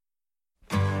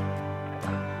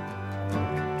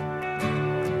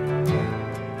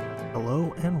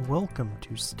welcome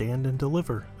to Stand and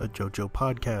Deliver, a JoJo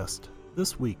podcast.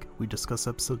 This week, we discuss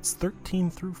episodes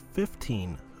 13 through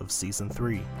 15 of Season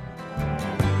 3.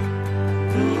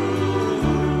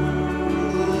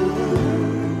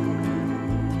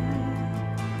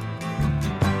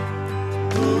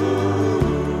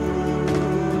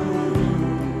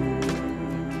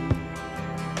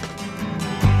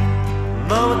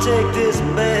 Mama, take this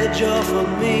badge off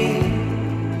of me.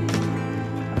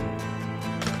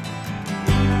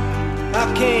 I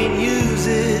can't use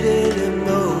it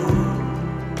anymore.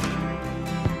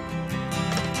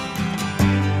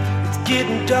 It's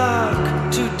getting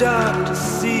dark, too dark to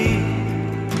see.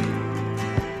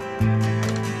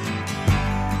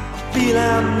 I feel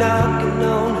I'm knocking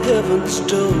on heaven's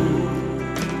door.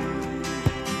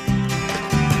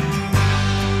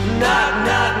 Knock,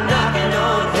 knock, knocking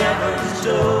on heaven's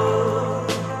door.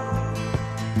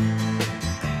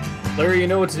 Larry, you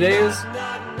know what today is? No, I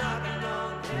don't.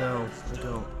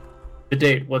 The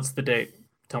date. What's the date?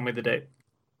 Tell me the date.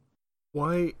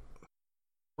 Why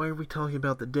are we talking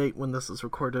about the date when this is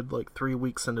recorded like 3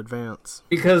 weeks in advance?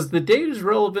 Because the date is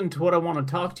relevant to what I want to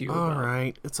talk to you about.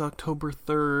 Alright, it's October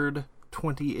 3rd,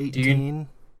 2018.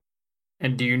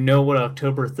 And do you know what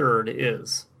October 3rd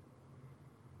is?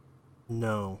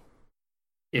 No.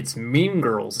 It's Mean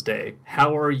Girls Day.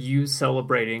 How are you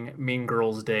celebrating Mean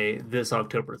Girls Day this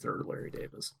October 3rd, Larry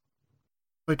Davis?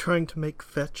 Am I trying to make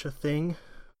fetch a thing?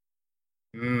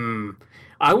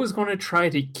 I was going to try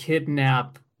to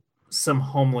kidnap some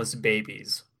homeless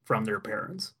babies from their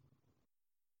parents.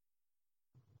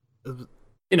 You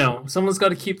know, someone's got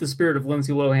to keep the spirit of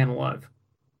Lindsay Lohan alive.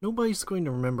 Nobody's going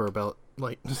to remember about,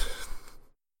 like... It's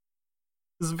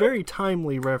a very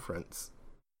timely reference.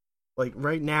 Like,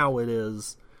 right now it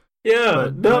is. Yeah,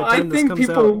 But no, by the time I this think comes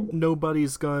people... out,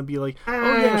 nobody's gonna be like,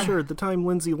 oh yeah, sure, the time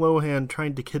Lindsay Lohan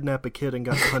tried to kidnap a kid and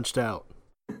got punched out.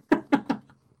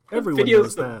 Everyone knows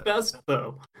Video's the that. best,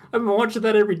 though. I've been watching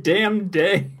that every damn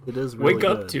day. It is really Wake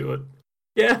up good. to it.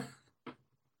 Yeah.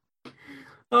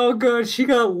 Oh god, she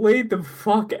got laid the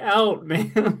fuck out,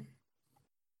 man.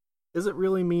 Is it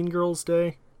really Mean Girls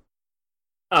Day?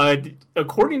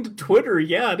 According to Twitter,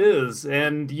 yeah, it is.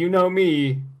 And you know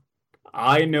me,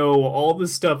 I know all the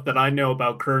stuff that I know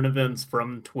about current events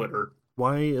from Twitter.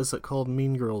 Why is it called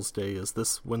Mean Girls Day? Is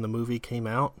this when the movie came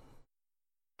out?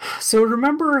 So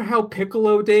remember how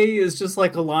Piccolo Day is just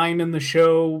like a line in the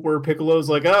show where Piccolo's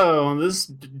like, oh, on this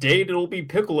date it'll be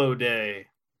Piccolo Day.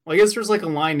 Well, I guess there's like a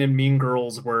line in Mean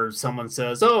Girls where someone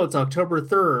says, oh, it's October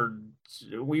 3rd.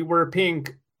 We wear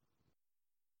pink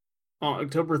on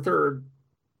October 3rd.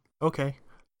 Okay.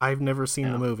 I've never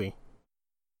seen the movie.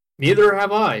 Neither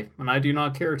have I, and I do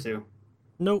not care to.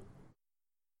 Nope.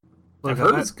 I've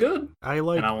Look, heard it's good. I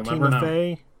like and I will never Tina know.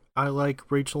 Fey. I like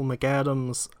Rachel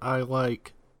McAdams. I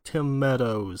like Tim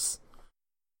Meadows.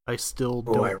 I still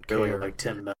don't I really care. like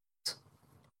Tim Meadows.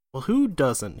 Well, who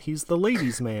doesn't? He's the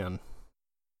ladies' man.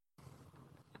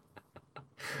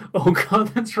 Oh god,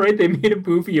 that's right, they made a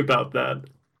movie about that.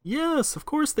 Yes, of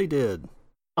course they did.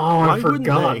 Oh, Why I wouldn't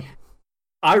forgot. they?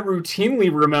 I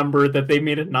routinely remember that they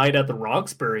made a Night at the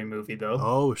Roxbury movie, though.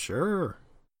 Oh, sure.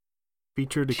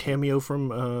 Featured a cameo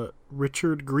from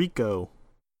Richard Grieco.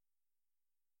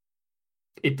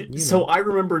 So I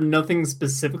remember nothing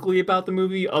specifically about the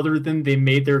movie other than they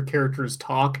made their characters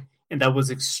talk, and that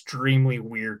was extremely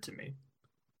weird to me.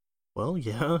 Well,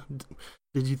 yeah.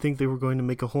 Did you think they were going to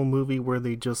make a whole movie where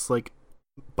they just, like,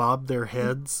 bob their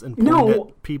heads and point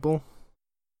at people?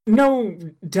 No,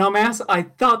 dumbass, I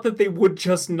thought that they would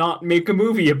just not make a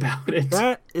movie about it.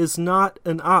 That is not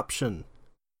an option.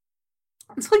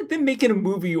 It's like them making a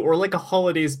movie or like a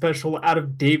holiday special out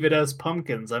of David S.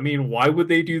 Pumpkins. I mean, why would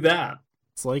they do that?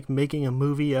 It's like making a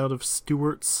movie out of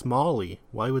Stuart Smalley.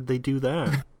 Why would they do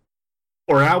that?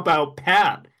 Or how about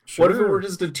Pat? Sure. What if it were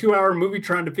just a 2-hour movie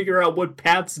trying to figure out what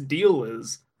Pat's deal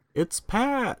is? It's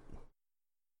Pat.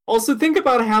 Also, think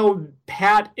about how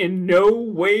Pat in no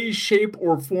way, shape,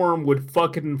 or form would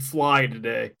fucking fly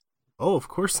today. Oh, of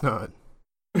course not.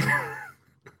 It's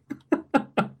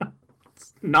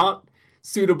not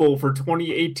suitable for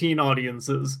 2018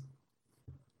 audiences.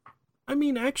 I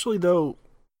mean, actually, though,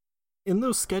 in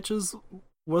those sketches,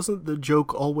 wasn't the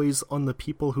joke always on the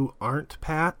people who aren't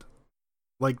Pat?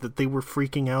 Like, that they were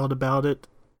freaking out about it,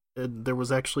 and there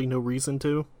was actually no reason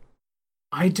to?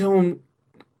 I don't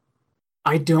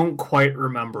quite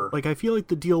remember. Like, I feel like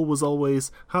the deal was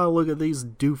always, look at these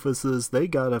doofuses, they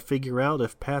gotta figure out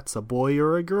if Pat's a boy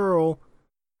or a girl.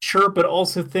 Sure, but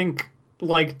also think,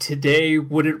 like, today,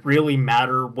 would it really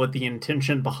matter what the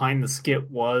intention behind the skit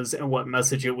was and what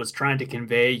message it was trying to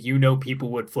convey? You know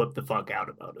people would flip the fuck out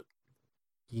about it.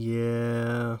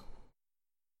 Yeah.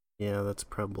 Yeah, that's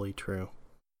probably true.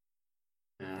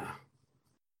 Yeah.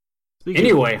 Speaking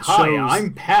Anyway, of hi, shows-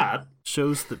 I'm Pat.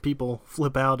 Shows that people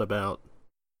flip out about.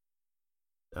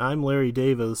 I'm Larry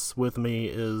Davis. With me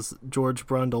is George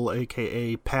Brundle,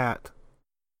 aka Pat.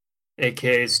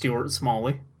 AKA Stuart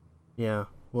Smalley. Yeah,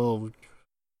 well,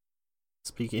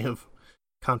 speaking of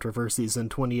controversies in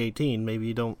 2018, maybe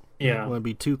you don't Yeah. want to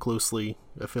be too closely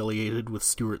affiliated with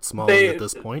Stuart Smalley at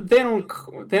this point. They don't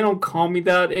call me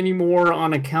that anymore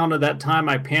on account of that time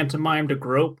I pantomimed a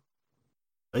grope.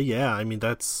 Yeah, I mean,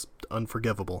 that's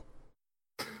unforgivable.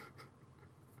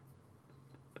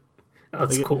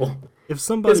 That's Like, cool. If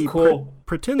somebody It's cool.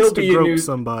 pretends He'll to be a grope new-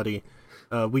 somebody,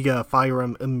 we gotta fire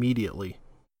him immediately.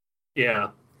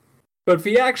 Yeah. But if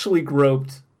he actually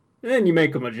groped, then you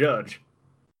make him a judge.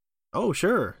 Oh,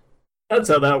 sure. That's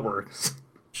how that works.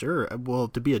 Sure. Well,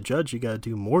 to be a judge, you gotta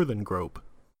do more than grope.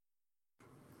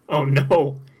 Oh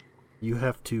no. You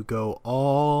have to go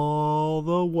all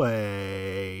the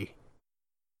way.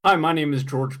 Hi, my name is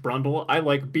George Brundle. I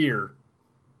like beer.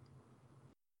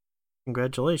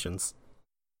 Congratulations.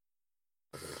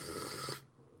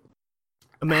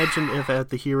 Imagine if at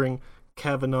the hearing,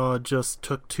 Kavanaugh just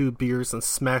took 2 beers and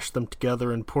smashed them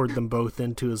together and poured them both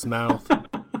into his mouth.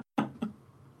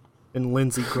 And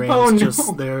Lindsey Graham's Oh, no.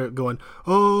 just there going,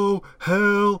 "Oh,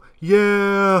 hell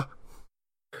yeah!"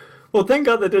 Well, thank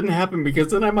God that didn't happen,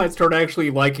 because then I might start actually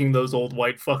liking those old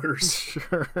white fuckers.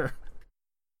 Sure.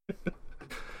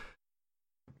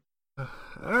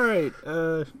 Alright,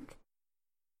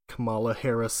 Kamala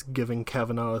Harris giving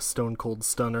Kavanaugh a stone cold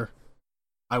stunner.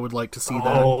 I would like to see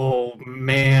that. Oh,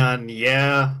 man,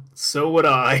 yeah. So would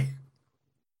I.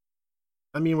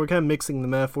 I mean, we're kind of mixing the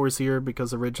metaphors here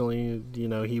because originally,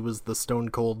 he was the stone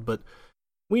cold, but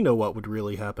we know what would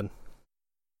really happen.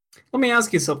 Let me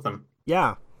ask you something.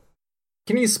 Yeah.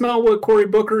 Can you smell what Cory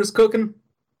Booker is cooking?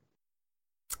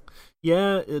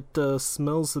 Yeah, it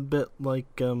smells a bit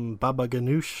like Baba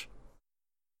Ganoush.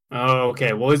 Oh,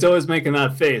 okay. Well, he's always making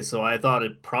that face, so I thought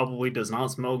it probably does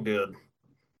not smell good.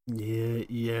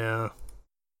 Yeah.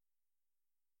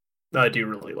 I do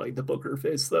really like the Booker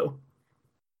face, though.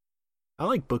 I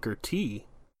like Booker T.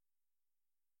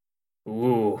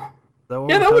 Ooh. Is that what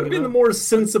Yeah, we're that would talking have been the about? more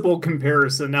sensible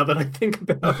comparison now that I think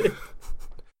about it.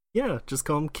 Yeah, just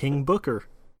call him King Booker.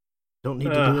 Don't need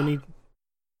to do any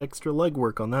extra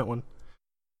legwork on that one.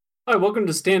 Hi, welcome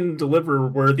to Stand and Deliver,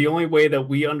 where the only way that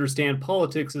we understand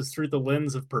politics is through the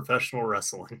lens of professional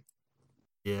wrestling.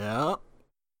 Yeah.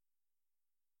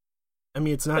 I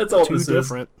mean, it's not That's all too this is.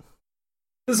 different.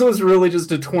 This was really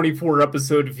just a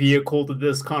 24-episode vehicle to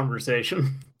this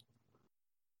conversation.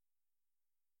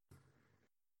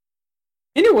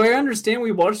 Anyway, I understand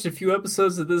we watched a few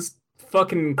episodes of this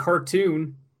fucking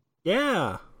cartoon.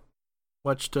 Yeah.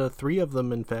 Watched 3 of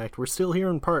them, in fact. We're still here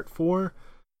in part 4.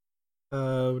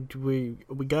 We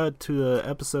got to an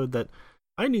episode that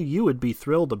I knew you would be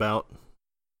thrilled about.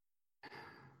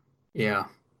 Yeah.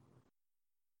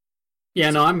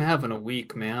 Yeah, no, I'm having a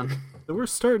week, man. So we're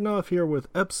starting off here with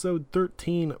episode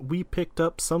 13, We Picked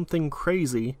Up Something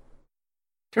Crazy.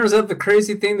 Turns out the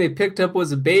crazy thing they picked up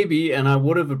was a baby, and I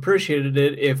would have appreciated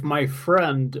it if my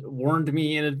friend warned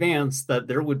me in advance that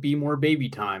there would be more baby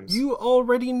times. You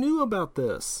already knew about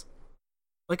this.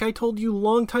 Like I told you a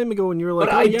long time ago, and you're like,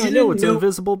 But "Oh I yeah, I know didn't it's an know-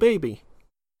 invisible baby."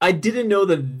 I didn't know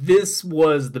that this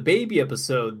was the baby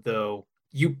episode, though.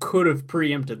 You could have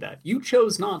preempted that. You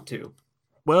chose not to.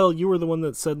 Well, you were the one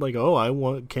that said like,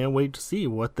 "Oh, can't wait to see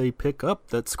what they pick up.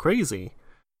 That's crazy."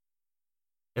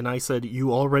 And I said,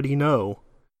 "You already know."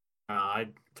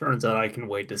 Turns out I can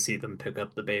wait to see them pick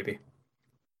up the baby.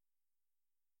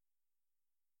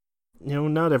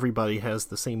 Not everybody has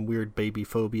the same weird baby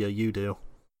phobia you do.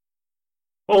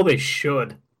 Oh, they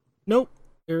should. Nope,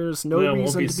 there's no They won't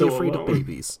reason be to be so afraid of alone.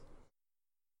 babies.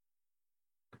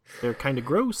 They're kind of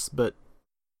gross, but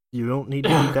you don't need to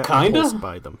be that Kinda? repulsed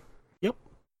by them. Yep,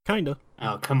 kinda.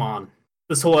 Oh, come on.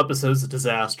 This whole episode's a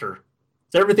disaster.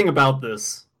 It's everything about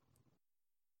this.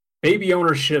 Baby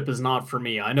ownership is not for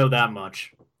me, I know that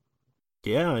much.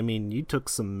 Yeah, I mean, you took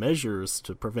some measures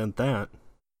to prevent that.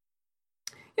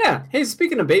 Yeah, hey,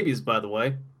 speaking of babies, by the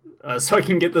way, so I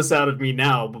can get this out of me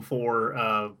now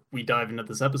before we dive into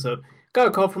this episode, got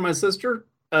a call from my sister.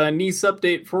 Niece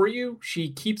update for you. She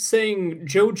keeps saying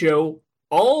JoJo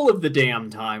all of the damn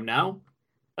time now.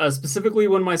 Specifically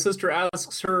when my sister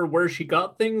asks her where she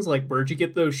got things, like where'd you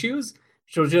get those shoes,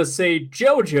 she'll just say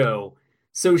JoJo.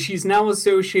 So she's now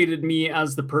associated me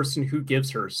as the person who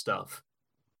gives her stuff.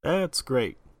 That's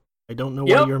great. I don't know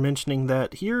Yep. why you're mentioning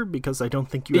that here, because I don't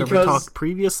think you ever Because- talked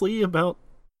previously about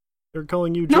They're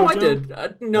calling you JoJo? No, I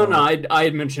did. No, I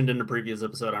had mentioned in a previous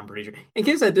episode, I'm pretty sure. In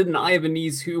case I didn't, I have a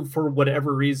niece who, for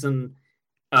whatever reason,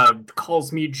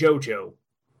 calls me JoJo.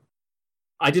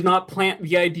 I did not plant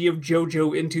the idea of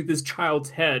JoJo into this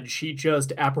child's head. She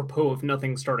just, apropos of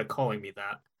nothing, started calling me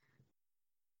that.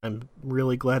 I'm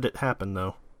really glad it happened,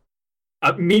 though.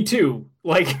 Me too.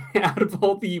 Like, out of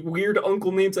all the weird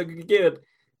uncle names I could get,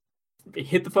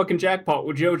 hit the fucking jackpot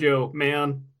with JoJo,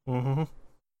 man. Mm-hmm.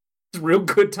 It's real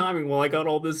good timing while I got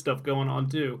all this stuff going on,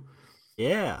 too.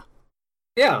 Yeah.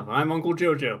 Yeah, I'm Uncle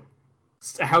JoJo.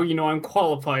 It's how you know I'm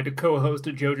qualified to co-host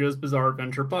a JoJo's Bizarre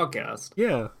Adventure podcast.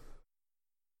 Yeah.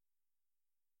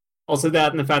 Also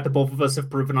that and the fact that both of us have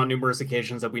proven on numerous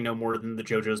occasions that we know more than the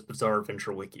JoJo's Bizarre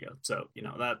Adventure Wikia. So,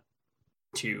 that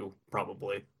too,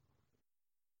 probably.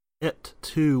 It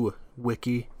too,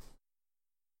 Wiki.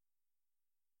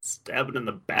 Stab it in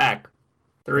the back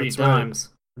 30 That's times.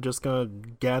 Right. We're just gonna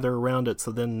gather around it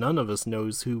so then none of us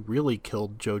knows who really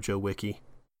killed JoJo Wiki.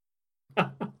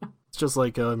 It's just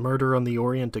like a Murder on the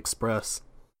Orient Express.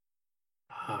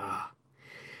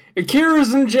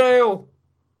 Akira's in jail!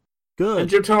 Good. And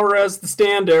Jotaro has the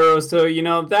stand arrow, so,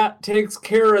 that takes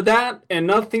care of that, and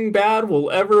nothing bad will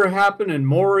ever happen in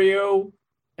Morio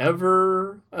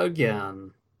ever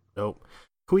again. Nope.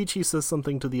 Koichi says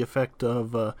something to the effect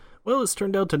of, well, it's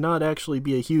turned out to not actually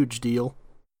be a huge deal.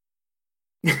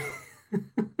 Which,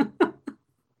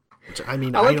 I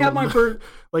mean, I like how my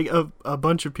like a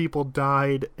bunch of people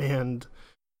died, and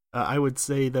I would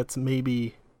say that's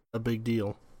maybe a big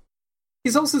deal.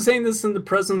 He's also saying this in the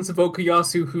presence of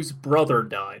Okuyasu, whose brother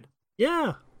died.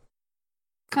 Yeah.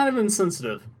 Kind of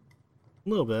insensitive. A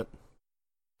little bit.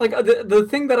 Like, the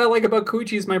thing that I like about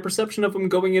Koichi is my perception of him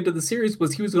going into the series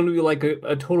was he was going to be like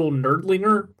a total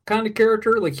nerdlinger kind of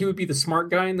character. Like, he would be the smart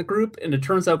guy in the group, and it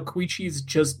turns out Koichi's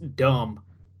just dumb.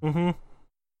 Mm-hmm.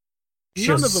 Just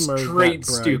None of them are straight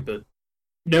stupid.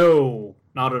 No,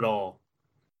 not at all.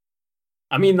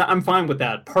 I mean, I'm fine with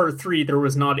that. Part 3, there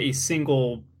was not a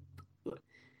single...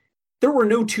 There were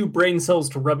no two brain cells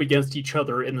to rub against each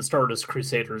other in the Stardust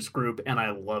Crusaders group, and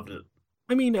I loved it.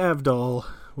 I mean, Avdol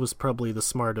was probably the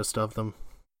smartest of them.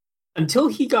 Until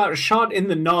he got shot in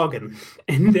the noggin,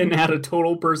 and then had a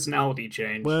total personality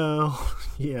change. Well,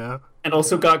 yeah. And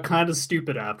also got kind of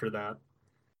stupid after that.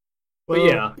 Well, but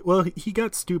yeah. Well, he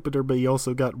got stupider, but he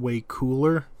also got way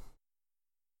cooler.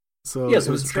 So yes,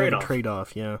 it was a trade-off.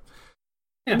 Trade-off, yeah.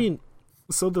 Yeah. I mean,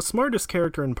 so the smartest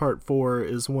character in Part 4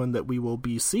 is one that we will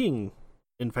be seeing,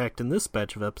 in fact, in this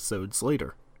batch of episodes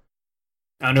later.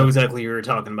 I know exactly who you're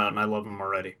talking about, and I love him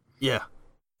already. Yeah.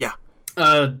 Yeah.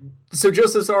 So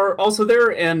Joseph's are also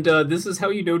there, and this is how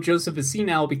you know Joseph is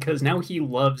senile, because now he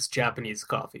loves Japanese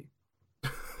coffee.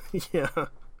 Yeah.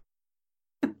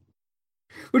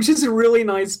 Which is a really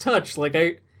nice touch. Like,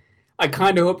 I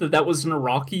kind of hope that was an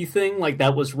Iraqi thing, like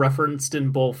that was referenced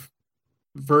in both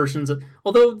versions of...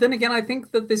 Although, then again, I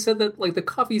think that they said that, like, the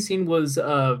coffee scene was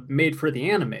made for the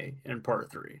anime in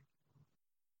Part 3.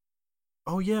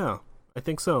 Oh, yeah. I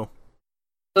think so.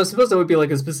 I suppose that would be,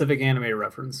 like, a specific anime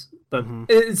reference. But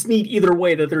it's neat either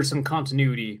way that there's some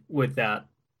continuity with that.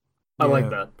 I like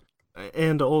that.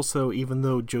 And also, even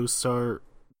though Joseph,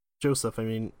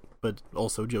 but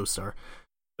also Joestar,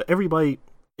 but everybody,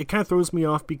 it kind of throws me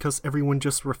off because everyone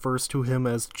just refers to him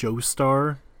as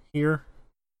Joestar here.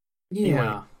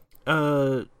 Yeah.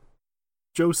 Anyway,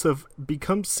 Joseph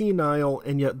becomes senile,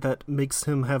 and yet that makes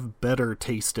him have better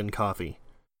taste in coffee.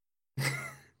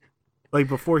 Like,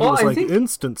 before he was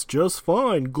instance, just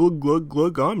fine, glug, glug,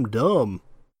 glug, I'm dumb.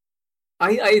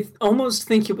 I almost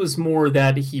think it was more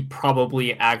that he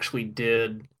probably actually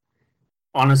did,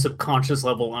 on a subconscious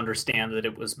level, understand that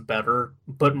it was better,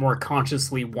 but more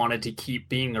consciously wanted to keep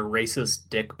being a racist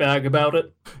dickbag about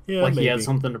it. Yeah, like maybe. He had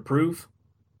something to prove.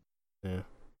 Yeah.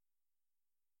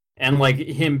 And, like,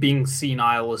 him being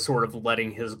senile is sort of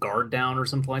letting his guard down or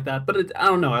something like that. But I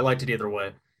don't know, I liked it either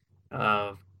way.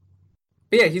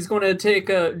 But yeah, he's going to take,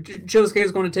 Josuke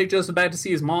is going to take Joseph back to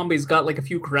see his mom, but he's got, like, a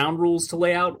few ground rules to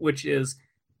lay out, which is,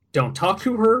 don't talk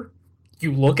to her,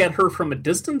 you look at her from a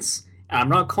distance, and I'm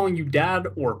not calling you dad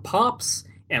or pops,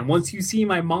 and once you see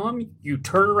my mom, you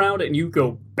turn around and you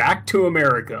go back to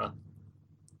America.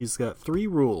 He's got 3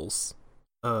 rules.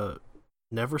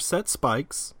 Never set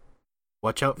spikes,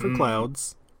 watch out for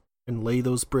clouds, and lay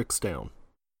those bricks down.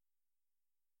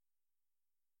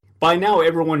 By now,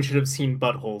 everyone should have seen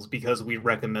Buttholes because we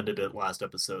recommended it last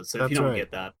episode. So if you don't get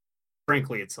that,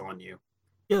 frankly, it's on you.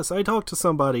 Yes, I talked to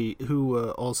somebody who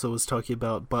also was talking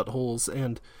about buttholes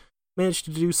and managed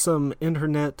to do some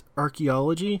internet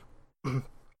archaeology,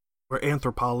 or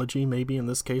anthropology, maybe in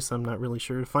this case, I'm not really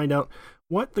sure, to find out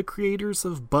what the creators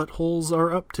of Buttholes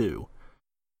are up to.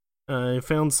 I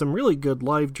found some really good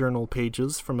LiveJournal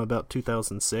pages from about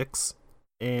 2006,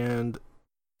 and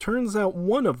turns out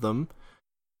one of them,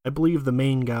 I believe the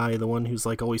main guy, the one who's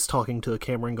like always talking to a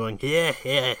camera and going, yeah,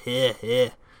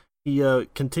 he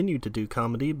continued to do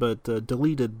comedy, but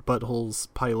deleted Butthole's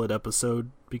pilot episode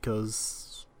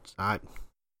because I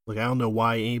don't know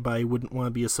why anybody wouldn't want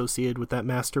to be associated with that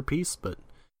masterpiece, but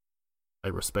I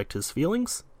respect his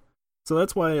feelings. So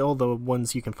that's why all the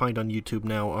ones you can find on YouTube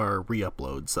now are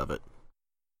re-uploads of it.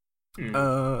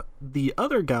 The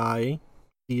other guy,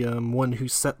 the one who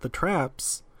set the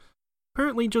traps,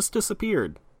 apparently just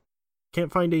disappeared.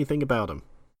 Can't find anything about him.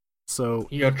 So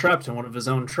he got trapped in one of his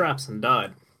own traps and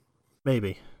died.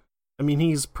 Maybe. I mean,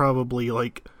 he's probably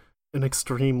like an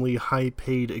extremely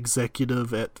high-paid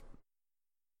executive at,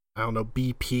 I don't know,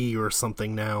 BP or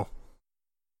something now.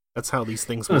 That's how these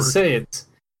things work. It's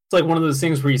like one of those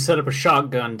things where you set up a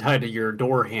shotgun tied to your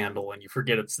door handle and you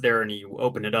forget it's there and you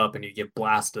open it up and you get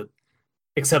blasted.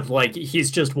 Except, like, he's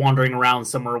just wandering around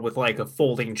somewhere with, like, a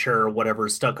folding chair or whatever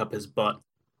stuck up his butt.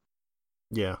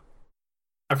 Yeah.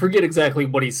 I forget exactly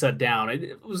what he set down.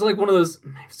 It was like one of those...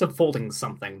 It's a folding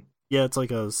something. Yeah, it's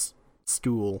like a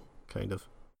stool, kind of.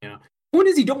 Yeah. The point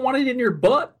is, you don't want it in your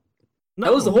butt. No.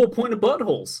 That was the whole point of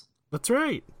buttholes. That's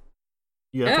right.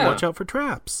 You have to watch out for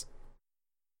traps.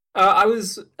 I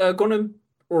was I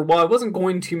wasn't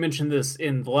going to mention this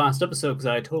in the last episode because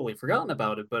I had totally forgotten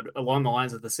about it, but along the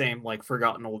lines of the same, like,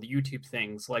 forgotten old YouTube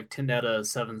things, like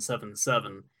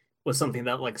Tinetta777 was something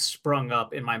that, like, sprung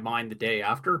up in my mind the day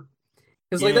after.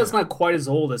 Because, like, that's not quite as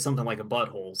old as something like a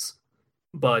Buttholes,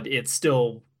 but it's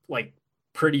still, like,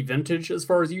 pretty vintage as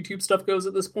far as YouTube stuff goes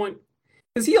at this point.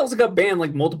 Because he also got banned,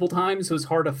 like, multiple times, so it's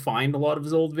hard to find a lot of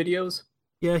his old videos.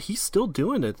 Yeah, he's still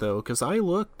doing it, though, because I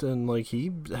looked, and, like,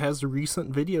 he has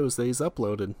recent videos that he's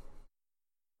uploaded.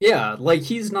 Yeah, like,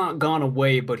 he's not gone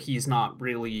away, but he's not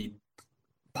really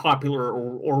popular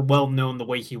or well-known the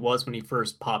way he was when he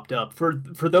first popped up. For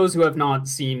those who have not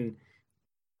seen,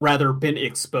 rather been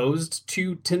exposed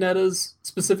to Tinetta's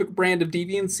specific brand of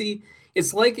deviancy,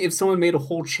 it's like if someone made a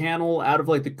whole channel out of,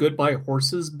 like, the Goodbye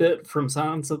Horses bit from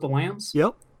Silence of the Lambs.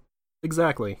 Yep,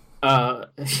 exactly.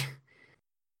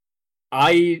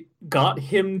 I got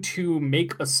him to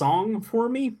make a song for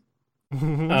me.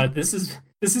 This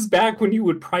is back when you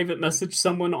would private message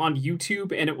someone on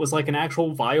YouTube and it was like an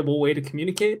actual viable way to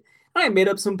communicate. And I made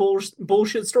up some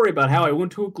bullshit story about how I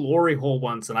went to a glory hole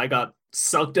once and I got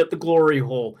sucked at the glory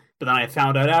hole. But then I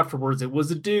found out afterwards it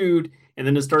was a dude, and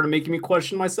then it started making me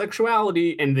question my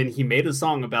sexuality. And then he made a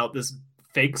song about this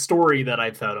fake story that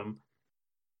I fed him.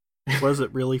 Was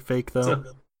it really fake though?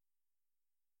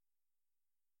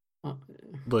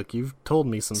 Look, you've told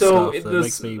me some stuff that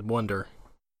makes me wonder.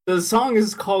 The song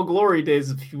is called "Glory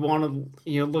Days." If you want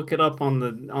to, look it up on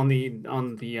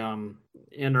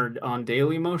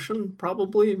Daily Motion,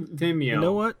 probably Vimeo. You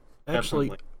know what? Actually,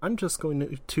 definitely. I'm just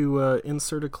going to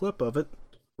insert a clip of it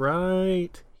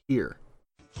right here.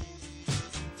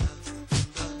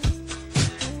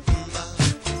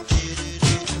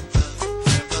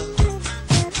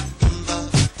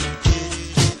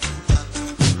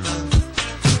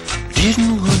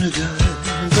 Didn't want a guy,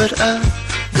 but I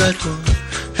got one.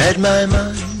 Had my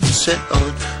mind set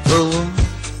on a woman.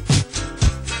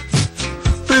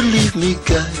 Believe me,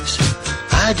 guys,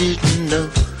 I didn't know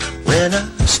when I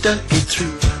stuck it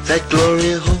through that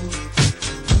glory hole.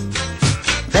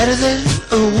 Better than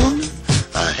a woman,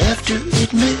 I have to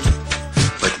admit.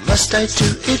 But must I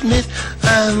to admit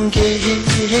I'm gay?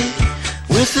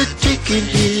 With a dick in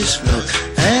his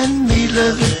mouth and me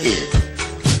loving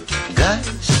it.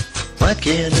 Guys, what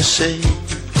can I say?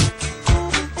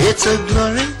 It's a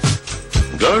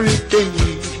glory day.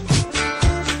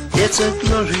 It's a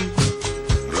glory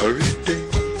day.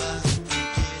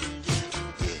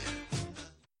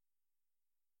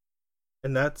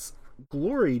 And that's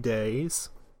Glory Days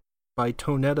by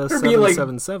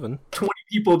Tonetta777. Like 20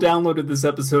 people downloaded this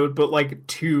episode, but like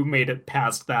 2 made it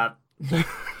past that.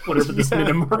 Whatever this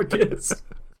minimum mark is.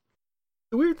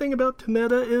 The weird thing about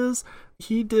Tonetta is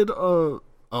he did a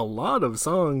lot of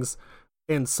songs,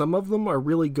 and some of them are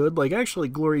really good. Like, actually,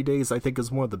 Glory Days, I think,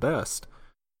 is one of the best.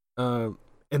 And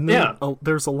then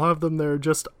there's a lot of them that are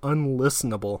just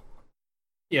unlistenable.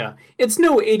 Yeah, it's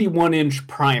no 81-inch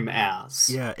prime ass.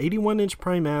 Yeah, 81-inch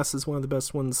prime ass is one of the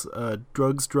best ones.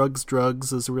 Drugs, Drugs,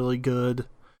 Drugs is really good.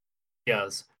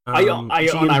 Yes. I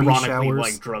unironically Showers.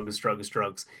 like Drugs, Drugs,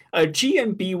 Drugs.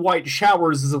 GMB White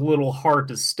Showers is a little hard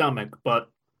to stomach, but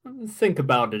think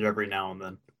about it every now and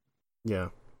then. Yeah.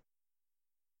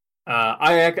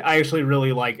 I actually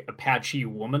really like Apache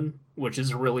Woman, which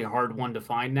is a really hard one to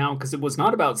find now because it was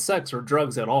not about sex or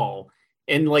drugs at all,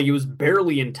 and like it was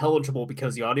barely intelligible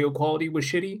because the audio quality was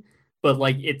shitty. But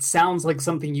like it sounds like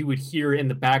something you would hear in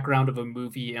the background of a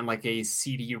movie in like a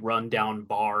seedy rundown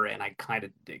bar, and I kind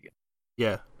of dig it.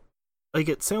 Yeah. Like,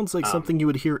 it sounds like Um, something you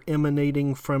would hear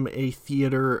emanating from a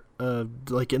theater,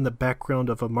 like in the background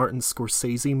of a Martin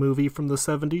Scorsese movie from the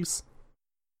 70s.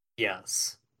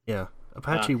 yes. Yeah.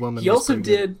 Apache Woman He was also pretty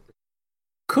good. did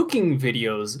cooking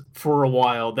videos for a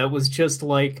while that was just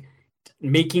like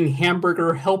making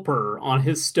hamburger helper on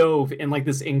his stove in like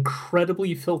this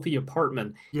incredibly filthy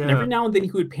apartment. And Yeah. every now and then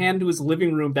he would pan to his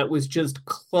living room that was just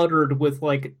cluttered with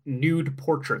like nude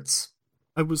portraits.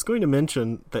 I was going to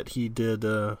mention that he did,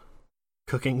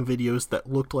 cooking videos that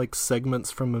looked like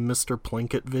segments from a Mr.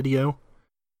 Plinkett video.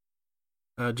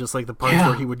 Just like the parts Yeah.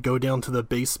 where he would go down to the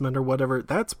basement or whatever.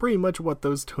 That's pretty much what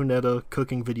those Tonetta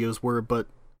cooking videos were, but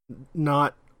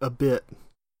not a bit.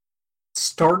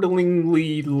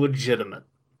 Startlingly legitimate.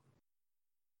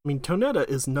 I mean, Tonetta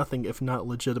is nothing if not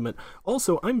legitimate.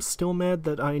 Also, I'm still mad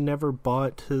that I never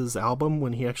bought his album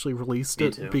when he actually released Me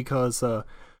it, too. because,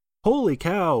 holy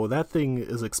cow, that thing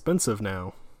is expensive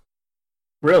now.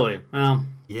 Really?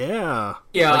 Yeah.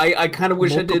 Yeah, Like, I kind of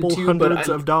wish I did multiple too, but hundreds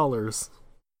of dollars.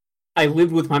 I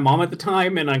lived with my mom at the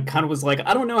time, and I kind of was like,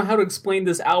 I don't know how to explain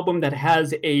this album that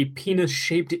has a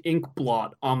penis-shaped ink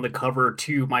blot on the cover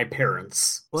to my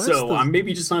parents. Well, that's So the- I'm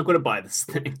maybe just not going to buy this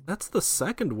thing. That's the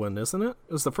second one, isn't it?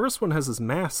 Because the first one has his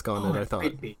mask on it, I thought.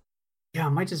 Might be. Yeah,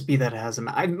 it might just be that it has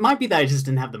a. It might be that I just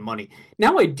didn't have the money.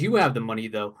 Now I do have the money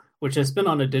though, which I spent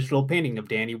on a digital painting of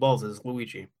Danny Wells as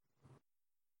Luigi.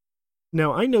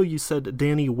 Now, I know you said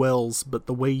Danny Wells, but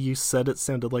the way you said it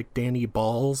sounded like Danny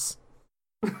Balls.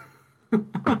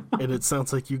 And it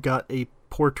sounds like you got a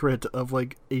portrait of,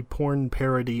 like, a porn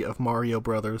parody of Mario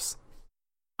Brothers.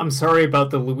 I'm sorry about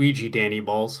the Luigi Danny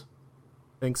balls.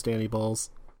 Thanks, Danny Balls.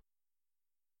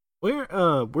 We're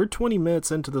 20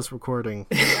 minutes into this recording.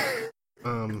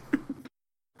 I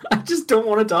just don't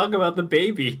want to talk about the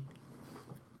baby.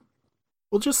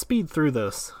 We'll just speed through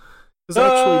this. Because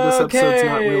actually, this episode's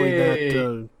not really that,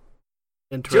 Okay.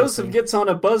 interesting. Joseph gets on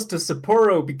a bus to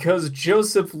Sapporo because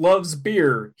Joseph loves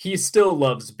beer. He still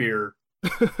loves beer.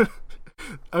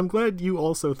 I'm glad you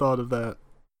also thought of that.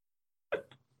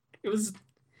 It was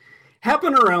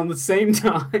happened around the same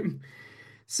time.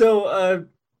 So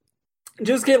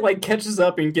Josuke like catches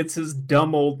up and gets his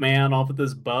dumb old man off of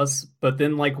this bus, but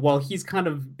then like while he's kind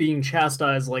of being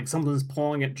chastised, like something's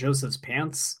pulling at Joseph's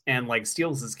pants and like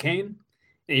steals his cane.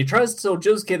 And he tries to tell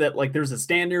Josuke that like there's a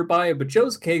stand nearby, but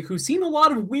Josuke, who's seen a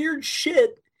lot of weird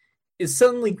shit, is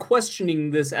suddenly questioning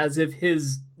this as if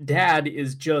his dad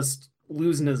is just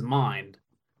losing his mind.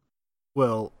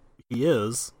 Well, he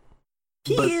is.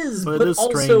 He is, but but it is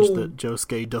strange also that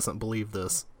Josuke doesn't believe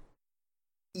this.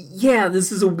 yeah,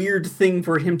 this is a weird thing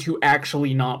for him to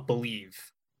actually not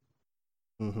believe.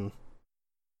 Mm-hmm.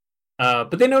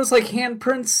 But they notice like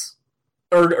handprints,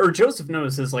 or Joseph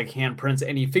notices like handprints,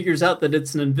 and he figures out that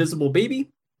it's an invisible baby.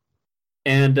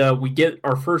 And we get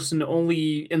our first and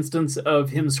only instance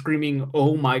of him screaming,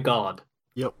 "Oh my god!"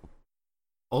 Yep.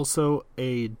 Also,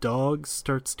 a dog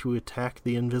starts to attack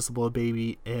the invisible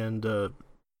baby, and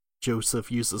Joseph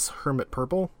uses Hermit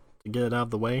Purple to get it out of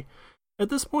the way. At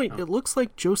this point, it looks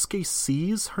like Josuke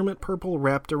sees Hermit Purple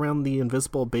wrapped around the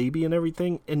invisible baby and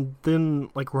everything, and then,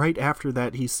 like, right after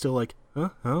that, he's still like, I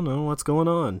don't know, what's going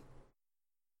on?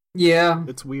 Yeah,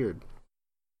 It's weird.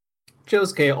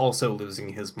 Josuke also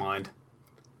losing his mind.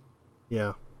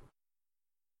 Yeah.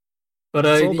 But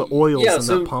It's all the oils yeah, in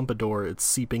so that pompadour, it's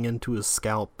seeping into his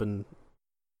scalp and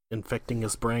infecting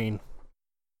his brain.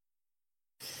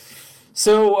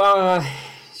 So,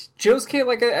 Josuke,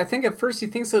 like, I think at first he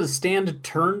thinks that the stand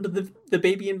turned the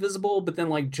baby invisible, but then,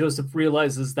 like, Joseph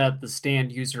realizes that the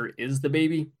stand user is the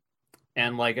baby.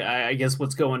 And, like, I guess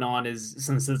what's going on is,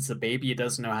 since it's a baby, it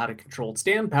doesn't know how to control its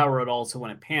stand power at all, so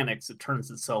when it panics, it turns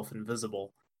itself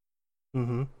invisible.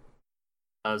 Mm-hmm.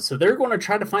 So they're going to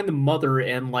try to find the mother,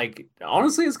 and, like,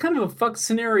 honestly, it's kind of a fucked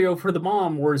scenario for the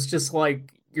mom, where it's just,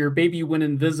 like, your baby went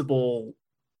invisible,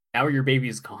 now your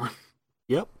baby's gone.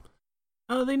 Yep.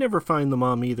 They never find the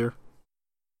mom either.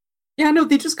 Yeah, no,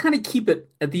 they just kind of keep it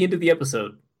at the end of the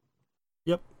episode.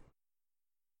 Yep.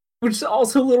 Which is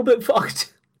also a little bit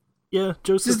fucked. Yeah,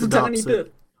 Joseph Just a adopts tiny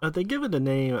it. bit. They give it a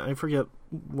name. I forget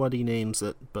what he names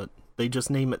it, but they just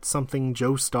name it something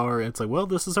Joestar. And it's like, well,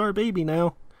 this is our baby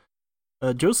now.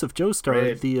 Joseph Joestar,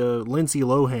 Right. the Lindsay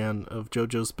Lohan of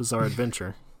JoJo's Bizarre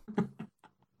Adventure.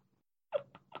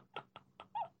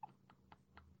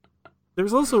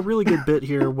 There's also a really good bit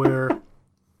here where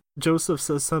Joseph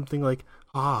says something like,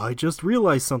 I just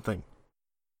realized something.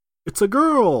 It's a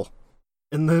girl!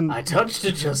 And then... I touched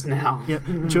it just now. Yeah,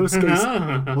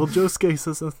 Josuke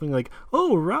says something like,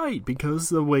 oh, right, because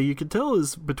the way you can tell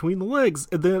is between the legs.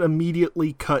 And then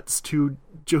immediately cuts to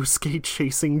Josuke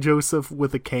chasing Joseph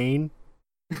with a cane.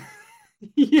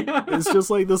 Yeah. It's just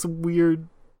like this weird,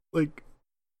 like,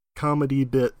 comedy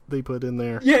bit they put in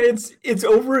there. Yeah, it's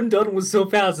over and done with so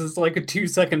fast, it's like a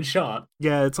 2-second shot.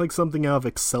 Yeah, it's like something out of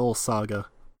Excel Saga.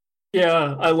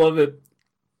 Yeah, I love it.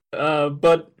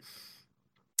 But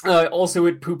also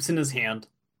it poops in his hand.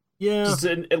 Yeah.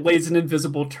 It lays an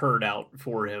invisible turd out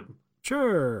for him.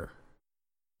 Sure.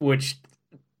 Which...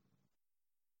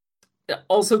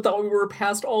 Also thought we were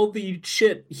past all the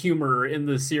shit humor in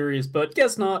the series, but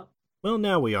guess not. Well,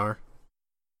 now we are.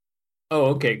 Oh,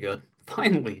 okay, good.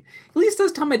 Finally. At least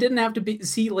this time I didn't have to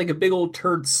see like a big old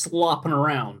turd slopping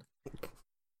around.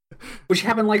 Which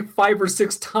happened like 5 or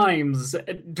 6 times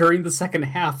during the second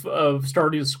half of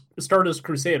Stardust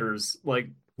Crusaders. Like,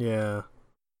 yeah,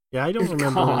 I don't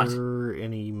remember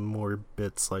any more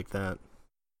bits like that.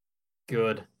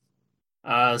 Good.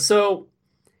 So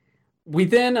we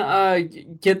then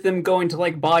get them going to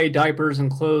like buy diapers and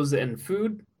clothes and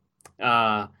food.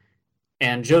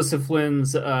 And Josuke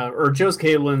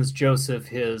lends Joseph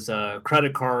his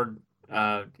credit card.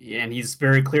 And he's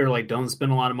very clear, like, don't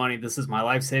spend a lot of money. This is my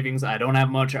life savings. I don't have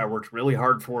much. I worked really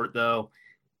hard for it, though.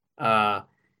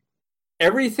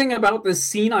 Everything about this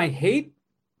scene I hate.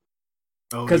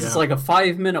 Because it's like a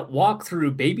 5-minute walk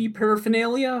through baby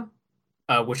paraphernalia,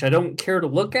 which I don't care to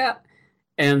look at.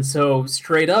 And so,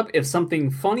 straight up, if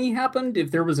something funny happened, if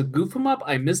there was a goof 'em up,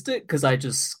 I missed it because I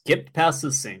just skipped past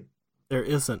this scene. There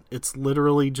isn't. It's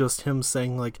literally just him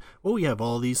saying, like, well, we have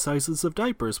all these sizes of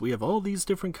diapers. We have all these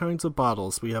different kinds of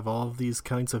bottles. We have all of these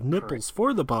kinds of nipples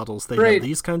for the bottles. They have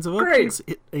these kinds of openings.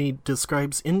 And he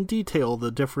describes in detail the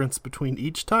difference between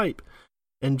each type.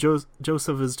 And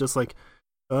Joseph is just like,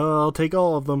 I'll take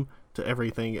all of them to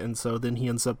everything. And so then he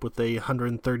ends up with a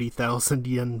 130,000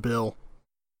 yen bill.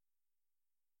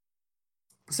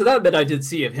 So that bit I did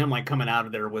see of him like coming out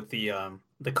of there with the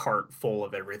cart full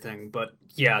of everything, but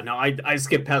yeah, no, I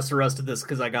skipped past the rest of this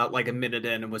because I got like a minute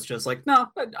in and was just like, no,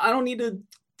 I don't need to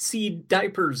see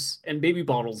diapers and baby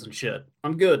bottles and shit.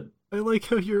 I'm good. I like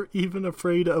how you're even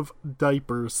afraid of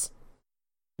diapers.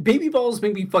 Baby bottles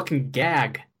make me fucking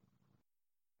gag.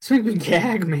 It's make me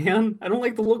gag, man. I don't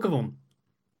like the look of them.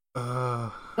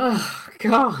 Oh,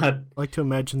 God. I like to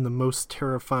imagine the most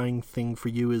terrifying thing for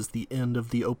you is the end of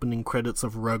the opening credits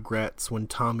of Rugrats when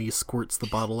Tommy squirts the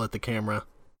bottle at the camera.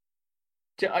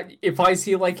 If I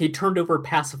see like a turned over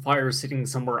pacifier sitting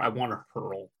somewhere, I want to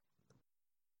hurl.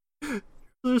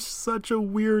 You're such a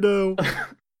weirdo.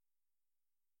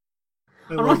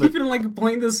 I'm not even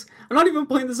playing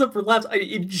this up for laughs.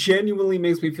 It genuinely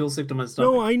makes me feel sick to my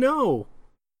stomach. No, I know.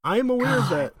 I'm aware of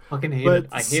that. I fucking hate it.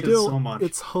 I hate it so much.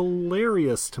 It's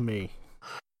hilarious to me.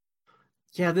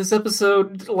 Yeah, this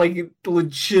episode, like,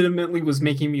 legitimately was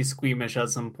making me squeamish at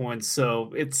some points,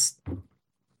 so it's...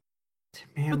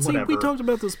 Man, but see, whatever. we talked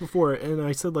about this before, and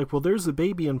I said, like, well, there's a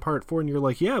baby in part 4, and you're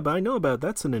like, yeah, but I know about it.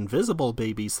 That's an invisible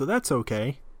baby, so that's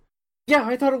okay. Yeah,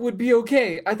 I thought it would be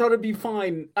okay. I thought it'd be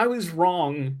fine. I was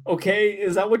wrong, okay?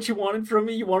 Is that what you wanted from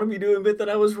me? You wanted me to admit that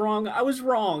I was wrong? I was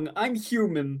wrong. I'm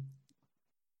human.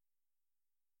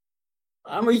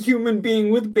 I'm a human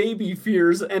being with baby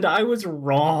fears, and I was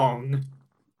wrong.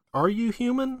 Are you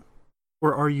human?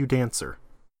 Or are you Dancer?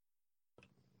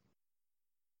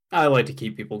 I like to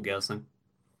keep people guessing.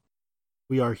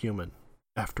 We are human,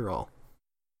 after all.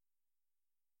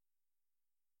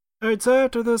 Alright, so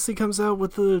after this, he comes out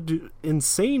with the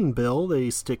insane bill that he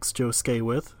sticks Josuke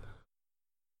with.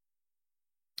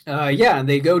 Yeah, and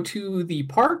they go to the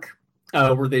park,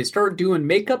 where they start doing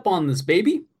makeup on this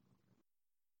baby.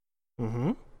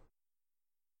 Mm-hmm.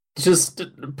 Just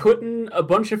putting a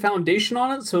bunch of foundation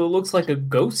on it so it looks like a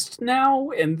ghost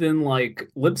now, and then like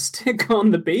lipstick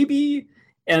on the baby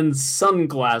and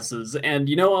sunglasses. And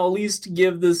I'll at least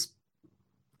give this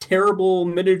terrible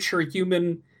miniature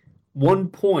human 1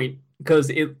 point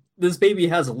because this baby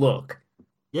has a look.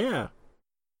 Yeah.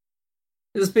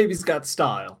 This baby's got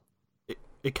style.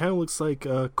 It kind of looks like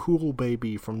a Cool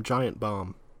Baby from Giant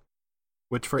Bomb,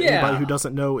 which for anybody who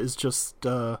doesn't know is just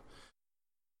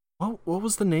what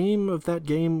was the name of that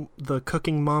game, the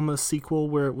Cooking Mama sequel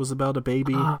where it was about a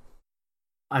baby?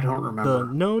 I don't remember.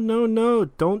 The no,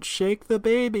 don't shake the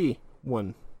baby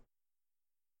one.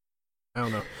 I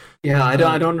don't know. Yeah, I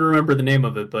don't remember the name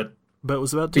of it, but it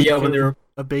was about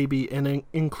a baby, and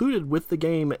included with the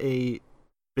game a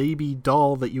baby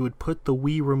doll that you would put the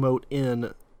Wii remote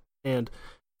in, and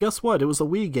guess what? It was a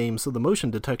Wii game, so the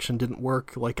motion detection didn't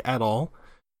work, like, at all.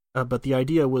 But the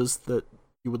idea was that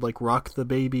you would, like, rock the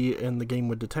baby and the game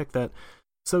would detect that.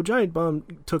 So Giant Bomb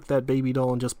took that baby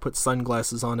doll and just put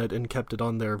sunglasses on it and kept it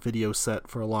on their video set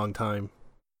for a long time.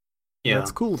 Yeah.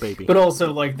 That's cool, baby. But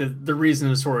also, like, the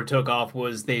reason it sort of took off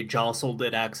was they jostled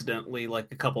it accidentally, like,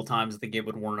 a couple times. The game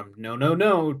would warn them,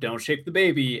 no, don't shake the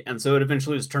baby. And so it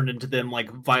eventually was turned into them,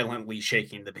 like, violently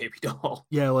shaking the baby doll.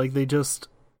 Yeah, like, they just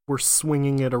were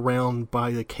swinging it around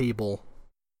by the cable.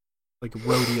 Like,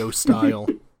 rodeo style.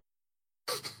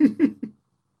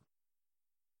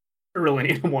 I really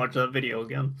need to watch that video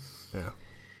again.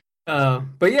 Yeah.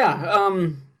 But yeah,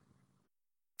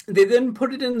 they then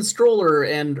put it in the stroller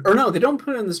or no, they don't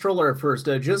put it in the stroller at first.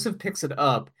 Joseph picks it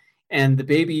up, and the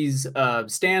baby's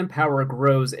stand power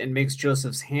grows and makes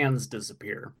Joseph's hands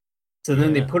disappear. So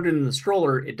then they put it in the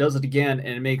stroller, it does it again, and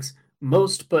it makes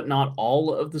most but not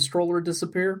all of the stroller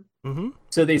disappear. Mm-hmm.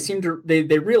 So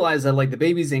they realize that, like, the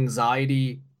baby's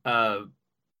anxiety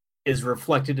is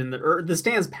reflected in the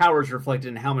stand's power is reflected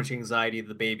in how much anxiety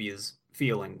the baby is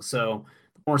feeling. So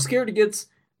the more scared it gets,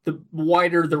 the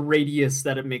wider the radius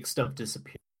that it makes stuff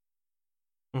disappear.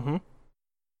 Mm-hmm.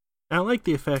 I like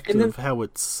the effect of how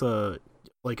it's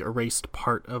like erased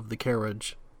part of the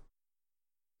carriage.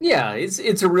 Yeah,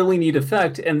 it's a really neat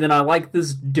effect. And then I like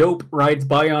this dope rides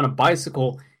by on a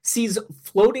bicycle, sees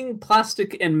floating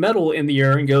plastic and metal in the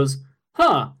air, and goes,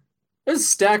 "Huh, a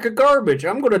stack of garbage.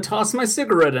 I'm going to toss my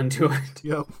cigarette into it."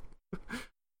 Yep.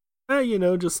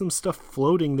 Just some stuff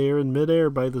floating there in midair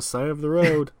by the side of the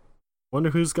road.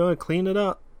 Wonder who's gonna clean it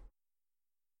up.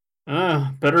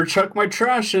 Better chuck my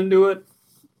trash into it.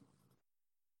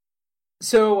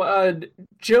 So,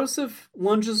 Joseph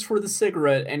lunges for the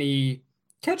cigarette and he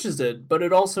catches it, but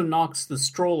it also knocks the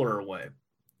stroller away.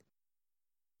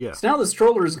 Yeah. So now the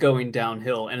stroller is going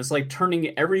downhill and it's like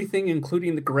turning everything,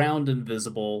 including the ground,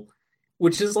 invisible,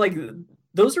 which is like,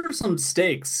 those are some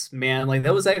stakes, man. Like,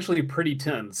 that was actually pretty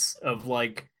tense of,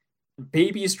 like,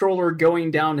 baby stroller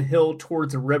going downhill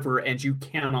towards a river and you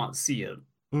cannot see it.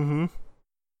 Mm-hmm.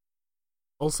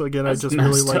 Also, again, That's I just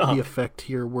really like up. the effect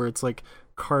here where it's like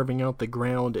carving out the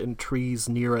ground and trees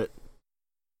near it.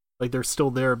 Like, they're still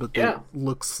there, but it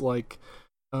looks like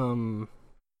when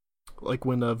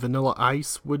Vanilla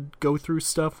Ice would go through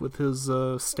stuff with his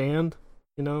stand.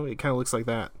 It kind of looks like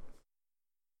that.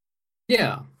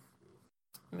 Yeah.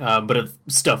 But if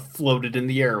stuff floated in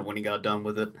the air when he got done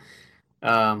with it.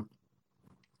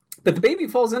 But the baby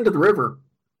falls into the river.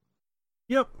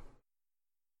 Yep.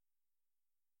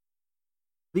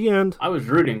 The end. I was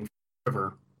rooting for the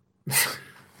river.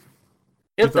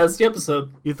 Yep, that's the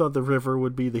episode. You thought the river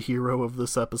would be the hero of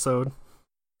this episode?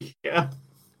 Yeah.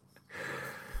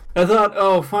 I thought,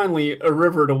 oh, finally, a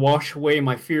river to wash away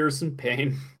my fears and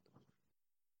pain.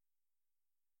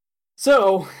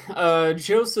 So,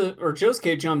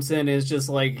 Josuke jumps in and is just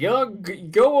like, "Yeah,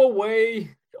 go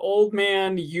away, old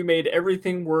man. You made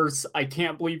everything worse. I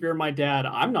can't believe you're my dad.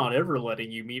 I'm not ever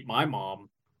letting you meet my mom."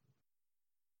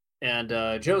 And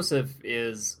Joseph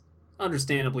is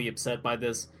understandably upset by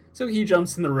this, so he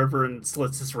jumps in the river and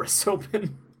slits his wrists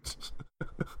open.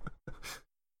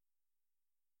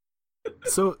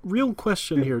 So, real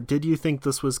question here. Did you think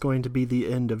this was going to be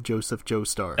the end of Joseph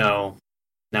Joestar?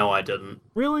 No, I didn't.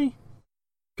 Really?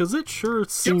 Because it sure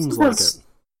seems like it.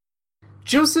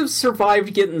 Joseph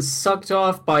survived getting sucked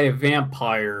off by a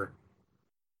vampire.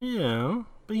 Yeah,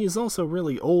 but he's also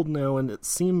really old now, and it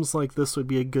seems like this would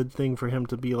be a good thing for him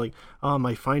to be like,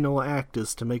 my final act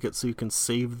is to make it so you can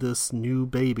save this new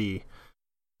baby.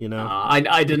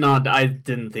 I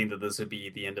didn't think that this would be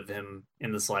the end of him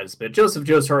in the slightest bit. Joseph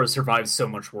Joestar has survived so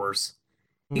much worse.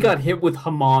 He got hit with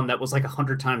Hammam that was like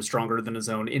 100 times stronger than his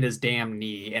own in his damn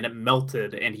knee, and it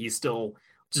melted, and he still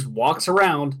just walks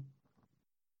around.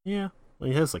 Yeah, well,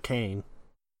 he has a cane.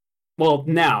 Well,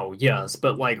 now, yes,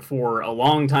 but like for a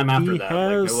long time after that,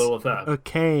 like no little effect. A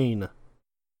cane.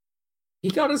 He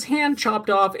got his hand chopped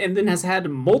off and then has had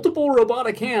multiple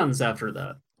robotic hands after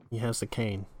that. He has a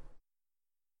cane.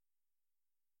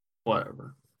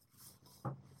 Whatever.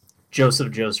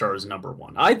 Joseph Joestar is number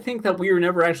one. I think that we are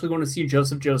never actually going to see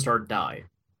Joseph Joestar die.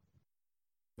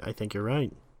 I think you're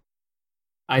right.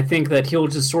 I think that he'll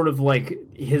just sort of like,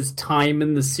 his time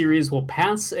in the series will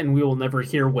pass and we will never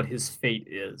hear what his fate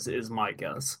is my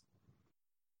guess.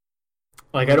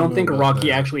 Like, I don't think Rocky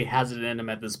actually has it in him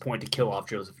at this point to kill off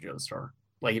Joseph Joestar.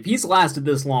 Like, if he's lasted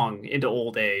this long into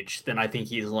old age, then I think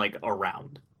he's, like,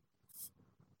 around.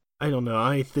 I don't know.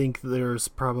 I think there's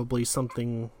probably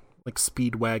something like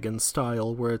Speedwagon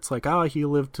style, where it's like, he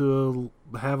lived to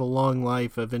have a long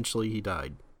life, eventually he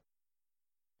died.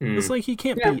 It's like, he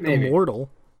can't be maybe immortal.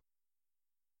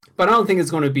 But I don't think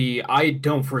it's going to be. I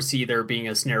don't foresee there being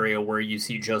a scenario where you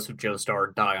see Joseph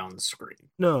Joestar die on the screen.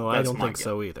 No, I That's don't my think guess.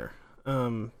 so either.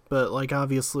 But like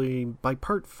obviously by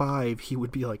part 5 he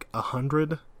would be like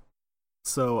 100,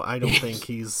 so I don't think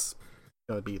he's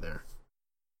gonna be there.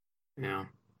 Yeah.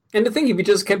 And to think if he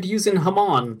just kept using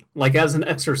Haman like as an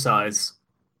exercise,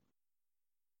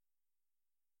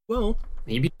 Well,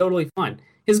 he'd be totally fine.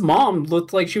 His mom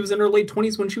looked like she was in her late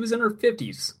 20s when she was in her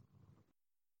 50s.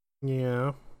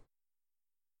 yeah,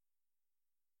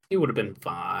 He would have been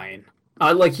fine.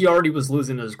 Like he already was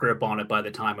losing his grip on it by the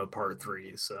time of part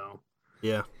 3, so.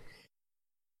 yeah.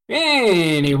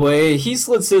 Anyway, he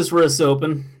slits his wrists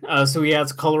open, so he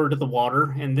adds color to the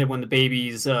water, and then when the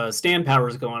baby's stand power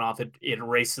is going off, it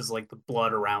erases like the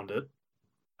blood around it.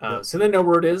 Yep. So they know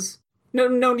where it is.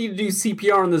 No need to do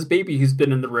CPR on this baby who's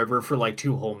been in the river for like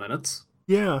 2 whole minutes.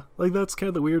 Yeah, like that's kind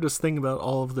of the weirdest thing about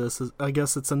all of this is I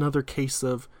guess it's another case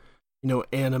of,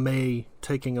 anime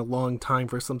taking a long time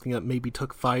for something that maybe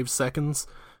took 5 seconds,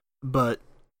 but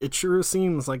it sure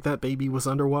seems like that baby was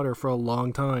underwater for a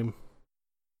long time.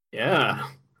 Yeah.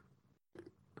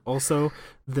 Also,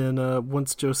 then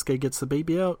once Josuke gets the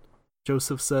baby out,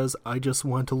 Joseph says, "I just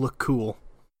want to look cool."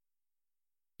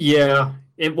 Yeah.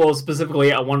 Well,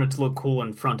 specifically, I wanted to look cool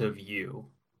in front of you.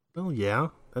 Well, yeah,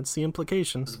 that's the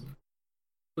implication. It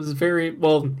was very,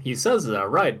 well, he says that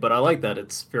right, but I like that.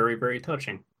 It's very, very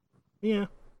touching. Yeah,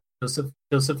 Joseph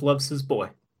loves his boy.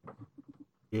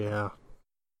 yeah.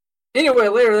 Anyway,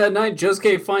 later that night,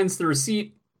 Josuke finds the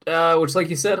receipt, which, like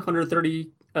you said,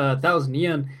 130,000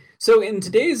 yen. So in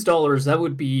today's dollars, that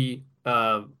would be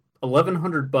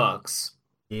 $1,100.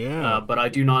 Yeah. But I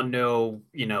do not know,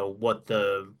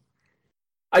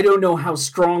 I don't know how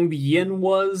strong the yen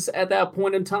was at that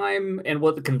point in time and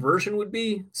what the conversion would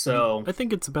be. So I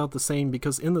think it's about the same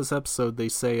because in this episode they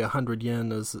say 100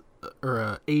 yen is,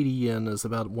 or 80 yen is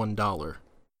about $1.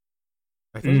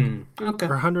 I think. okay. Or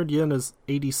 100 yen is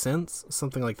 80 cents,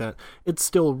 something like that. It's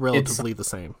still relatively the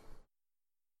same.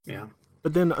 Yeah.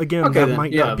 But then again, Okay, that then,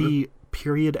 might yeah, not be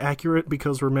period accurate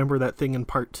because remember that thing in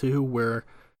part 2 where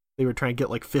they were trying to get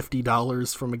like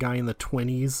 $50 from a guy in the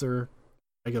 20s or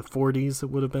like the 40s it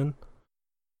would have been.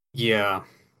 Yeah.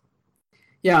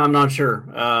 Yeah, I'm not sure.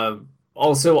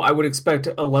 Also, I would expect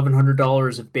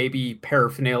 $1,100 of baby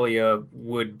paraphernalia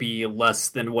would be less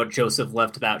than what Joseph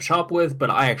left that shop with, but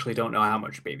I actually don't know how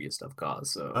much baby stuff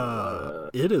costs. So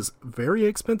It is very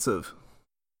expensive.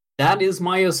 that is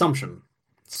my assumption.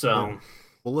 So Yeah.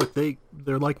 Well, look,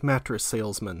 they're like mattress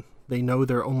salesmen. They know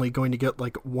they're only going to get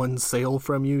like one sale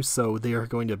from you, so they are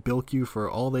going to bilk you for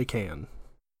all they can.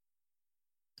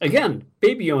 again,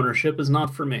 baby ownership is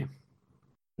not for me.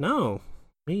 No,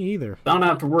 me either. I don't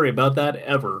have to worry about that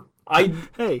ever. I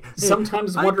Hey,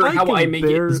 sometimes wonder how I make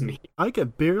ends meet. I can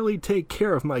barely take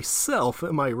care of myself,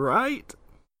 am I right?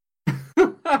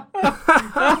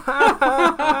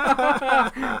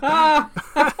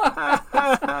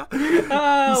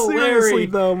 Seriously Larry.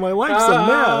 though, my life's a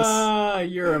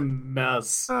mess. You're a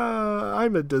mess.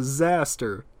 I'm a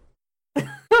disaster.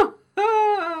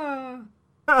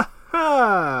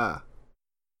 Ha!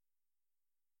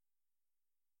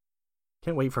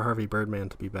 Can't wait for Harvey Birdman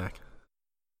to be back.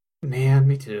 Man,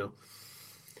 me too.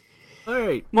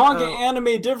 Alright. Manga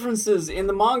anime differences. In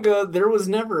the manga, there was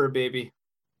never a baby.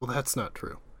 Well, that's not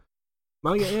true.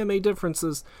 Manga anime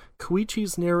differences.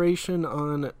 Koichi's narration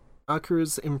on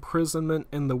Akira's imprisonment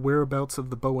and the whereabouts of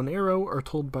the bow and arrow are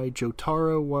told by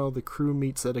Jotaro while the crew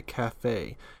meets at a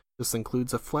cafe. This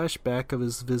includes a flashback of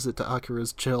his visit to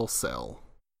Akira's jail cell.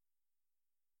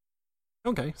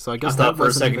 Okay, so I guess I that thought for a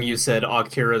wasn't second even... you said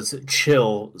Akira's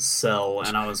chill cell,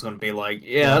 and I was going to be like,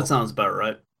 yeah, that sounds about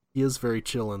right. He is very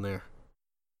chill in there.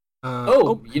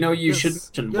 You should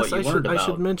mention what you learned about I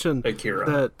should mention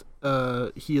Akira.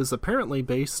 that he is apparently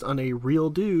based on a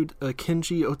real dude,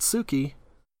 Kenji Otsuki,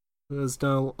 who has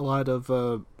done a lot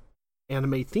of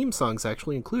anime theme songs,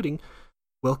 actually, including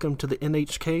Welcome to the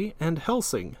NHK and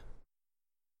Hellsing.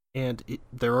 And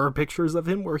there are pictures of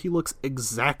him where he looks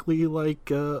exactly like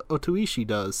Otoishi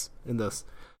does in this.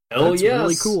 Hell That's yes.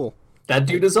 really cool. That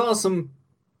dude is awesome.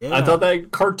 Yeah. I thought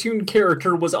that cartoon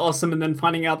character was awesome, and then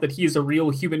finding out that he's a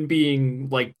real human being,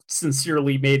 like,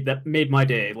 sincerely made my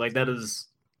day. Like, that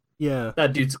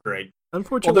dude's great.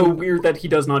 Unfortunately, Although weird that he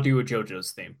does not do a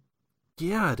JoJo's theme.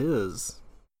 yeah, it is.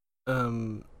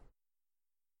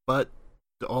 But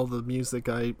all the music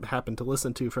I happened to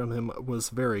listen to from him was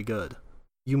very good.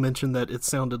 You mentioned that it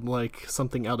sounded like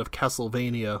something out of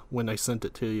Castlevania when I sent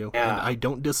it to you, Yeah. and I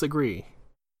don't disagree.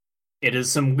 It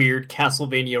is some weird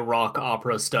Castlevania rock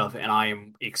opera stuff, and I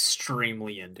am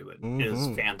extremely into it. It is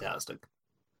Mhm. fantastic.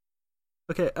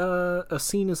 Okay, a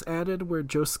scene is added where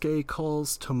Josuke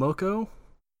calls Tomoko.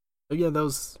 Oh, yeah, that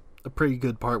was a pretty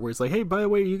good part where he's like, hey, by the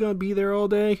way, are you gonna be there all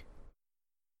day?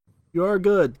 You are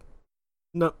good.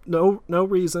 No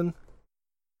reason.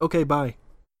 Okay, bye.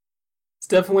 It's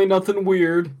definitely nothing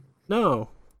weird. No.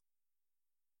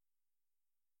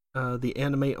 The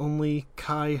anime-only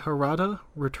Kai Harada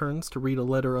returns to read a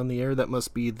letter on the air. That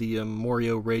must be the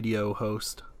Morio radio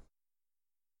host.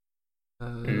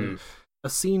 A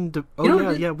scene...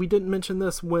 yeah, we didn't mention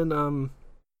this when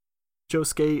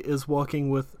Josuke is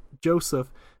walking with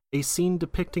Joseph. A scene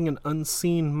depicting an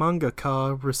unseen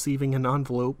mangaka receiving an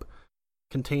envelope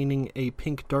containing a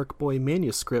pink Dark Boy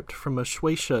manuscript from a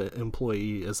Shueisha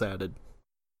employee is added.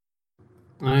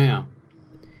 Oh, yeah.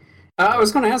 I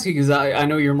was going to ask you, because I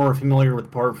know you're more familiar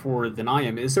with Part 4 than I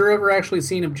am. Is there ever actually a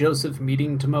scene of Joseph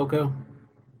meeting Tomoko?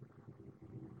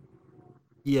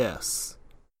 Yes.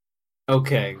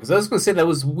 Okay, because I was going to say that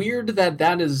was weird that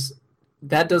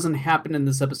doesn't happen in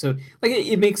this episode. Like,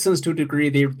 it makes sense to a degree.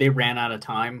 They ran out of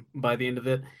time by the end of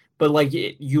it. But, like,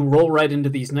 you roll right into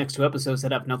these next two episodes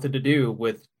that have nothing to do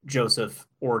with Joseph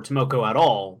or Tomoko at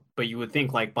all. But you would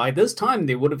think, like, by this time,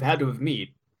 they would have had to have met.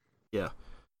 Yeah.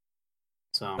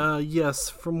 So. Yes,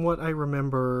 from what I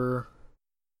remember,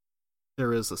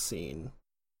 there is a scene.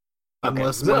 Okay.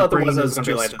 Unless my brain is just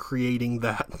like creating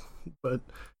that. But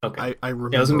okay. I remember.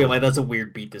 Yeah, I was going to be like, that's a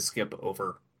weird beat to skip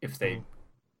over if they...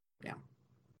 Yeah.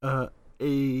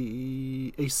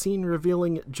 A scene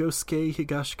revealing Josuke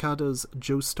Higashikata's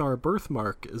Joestar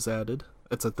birthmark is added.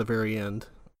 It's at the very end.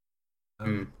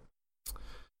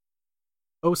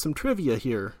 Oh, some trivia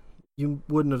here. You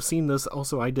wouldn't have seen this,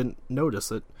 also I didn't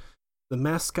notice it. The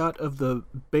mascot of the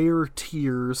Bear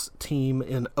Tears team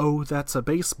in Oh, That's a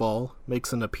Baseball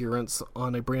makes an appearance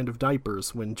on a brand of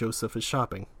diapers when Joseph is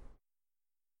shopping.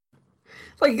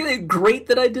 Like, great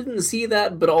that I didn't see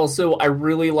that, but also I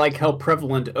really like how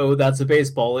prevalent Oh, That's a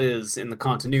Baseball is in the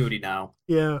continuity now.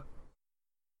 Yeah.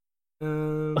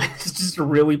 It's just a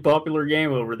really popular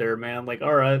game over there, man. Like,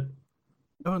 alright.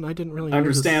 Oh, and I didn't really I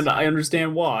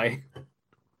understand why.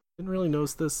 Didn't really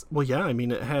notice this. Well, yeah, I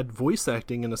mean, it had voice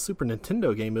acting in a Super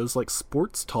Nintendo game. It was like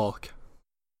sports talk.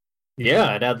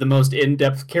 Yeah, it had the most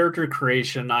in-depth character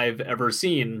creation I've ever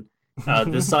seen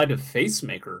this side of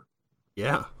Facemaker.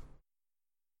 Yeah.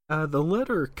 The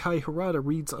letter Kai Harada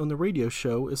reads on the radio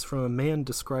show is from a man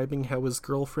describing how his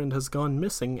girlfriend has gone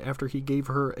missing after he gave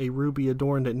her a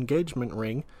ruby-adorned engagement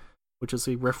ring, which is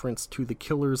a reference to the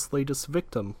killer's latest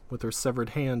victim, with her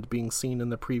severed hand being seen in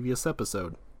the previous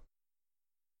episode.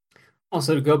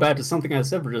 Also, to go back to something I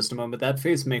said for just a moment, that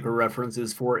Facemaker reference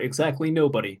is for exactly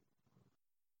nobody.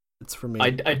 It's for me. I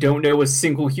don't know a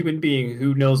single human being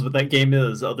who knows what that game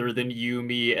is other than you,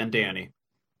 me, and Danny.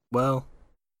 Well...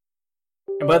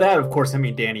 And by that, of course, I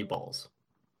mean Danny Balls.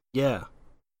 Yeah.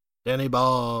 Danny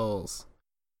Balls.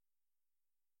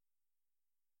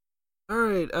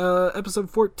 Alright, episode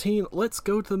 14, Let's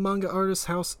Go to the Manga Artist's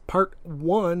House, part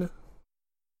 1.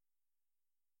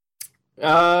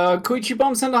 Koichi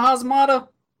bumps into Hazamata.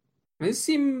 They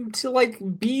seem to, like,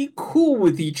 be cool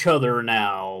with each other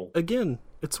now. Again,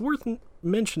 it's worth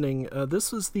mentioning,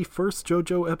 this is the first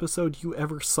JoJo episode you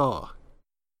ever saw.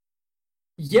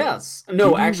 Yes.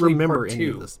 No, actually, remember part 2. any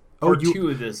of this? Part 2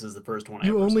 of this is the first one I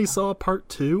ever only saw. saw part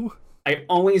 2? I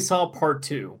only saw part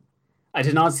 2. I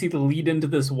did not see the lead into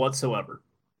this whatsoever.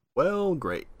 Well,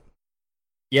 great.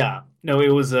 Yeah. No, it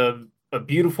was a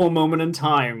beautiful moment in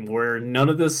time where none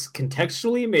of this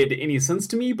contextually made any sense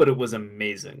to me, but it was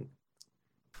amazing.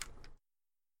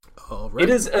 All right.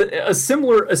 It is a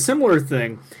similar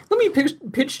thing. Let me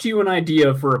pitch to you an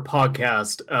idea for a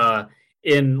podcast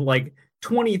in, like,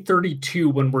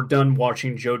 2032 when we're done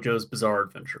watching JoJo's Bizarre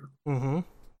Adventure. Mm-hmm.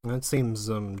 That seems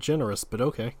generous, but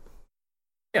okay.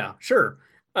 Yeah, sure.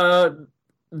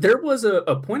 There was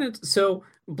a point so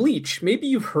Bleach, maybe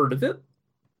you've heard of it?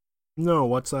 No,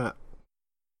 what's that?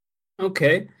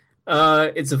 Okay.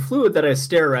 It's a fluid that I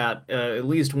stare at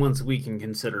least once a week and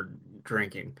consider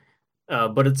drinking.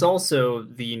 But it's also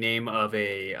the name of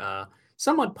a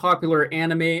somewhat popular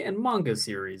anime and manga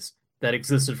series that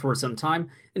existed for some time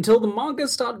until the manga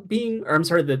stopped being, or I'm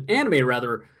sorry, the anime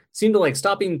rather, seemed to like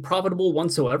stop being profitable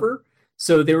whatsoever.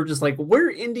 So they were just like,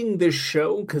 we're ending this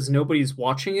show because nobody's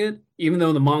watching it, even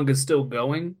though the manga's still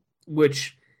going,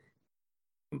 which,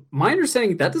 my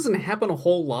understanding, that doesn't happen a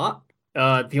whole lot.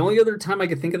 The only other time I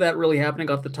could think of that really happening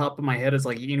off the top of my head is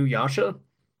like Inuyasha.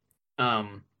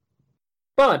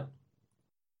 But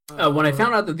when I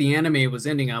found out that the anime was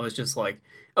ending, I was just like,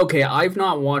 okay, I've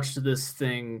not watched this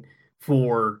thing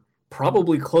for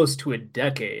probably close to a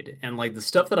decade, and like the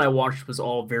stuff that I watched was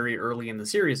all very early in the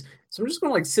series. So I'm just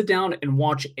gonna like sit down and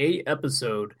watch a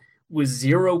episode with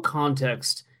zero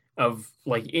context of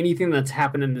like anything that's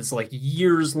happened in this like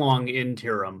years long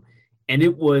interim, and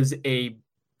it was a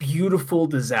beautiful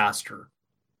disaster.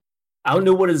 I don't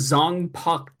know what a Zong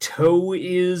Pak To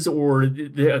is, or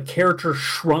a character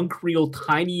shrunk real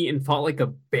tiny and fought like a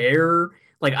bear.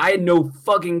 Like, I had no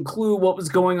fucking clue what was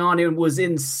going on. It was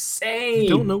insane. You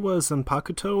don't know what a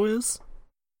Zanpakuto is?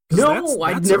 No,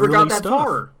 I never got that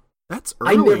far. That's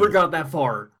early. I never got that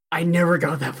far. I never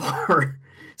got that far.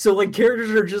 So, like, characters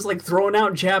are just, like, throwing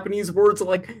out Japanese words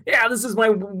like, yeah, this is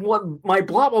my blah,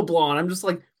 blah, blah. And I'm just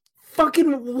like,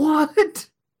 fucking what?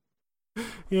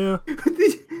 Yeah.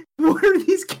 What are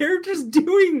these characters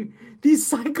doing? These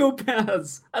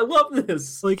psychopaths. I love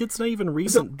this. Like, it's not even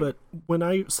recent, but when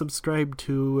I subscribed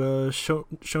to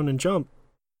Shonen Jump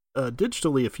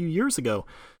digitally a few years ago,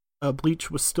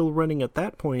 Bleach was still running at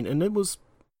that point, and it was,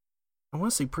 I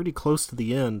want to say, pretty close to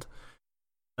the end.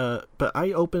 But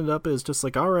I opened it up as just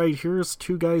like, alright, here's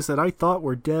two guys that I thought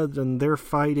were dead, and they're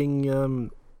fighting,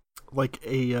 like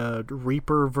a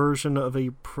Reaper version of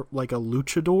like a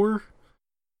luchador.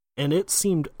 And it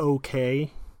seemed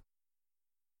okay.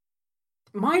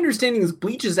 My understanding is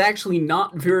Bleach is actually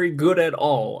not very good at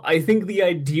all. I think the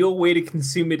ideal way to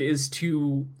consume it is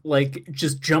to, like,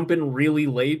 just jump in really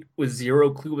late with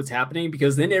zero clue what's happening,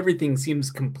 because then everything seems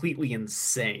completely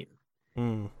insane.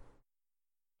 Mm.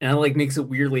 And it, like, makes it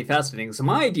weirdly fascinating. So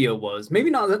my idea was, maybe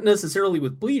not necessarily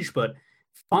with Bleach, but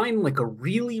find, like, a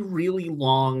really, really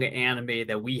long anime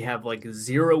that we have, like,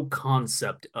 zero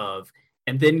concept of,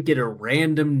 and then get a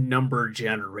random number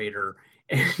generator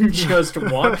and just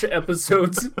watch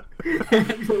episodes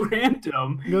at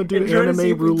random. Go do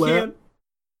anime roulette.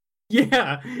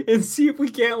 Yeah, and see if we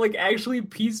can't like actually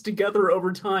piece together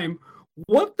over time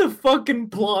what the fucking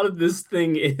plot of this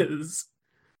thing is.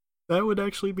 That would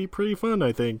actually be pretty fun,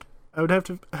 I think. I would have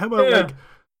to. How about like,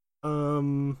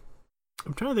 I'm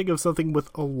trying to think of something with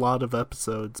a lot of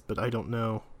episodes, but I don't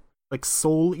know. Like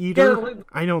Soul Eater. Yeah,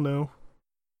 I don't know.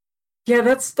 Yeah,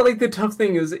 that's like the tough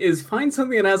thing is find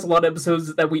something that has a lot of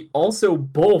episodes that we also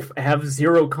both have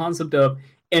zero concept of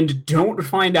and don't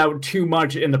find out too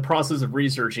much in the process of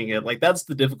researching it. Like that's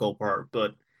the difficult part.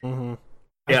 But yeah,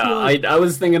 I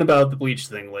was thinking about the Bleach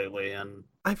thing lately, and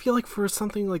I feel like for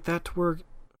something like that to work,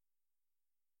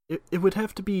 it would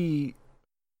have to be.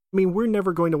 I mean, we're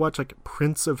never going to watch like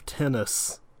Prince of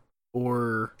Tennis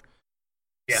or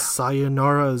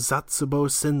Sayonara Zatsubo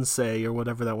Sensei or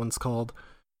whatever that one's called.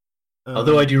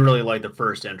 Although I do really like the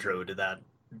first intro to that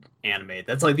anime.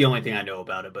 That's like the only thing I know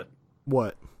about it. But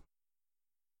what?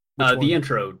 The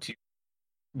intro to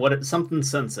something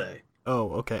Sensei.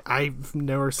 Oh, okay. I've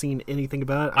never seen anything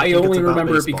about it. I only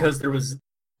remember it because there was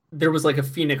like a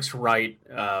Phoenix Wright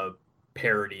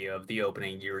parody of the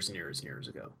opening years and years and years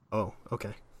ago. Oh,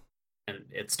 okay. And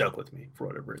it stuck with me for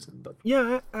whatever reason. But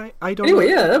yeah, I don't. Anyway,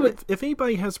 know. yeah. If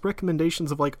anybody has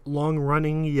recommendations of like long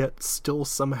running yet still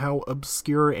somehow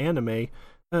obscure anime,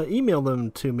 email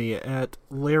them to me at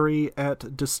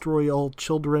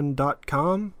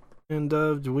larry@destroyallchildren.com,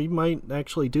 and we might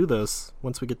actually do this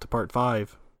once we get to part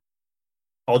 5.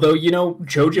 Although, you know,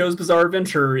 JoJo's Bizarre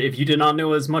Adventure, if you did not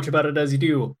know as much about it as you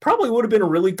do, probably would have been a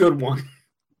really good one.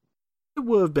 It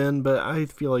would have been, but I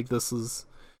feel like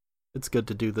it's good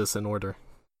to do this in order.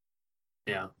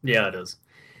 Yeah, it is.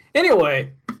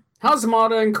 Anyway,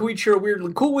 Hazamada and Koichi are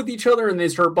weirdly cool with each other, and they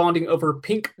start bonding over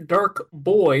Pink Dark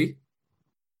Boy.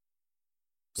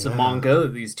 It's a manga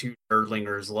that these two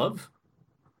nerdlingers love.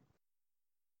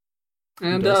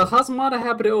 And Hazamada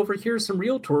happened to overhear some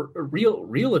realtors.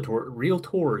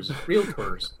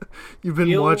 You've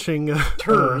been watching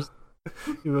you've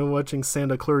been watching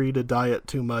Santa Clarita Diet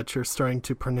too much. You're starting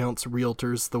to pronounce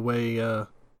realtors the way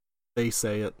they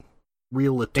say it.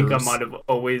 Realtors. I think I might have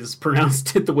always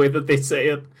pronounced it the way that they say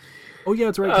it. Oh yeah,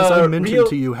 it's right, because I mentioned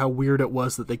to you how weird it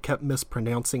was that they kept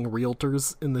mispronouncing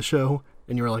realtors in the show,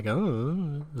 and you were like,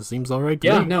 oh, it seems alright to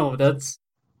me. Yeah, no,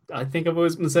 I think I've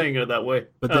always been saying it that way.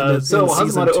 But then in so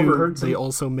season Hazamada 2, overheard they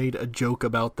also made a joke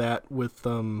about that with,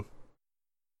 who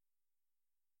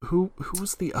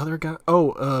was the other guy?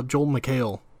 Oh, Joel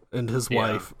McHale and his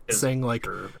wife saying, like,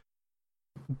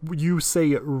 you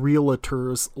say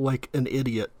realtors like an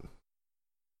idiot.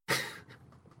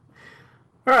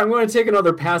 Alright, I'm going to take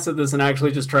another pass at this and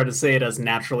actually just try to say it as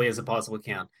naturally as I possibly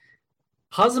can.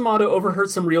 Hazamada overheard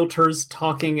some realtors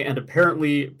talking, and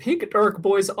apparently Pink Dark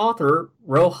Boy's author,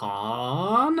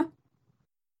 Rohan,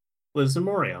 lives in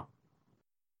Morio.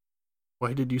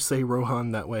 Why did you say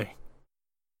Rohan that way?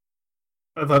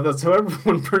 I thought that's how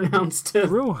everyone pronounced it.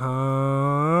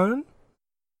 Rohan.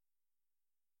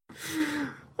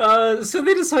 So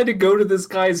they decide to go to this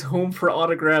guy's home for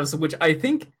autographs, which I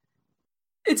think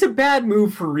it's a bad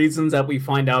move for reasons that we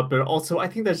find out, but also I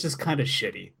think that's just kind of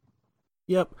shitty.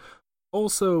 Yep.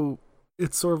 Also,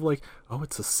 it's sort of like, oh,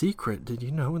 it's a secret. Did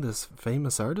you know this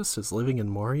famous artist is living in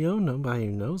Morio? Nobody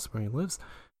knows where he lives.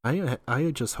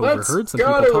 I just overheard some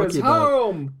people talking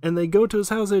about it. And they go to his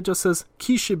house, and it just says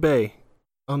Kishibe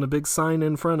on a big sign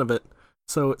in front of it.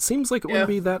 So it seems like it wouldn't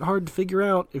be that hard to figure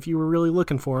out if you were really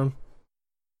looking for him.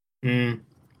 You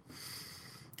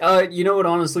know, it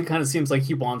honestly kind of seems like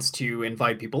he wants to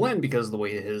invite people in because of the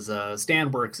way his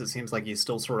stand works. It seems like he's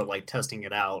still sort of like testing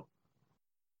it out.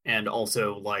 And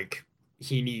also, like,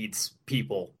 he needs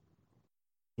people.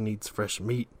 He needs fresh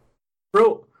meat.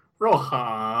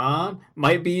 Rohan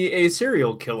might be a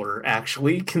serial killer,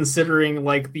 actually, considering,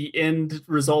 like, the end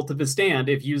result of his stand,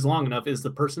 if used long enough, is the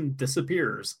person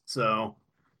disappears. So,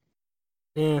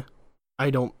 I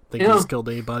don't think he's killed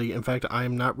anybody. In fact,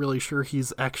 I'm not really sure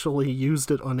he's actually used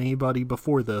it on anybody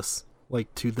before this.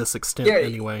 Like, to this extent,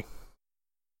 anyway.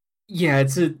 Yeah,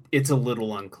 it's a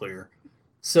little unclear.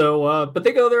 So, but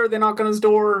they go there, they knock on his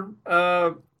door,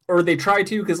 or they try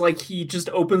to, because, like, he just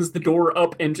opens the door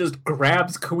up and just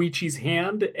grabs Koichi's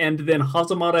hand, and then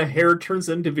Hazamada hair turns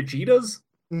into Vegeta's.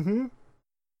 Mm-hmm.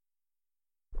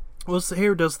 Well, his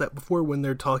hair does that before when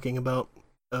they're talking about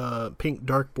Pink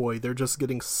Dark Boy. They're just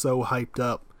getting so hyped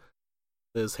up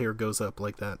that his hair goes up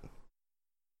like that.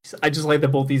 I just like that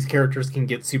both these characters can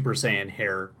get Super Saiyan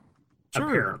hair,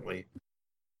 apparently.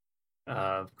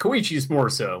 Koichi's more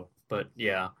so. But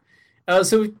yeah.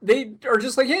 So they are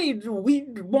just like, hey, we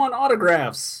want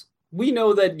autographs. We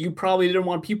know that you probably didn't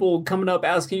want people coming up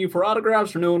asking you for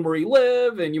autographs or knowing where you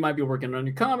live, and you might be working on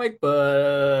your comic,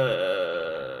 but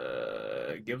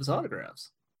give us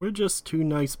autographs. We're just two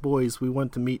nice boys. We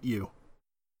want to meet you.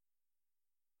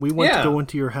 We want to go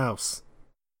into your house.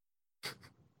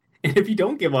 And if you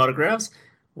don't give autographs,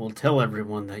 we'll tell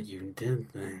everyone that you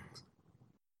did things.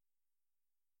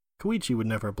 Koichi would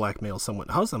never blackmail someone.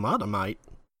 Hazamada might.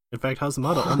 In fact,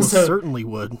 Hazamada almost certainly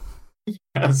would. Yeah,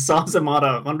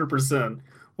 Hazamada 100%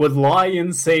 would lie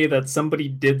and say that somebody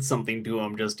did something to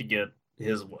him just to get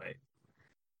his way.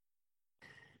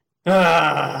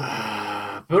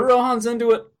 But Rohan's into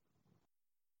it.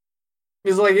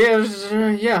 He's like,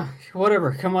 yeah,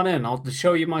 whatever. Come on in. I'll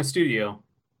show you my studio.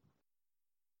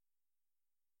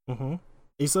 Mm-hmm.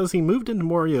 He says he moved into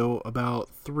Morio about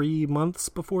 3 months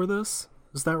before this.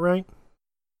 Is that right?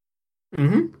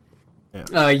 Mm-hmm.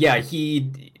 Yeah.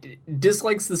 He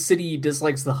dislikes the city,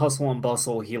 dislikes the hustle and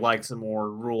bustle. He likes a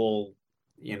more rural,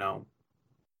 you know.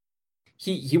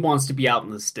 He wants to be out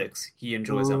in the sticks. He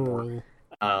enjoys that more.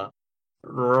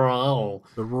 Rural.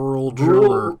 The rural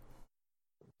driller.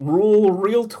 Rural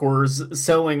realtors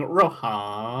selling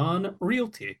Rohan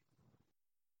Realty.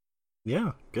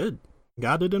 Yeah, good.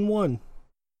 Got it in one.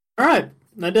 All right,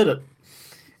 I did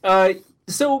it.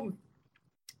 So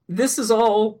this is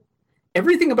all.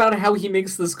 Everything about how he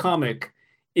makes this comic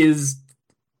is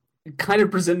kind of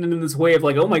presented in this way of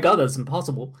like, oh my god, that's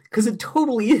impossible. Because it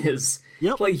totally is.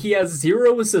 Yep. Like, he has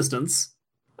 0 assistants,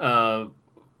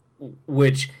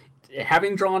 which,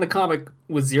 having drawn a comic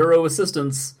with 0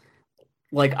 assistants,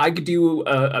 like, I could do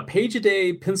a page a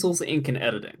day, pencils, ink, and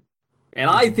editing. And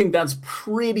I think that's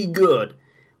pretty good.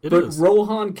 But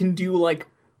Rohan can do, like,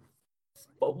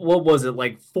 what was it,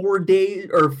 like 4 days,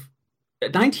 or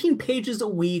 19 pages a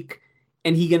week,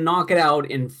 and he can knock it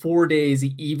out in 4 days,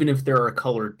 even if there are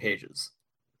colored pages.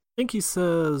 I think he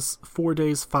says 4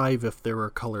 days, 5 if there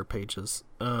are color pages.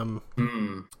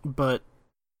 But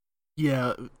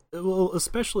yeah, well,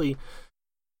 especially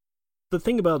the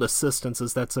thing about assistants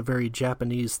is that's a very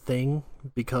Japanese thing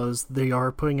because they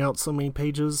are putting out so many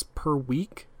pages per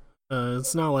week.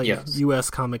 It's not like U.S.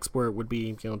 comics where it would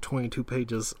be 22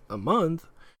 pages a month.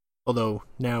 Although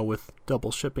now with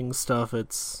double shipping stuff,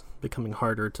 it's becoming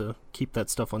harder to keep that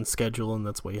stuff on schedule, and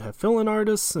that's why you have fill-in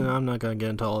artists. And I'm not going to get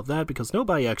into all of that because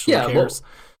nobody actually cares.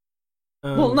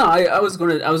 No, I was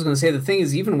gonna say the thing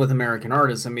is, even with American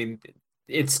artists, I mean,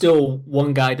 it's still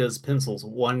one guy does pencils,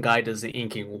 one guy does the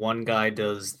inking, one guy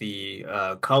does the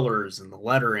colors and the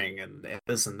lettering and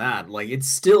this and that. Like, it's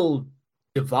still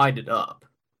divided up.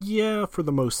 Yeah, for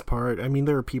the most part. I mean,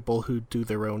 there are people who do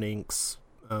their own inks.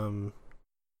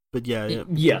 But yeah.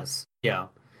 Yes, yeah.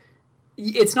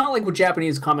 It's not like with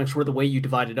Japanese comics where the way you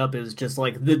divide it up is just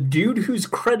like the dude who's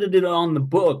credited on the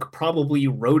book probably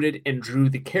wrote it and drew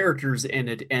the characters in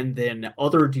it, and then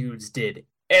other dudes did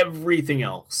everything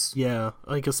else. Yeah,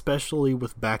 like especially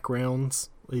with backgrounds,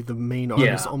 like the main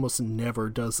artist almost never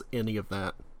does any of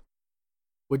that.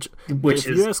 Which Which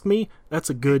if is you ask me, that's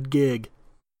a good gig.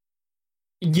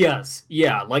 Yes,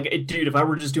 yeah. Like, dude, if I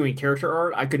were just doing character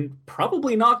art, I could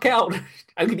probably knock out.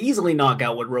 I could easily knock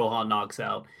out what Rohan knocks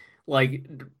out. Like,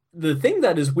 the thing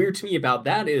that is weird to me about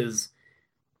that is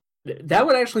that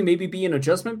would actually maybe be an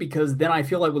adjustment because then I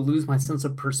feel I would lose my sense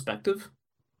of perspective.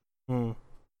 Hmm.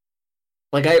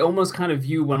 Like, I almost kind of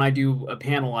view when I do a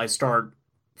panel, I start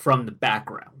from the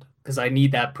background because I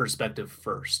need that perspective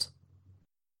first.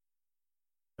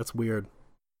 That's weird.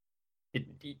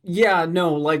 Yeah,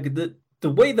 no, like the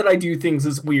way that I do things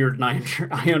is weird, and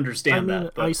I understand I mean,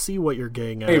 that. But, I see what you're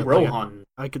getting at. hey, Like, Rohan.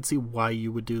 I could see why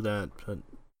you would do that, but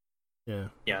yeah.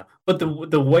 Yeah, but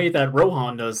the way that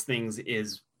Rohan does things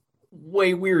is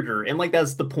way weirder, and like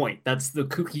that's the point. That's the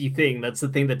kooky thing. That's the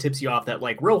thing that tips you off that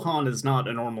like Rohan is not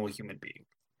a normal human being.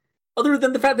 Other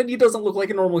than the fact that he doesn't look like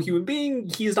a normal human being,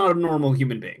 he's not a normal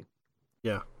human being.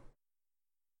 Yeah.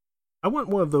 I want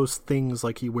one of those things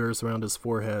like he wears around his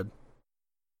forehead.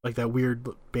 Like that weird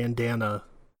bandana.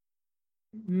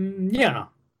 Yeah.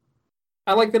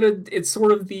 I like that it's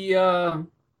sort of the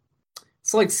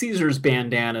it's like Caesar's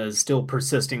bandana is still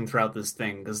persisting throughout this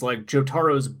thing because like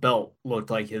Jotaro's belt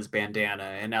looked like his bandana,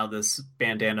 and now this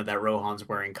bandana that Rohan's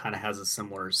wearing kind of has a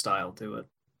similar style to it.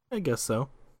 I guess so.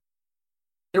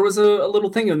 There was a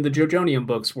little thing in the Jojonium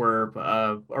books where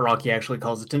Araki actually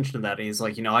calls attention to that. And he's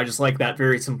like, I just like that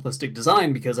very simplistic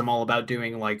design because I'm all about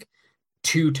doing like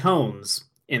two tones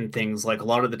in things. Like a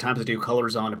lot of the times I do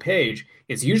colors on a page,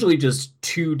 it's usually just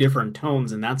two different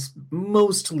tones, and that's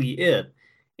mostly it.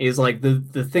 Is like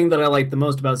the thing that I liked the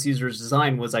most about Caesar's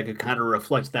design was I could kind of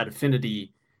reflect that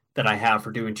affinity that I have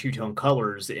for doing two-tone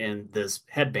colors in this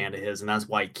headband of his, and that's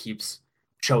why it keeps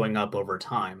showing up over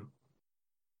time.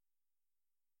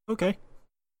 Okay.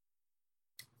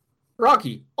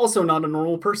 Rocky, also not a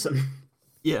normal person.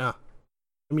 Yeah.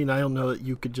 I mean, I don't know that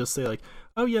you could just say like,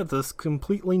 oh yeah, this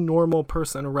completely normal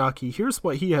person, Rocky, here's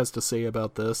what he has to say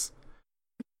about this.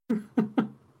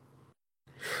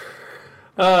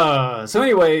 So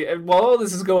anyway, while all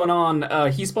this is going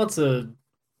on, he spots a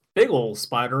big ol'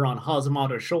 spider on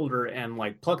Hazamada's shoulder and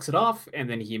like plucks it off, and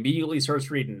then he immediately starts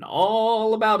reading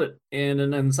all about it in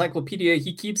an encyclopedia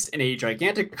he keeps in a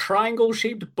gigantic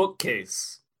triangle-shaped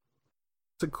bookcase.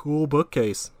 It's a cool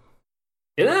bookcase.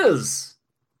 It is!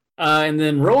 And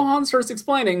then Rohan starts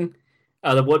explaining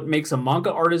that what makes a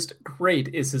manga artist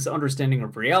great is his understanding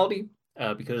of reality,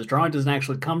 because drawing doesn't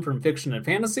actually come from fiction and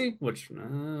fantasy, which,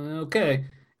 okay.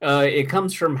 It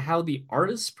comes from how the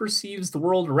artist perceives the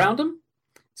world around him.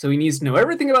 So he needs to know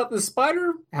everything about this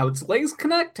spider, how its legs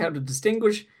connect, how to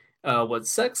distinguish what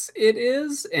sex it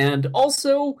is, and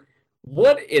also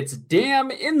what its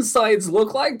damn insides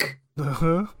look like.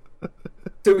 Uh-huh.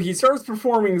 So he starts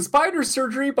performing spider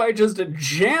surgery by just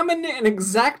jamming an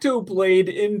X-Acto blade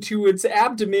into its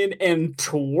abdomen and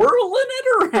twirling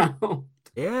it around.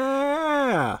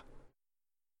 Yeah.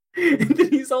 And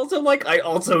then he's also like, I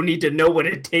also need to know what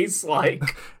it tastes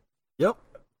like. Yep.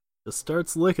 Just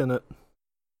starts licking it.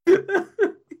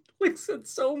 Licks it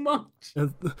so much.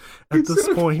 At this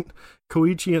point,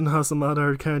 Koichi and Hazamada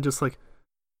are kind of just like,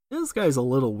 this guy's a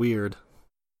little weird.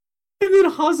 And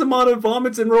then Hazamada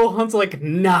vomits and Rohan's like,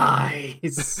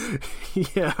 nice.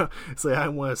 Yeah. It's like, I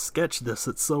want to sketch this.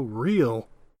 It's so real.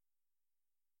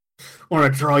 I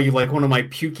want to draw you like one of my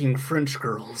puking French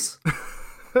girls.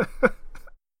 But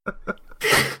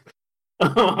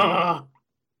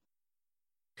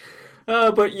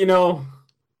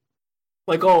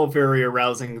like all very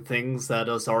arousing things that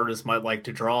us artists might like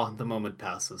to draw, the moment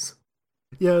passes.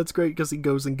 Yeah, it's great because he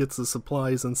goes and gets the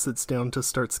supplies and sits down to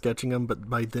start sketching them, but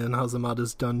by then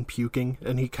Hazamada's done puking,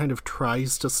 and he kind of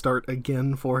tries to start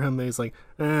again for him, and he's like,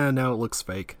 now it looks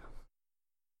fake.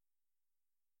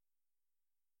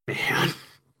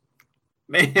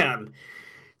 Man.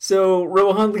 So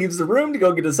Rohan leaves the room to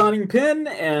go get a signing pen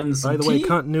and some By the way, tea.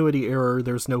 continuity error,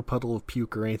 there's no puddle of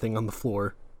puke or anything on the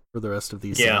floor for the rest of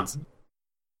these scenes.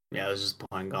 Yeah, it was just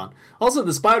plain gone. Also,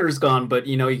 the spider's gone, but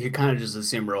you could kind of just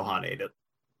assume Rohan ate it.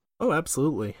 Oh,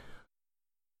 absolutely.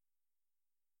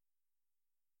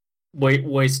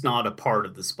 Waste not a part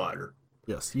of the spider.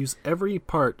 Yes, use every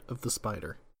part of the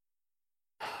spider.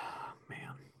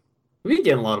 Man. We've been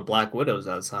getting a lot of Black Widows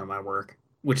outside of my work.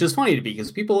 Which is funny to me,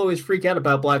 because people always freak out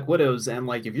about Black Widows, and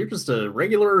like, if you're just a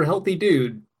regular, healthy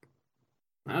dude,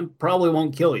 that probably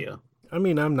won't kill you. I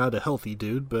mean, I'm not a healthy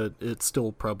dude, but it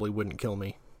still probably wouldn't kill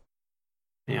me.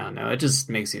 Yeah, no, it just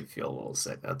makes you feel a little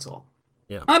sick, that's all.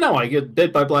 Yeah. I know, I get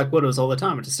bit by Black Widows all the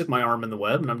time. I just stick my arm in the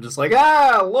web, and I'm just like,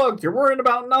 look, you're worrying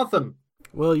about nothing.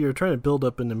 Well, you're trying to build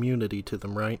up an immunity to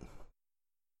them, right?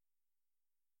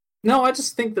 No, I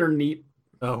just think they're neat.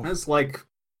 Oh. I just like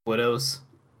widows.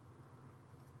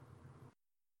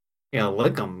 You gotta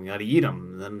lick them, you gotta eat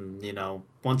them. Then,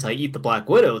 once I eat the Black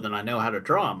Widow, then I know how to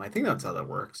draw them. I think that's how that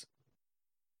works.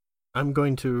 I'm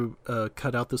going to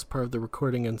cut out this part of the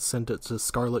recording and send it to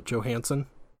Scarlett Johansson.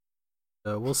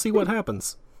 We'll see what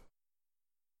happens.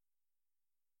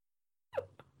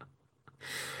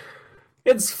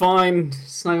 It's fine.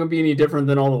 It's not gonna be any different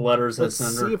than all the letters Let's I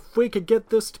send her. see if we could get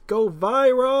this to go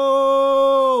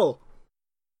viral!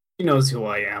 He knows who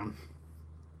I am.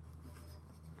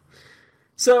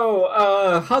 So,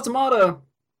 Hazamada,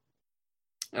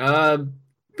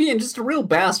 being just a real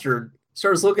bastard,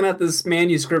 starts looking at this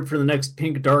manuscript for the next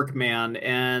Pink Dark Man,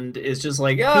 and is just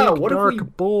like, Pink what Dark if we...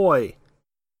 Boy.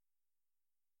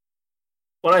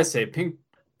 What'd I say? Pink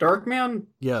Dark Man?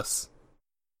 Yes.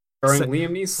 Starring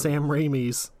Liam Neeson? Sam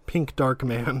Raimi's Pink Dark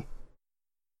Man.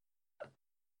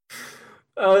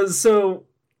 So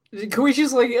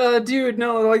Koichi's like, dude,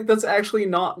 no, like, that's actually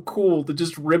not cool to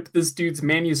just rip this dude's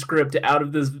manuscript out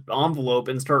of this envelope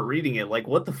and start reading it. Like,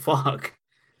 what the fuck?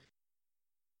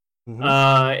 Mm-hmm.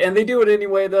 And they do it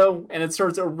anyway, though, and it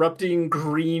starts erupting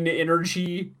green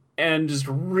energy and just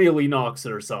really knocks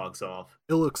their socks off.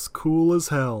 It looks cool as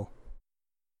hell.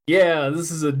 Yeah,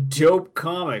 this is a dope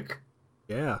comic.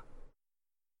 Yeah.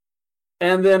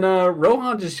 And then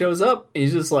Rohan just shows up.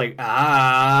 He's just like,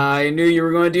 I knew you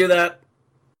were going to do that.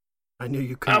 I knew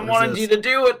you I couldn't wanted resist. you to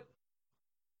do it.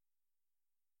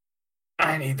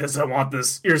 I need this. I want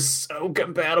this. You're so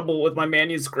compatible with my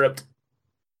manuscript.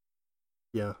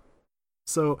 Yeah.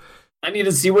 So, I need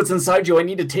to see what's inside you. I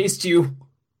need to taste you.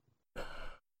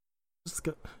 just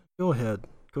go ahead.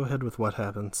 Go ahead with what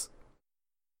happens.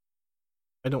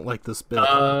 I don't like this bit.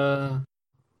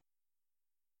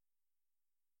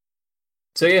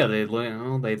 So yeah, they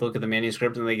look at the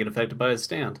manuscript and they get affected by his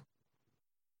stand.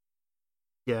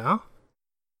 Yeah?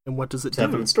 And what does it do?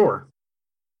 Heaven's Door.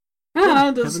 Yeah,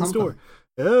 It does Heaven's something. Door.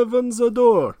 Heaven's a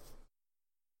door.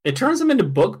 It turns them into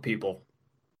book people.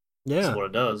 Yeah. That's what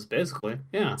it does, basically.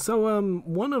 Yeah. So,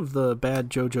 one of the bad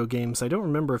JoJo games, I don't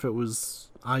remember if it was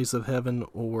Eyes of Heaven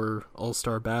or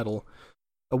All-Star Battle.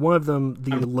 One of them,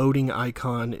 the loading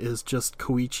icon is just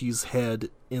Koichi's head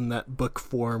in that book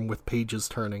form with pages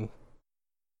turning.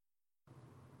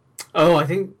 Oh, I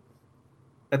think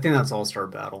that's All-Star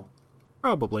Battle.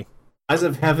 Probably. Eyes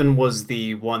of Heaven was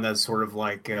the one that's sort of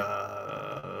like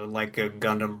a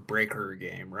Gundam Breaker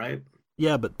game, right?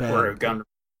 Yeah, but bad. Or a Gundam.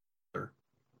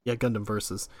 Yeah, Gundam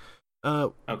Versus.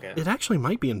 Okay. It actually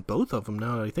might be in both of them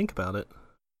now that I think about it.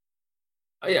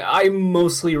 I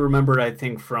mostly remembered, I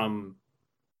think, from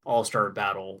All-Star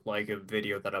Battle, like a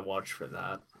video that I watched for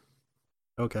that.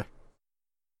 Okay.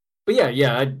 But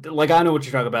yeah, I know what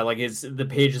you're talking about. Like, it's the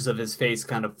pages of his face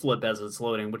kind of flip as it's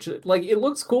loading, which, like, it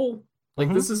looks cool. Like,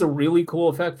 Mhm. This is a really cool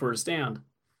effect for a stand.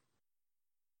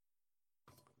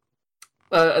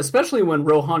 Especially when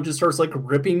Rohan just starts, like,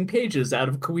 ripping pages out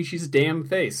of Koichi's damn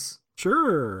face.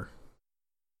 Sure.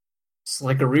 It's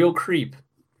like a real creep.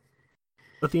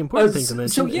 But the important thing to so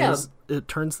mention yeah. is it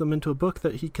turns them into a book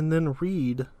that he can then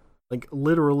read. Like,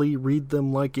 literally read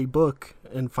them like a book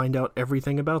and find out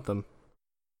everything about them.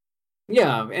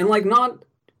 Yeah, and, like, not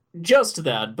just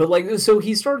that, but, like, so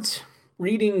he starts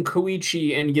reading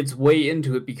Koichi and gets way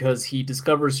into it because he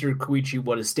discovers through Koichi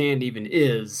what a stand even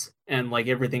is, and, like,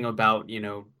 everything about,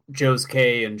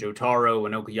 Josuke and Jotaro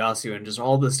and Okuyasu and just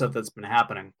all this stuff that's been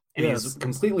happening. And Yes. he's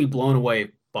completely blown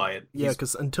away by it. Yeah,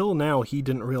 because until now, he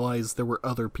didn't realize there were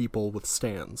other people with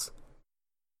stands.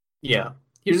 Yeah.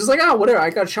 He was just like, whatever, I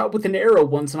got shot with an arrow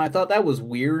once and I thought that was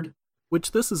weird.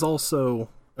 Which this is also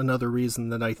another reason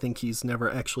that I think he's never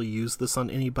actually used this on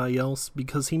anybody else,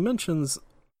 because he mentions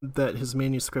that his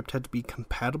manuscript had to be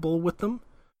compatible with them.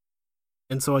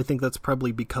 And so I think that's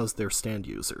probably because they're stand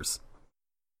users.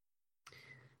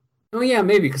 Oh yeah,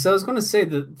 maybe, because I was going to say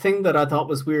the thing that I thought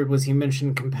was weird was he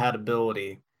mentioned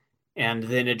compatibility, and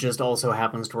then it just also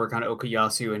happens to work on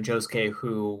Okuyasu and Josuke,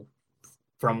 who,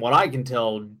 from what I can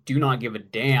tell, do not give a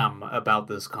damn about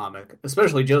this comic,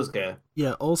 especially Josuke.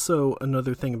 Yeah, also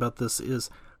another thing about this is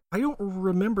I don't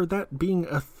remember that being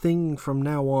a thing from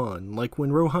now on. Like,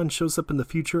 when Rohan shows up in the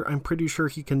future, I'm pretty sure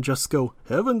he can just go,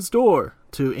 Heaven's Door,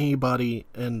 to anybody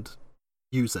and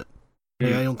use it.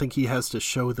 Like, I don't think he has to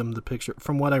show them the picture.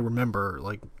 From what I remember,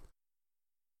 like,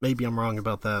 maybe I'm wrong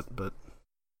about that, but...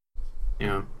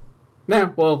 Yeah. Nah,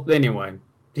 well, anyway.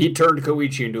 He turned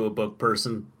Koichi into a book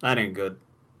person. That ain't good.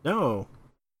 No.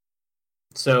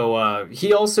 So,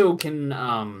 he also can,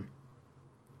 oh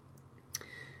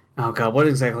god, what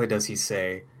exactly does he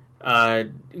say?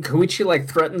 Koichi, like,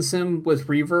 threatens him with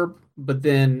reverb, but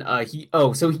then,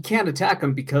 so he can't attack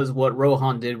him because what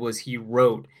Rohan did was he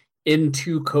wrote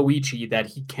into Koichi that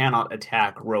he cannot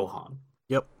attack Rohan.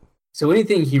 Yep. So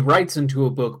anything he writes into a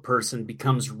book person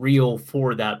becomes real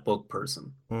for that book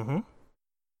person. Mm-hmm.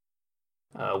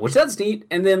 Which that's neat.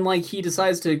 And then like he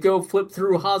decides to go flip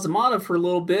through Hazamada for a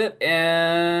little bit,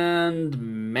 and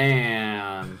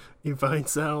man, He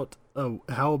finds out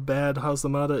how bad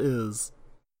Hazamada is.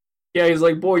 yeah, he's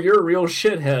like, boy, you're a real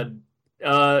shithead.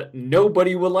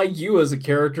 Nobody would like you as a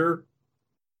character.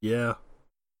 Yeah.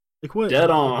 Like what? Dead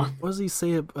on. What does he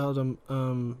say about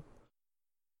him?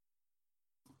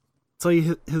 So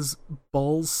his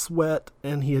balls sweat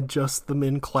and he adjusts them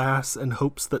in class and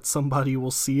hopes that somebody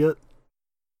will see it.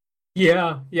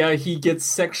 Yeah, he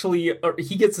gets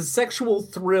a sexual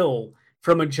thrill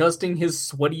from adjusting his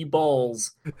sweaty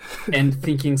balls and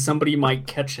thinking somebody might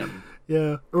catch him.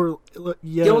 Yeah, or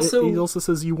yeah. He also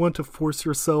says you want to force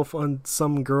yourself on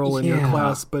some girl in your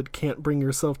class, but can't bring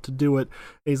yourself to do it.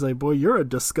 And he's like, "Boy, you're a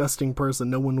disgusting person.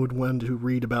 No one would want to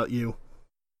read about you."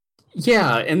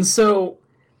 Yeah, and so,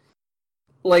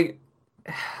 like,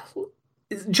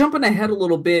 jumping ahead a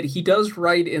little bit, he does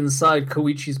write inside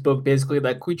Koichi's book basically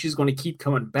that Koichi's going to keep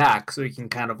coming back, so he can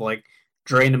kind of like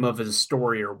drain him of his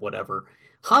story or whatever.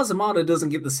 Hazamada doesn't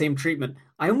get the same treatment.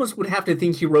 I almost would have to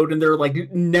think he wrote in there,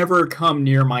 like, never come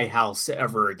near my house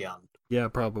ever again. Yeah,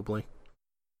 probably.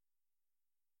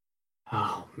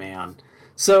 Oh, man.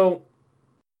 So,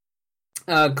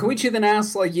 Koichi then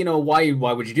asks, like, you know, why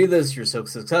would you do this? You're so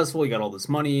successful, you got all this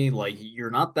money, like,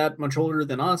 you're not that much older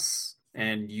than us,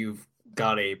 and you've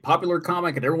got a popular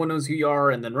comic, and everyone knows who you are,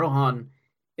 and then Rohan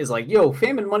is like, yo,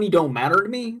 fame and money don't matter to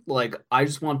me, like, I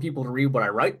just want people to read what I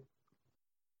write.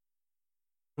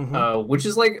 Mm-hmm. Which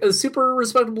is like a super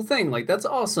respectable thing. Like, that's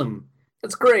awesome.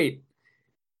 That's great.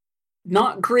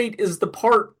 Not great is the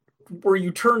part where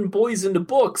you turn boys into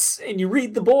books and you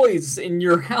read the boys in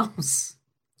your house.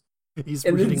 He's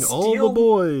reading all the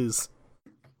boys.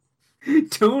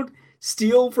 Don't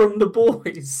steal from the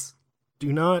boys.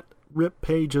 Do not rip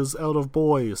pages out of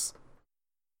boys.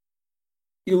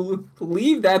 You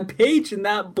leave that page in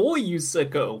that boy, you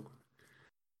sicko.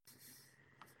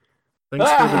 Thanks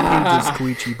for the pages,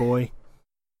 Koichi boy.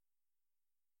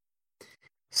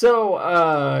 So,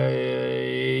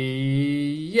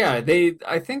 yeah,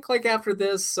 I think, like, after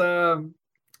this,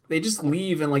 they just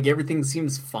leave and, like, everything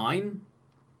seems fine.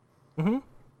 Mm-hmm.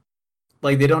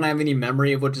 Like, they don't have any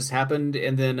memory of what just happened,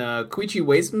 and then, Koichi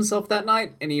weighs himself that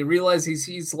night, and he realizes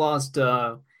he's lost,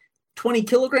 20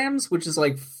 kilograms, which is,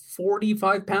 like,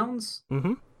 45 pounds.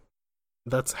 Mm-hmm.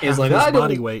 That's half like, his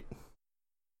body weight.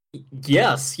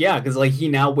 Yes, yeah, because like he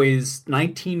now weighs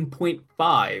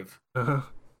 19.5. Uh-huh.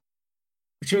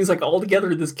 Which means like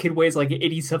altogether this kid weighs like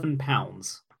 87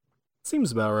 pounds.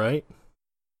 Seems about right.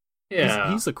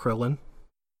 Yeah. He's a Krillin.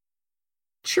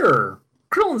 Sure.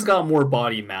 Krillin's got more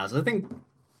body mass. I think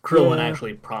Krillin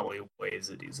actually probably weighs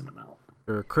a decent amount.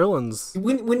 Or Krillin's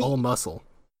all muscle.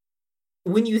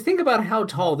 When you think about how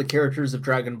tall the characters of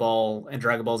Dragon Ball and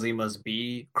Dragon Ball Z must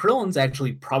be, Krillin's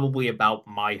actually probably about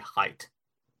my height.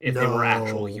 If they were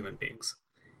actual human beings.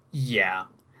 Yeah.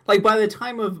 Like,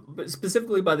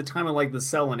 specifically by the time of, like, the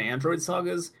Cell and Android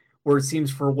sagas, where it seems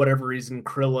for whatever reason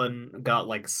Krillin got,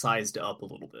 like, sized up a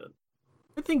little bit.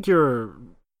 I think you're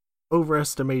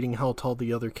overestimating how tall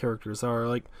the other characters are.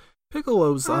 Like,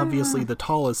 Piccolo's obviously the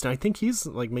tallest, and I think he's,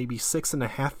 like, maybe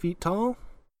 6.5 feet tall.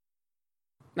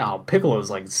 No,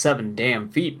 Piccolo's, like, 7 damn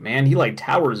feet, man. He, like,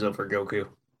 towers over Goku.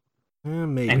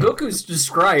 Maybe. And Goku is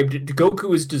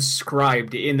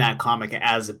described in that comic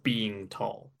as being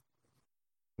tall.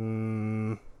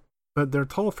 But they're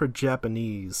tall for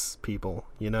Japanese people,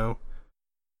 you know?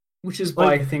 Which is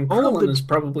why I think Krillin is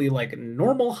probably like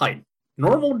normal height.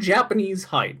 Normal Japanese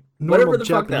height. Whatever the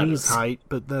fuck that Japanese is. height,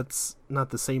 but that's not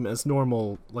the same as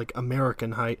normal, like,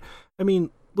 American height. I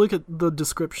mean, look at the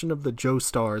description of the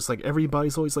Joestars. Like,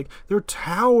 everybody's always like, they're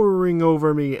towering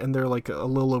over me, and they're like a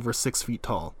little over 6 feet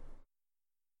tall.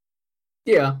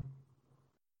 Yeah.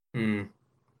 I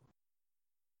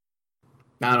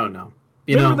don't know.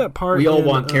 Remember that part we all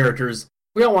want characters.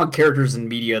 We all want characters in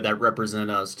media that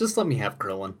represent us. Just let me have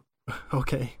Krillin.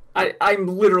 Okay. I'm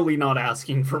literally not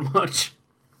asking for much.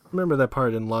 Remember that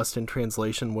part in Lost in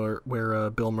Translation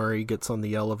where Bill Murray gets on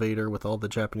the elevator with all the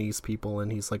Japanese people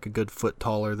and he's like a good foot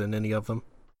taller than any of them?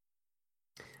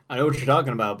 I know what you're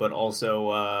talking about, but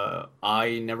also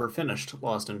I never finished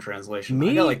Lost in Translation.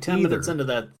 Me I got like 10 either. minutes into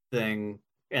that thing,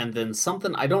 and then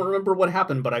something, I don't remember what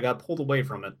happened, but I got pulled away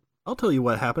from it. I'll tell you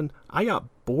what happened. I got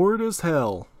bored as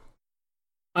hell.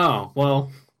 Oh, well.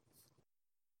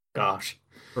 Gosh.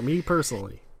 For me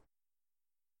personally.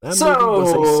 That So, movie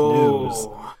was a snooze.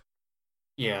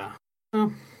 Yeah.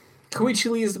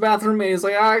 Koichi leaves the bathroom and he's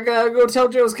like, I gotta go tell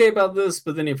Josuke about this,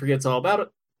 but then he forgets all about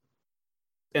it.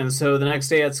 And so the next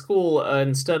day at school,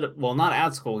 not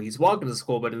at school, he's walking to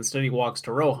school, but instead he walks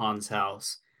to Rohan's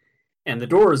house. And the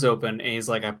door is open, and he's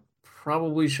like, I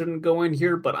probably shouldn't go in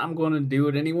here, but I'm going to do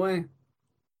it anyway.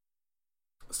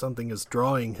 Something is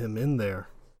drawing him in there.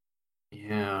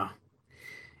 Yeah.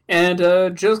 And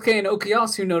Josuke and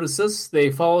Okuyasu noticed this. They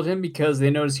followed him because they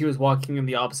noticed he was walking in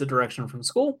the opposite direction from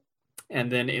school. And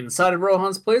then inside of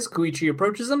Rohan's place, Koichi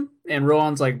approaches him, and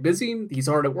Rohan's like busy. He's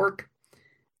hard at work.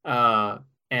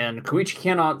 And Koichi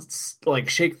cannot like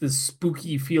shake this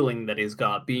spooky feeling that he's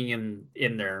got being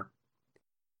in there.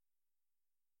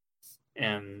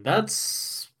 And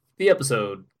that's the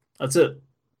episode. That's it.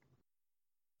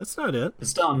 That's not it.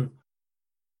 It's done.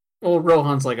 Well,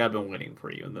 Rohan's like, I've been waiting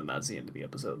for you, and then that's the end of the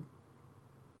episode.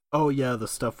 Oh yeah, the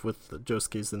stuff with the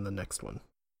Josuke's in the next one.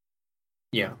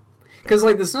 Yeah. Because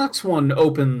like this next one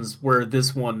opens where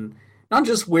this one, not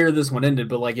just where this one ended,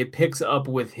 but like it picks up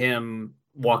with him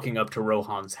walking up to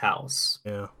Rohan's house.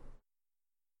 Yeah.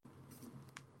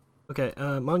 Okay,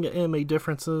 manga anime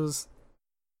differences.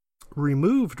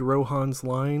 Removed Rohan's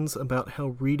lines about how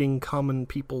reading common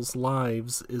people's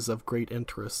lives is of great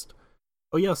interest.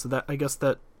 Oh yeah, so that I guess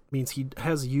that means he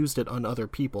has used it on other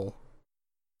people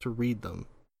to read them.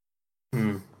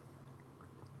 I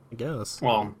guess.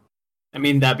 Well, I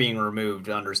mean, that being removed,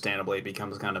 understandably, it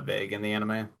becomes kind of vague in the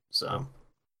anime, so...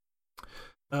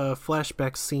 A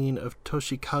flashback scene of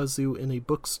Toshikazu in a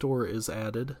bookstore is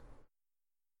added.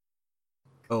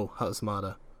 Oh,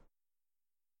 Hazmata.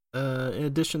 In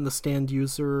addition, the stand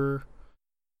user...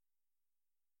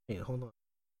 Wait, hold on.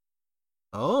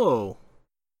 Oh!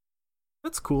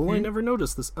 That's cool, I never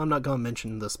noticed this. I'm not gonna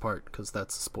mention this part, because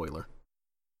that's a spoiler.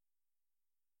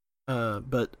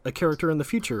 But a character in the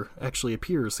future actually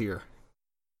appears here.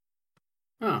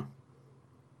 Oh.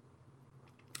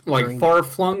 Like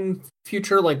far-flung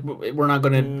future? Like, we're not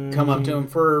gonna come up to him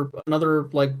for another,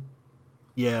 like...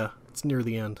 Yeah, it's near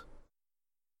the end.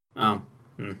 Oh.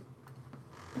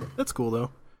 That's cool,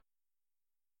 though.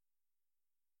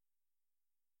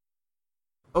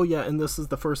 Oh yeah, and this is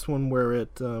the first one where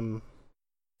it,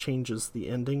 changes the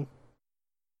ending.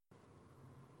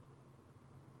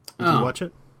 Did you watch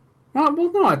it? Well,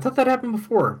 no, I thought that happened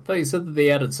before. I thought you said that they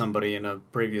added somebody in a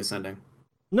previous ending.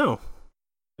 No.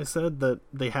 I said that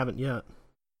they haven't yet.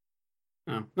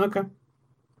 Oh, okay.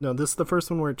 No, this is the first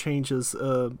one where it changes.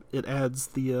 It adds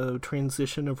the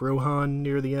transition of Rohan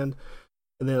near the end,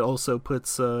 and then it also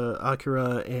puts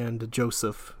Akira and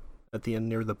Joseph at the end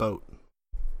near the boat.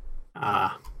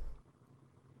 Ah.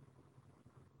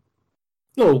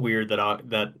 A little weird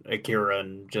that Akira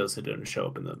and Joseph didn't show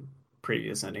up in the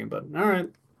previous ending, but alright.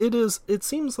 It is. It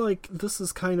seems like this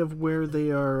is kind of where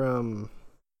they are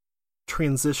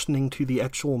transitioning to the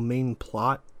actual main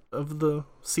plot of the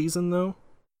season, though,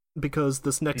 because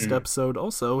this next episode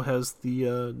also has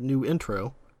the new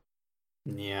intro.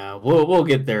 Yeah, we'll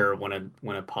get there when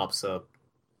it pops up.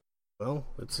 Well,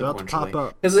 it's about to pop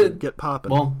up. Get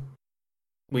popping. Well,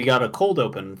 we got a cold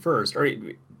open first. Or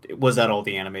was that all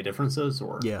the anime differences?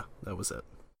 Or yeah, that was it.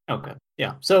 Okay.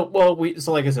 Yeah. So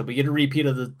like I said, we get a repeat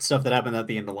of the stuff that happened at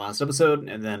the end of the last episode,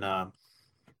 and then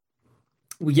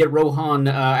we get Rohan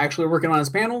actually working on his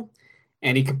panel,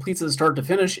 and he completes it start to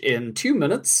finish in 2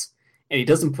 minutes, and he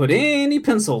doesn't put any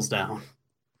pencils down.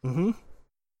 Mm-hmm.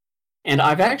 And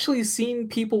I've actually seen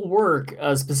people work,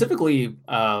 specifically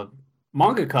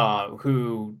mangaka,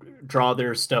 who draw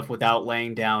their stuff without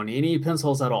laying down any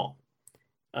pencils at all.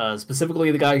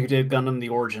 Specifically, the guy who did Gundam The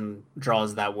Origin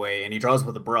draws that way, and he draws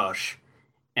with a brush.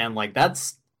 And, like,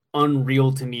 that's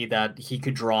unreal to me that he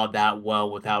could draw that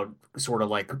well without sort of,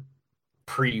 like,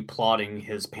 pre-plotting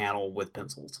his panel with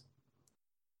pencils.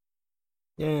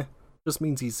 Yeah, just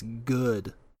means he's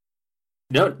good.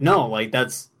 No, like,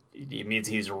 it means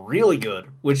he's really good,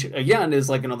 which, again, is,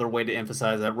 like, another way to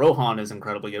emphasize that Rohan is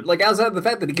incredibly good. Like, outside of the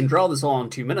fact that he can draw this all in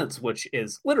 2 minutes, which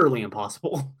is literally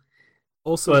impossible.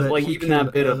 Also, but that like he even can,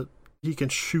 that bit of he can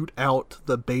shoot out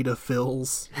the beta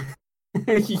fills,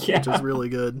 yeah, which is really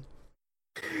good.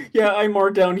 Yeah, I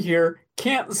marked down here.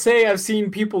 Can't say I've seen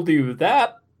people do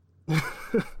that.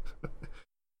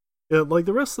 Yeah, like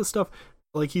the rest of the stuff,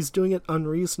 like he's doing it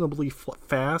unreasonably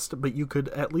fast, but you could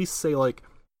at least say like,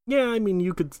 yeah, I mean,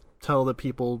 you could tell that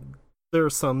there are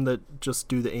some that just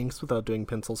do the inks without doing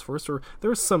pencils first, or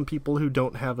there are some people who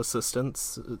don't have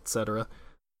assistants, etc.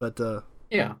 But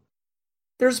yeah.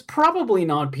 There's probably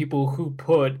not people who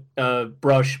put a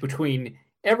brush between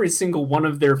every single one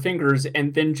of their fingers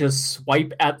and then just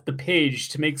swipe at the page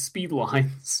to make speed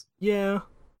lines. Yeah.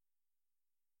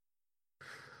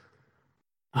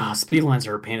 Speed lines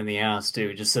are a pain in the ass,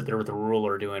 too. Just sit there with a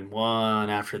ruler doing one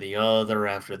after the other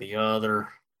after the other.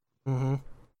 Mm-hmm.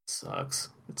 Sucks.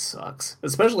 It sucks.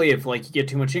 Especially if, like, you get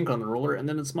too much ink on the ruler and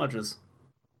then it smudges.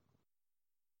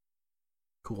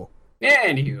 Cool.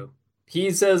 Anywho,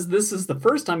 he says this is the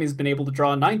first time he's been able to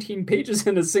draw 19 pages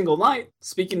in a single night,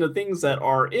 speaking of things that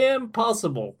are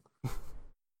impossible.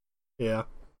 Yeah.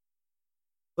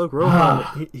 Look,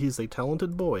 Rohan, he's a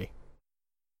talented boy.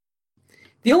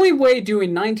 The only way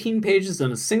doing 19 pages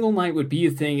in a single night would be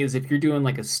a thing is if you're doing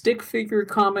like a stick figure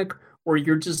comic, or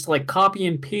you're just like copy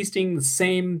and pasting the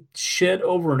same shit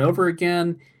over and over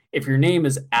again. If your name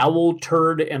is Owl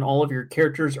Turd and all of your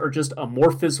characters are just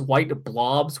amorphous white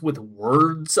blobs with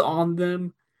words on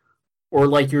them, or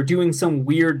like you're doing some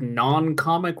weird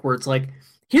non-comic where it's like,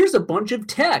 here's a bunch of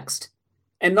text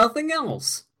and nothing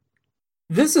else.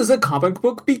 This is a comic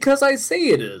book because I say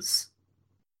it is.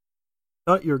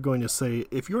 Thought you were going to say,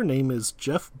 if your name is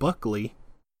Jeff Buckley,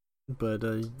 but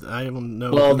I don't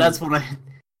know. Well, that's what I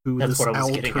was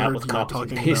Owl getting at with copy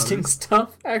and pasting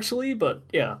stuff, actually, but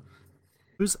yeah.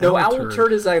 Who's Owl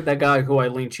Turd is like that guy who I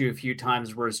linked you a few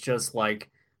times where it's just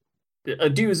like a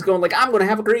dude's going like, I'm going to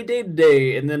have a great day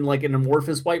today, and then like an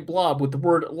amorphous white blob with the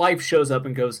word life shows up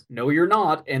and goes, no, you're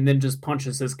not, and then just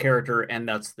punches his character, and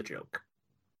that's the joke.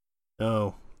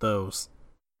 Oh, those.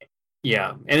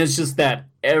 Yeah, and it's just that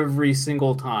every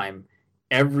single time,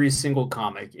 every single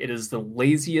comic, it is the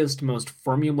laziest, most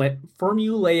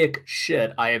formulaic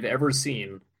shit I have ever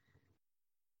seen.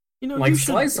 You know, like,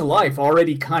 Slice of Life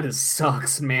already kind of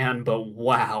sucks, man, but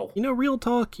wow. You know, real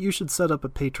talk, you should set up a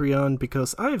Patreon,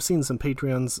 because I have seen some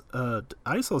Patreons.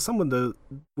 I saw someone that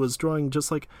was drawing just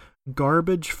like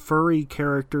garbage furry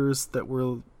characters that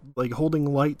were like holding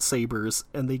lightsabers,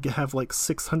 and they have like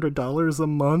 $600 a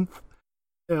month.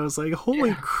 And I was like,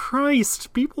 holy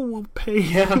Christ, people will pay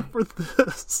for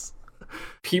this.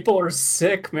 People are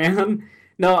sick, man.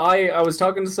 No, I was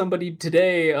talking to somebody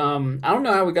today. I don't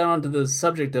know how we got onto the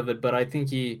subject of it, but I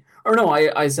think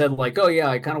I said like, oh yeah,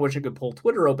 I kind of wish I could pull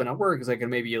Twitter open at work because I could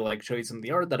maybe like show you some of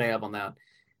the art that I have on that.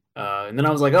 And then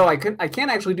I was like, oh, I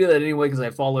can't actually do that anyway because I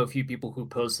follow a few people who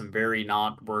post some very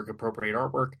not work appropriate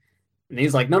artwork. And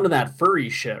he's like, none of that furry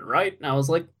shit, right? And I was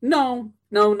like, no,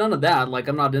 none of that. Like,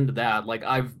 I'm not into that. Like,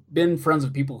 I've been friends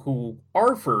with people who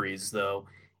are furries, though.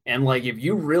 And, like, if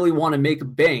you really want to make a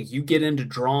bank, you get into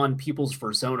drawing people's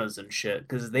personas and shit,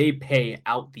 because they pay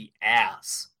out the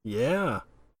ass. Yeah.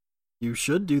 You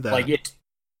should do that. Like,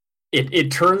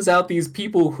 it turns out these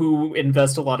people who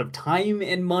invest a lot of time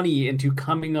and money into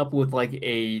coming up with, like,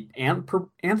 a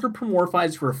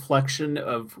anthropomorphized reflection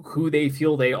of who they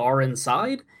feel they are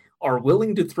inside are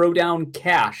willing to throw down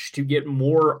cash to get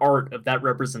more art of that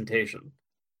representation.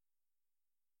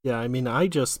 Yeah, I mean, I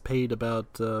just paid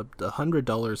about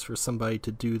 $100 for somebody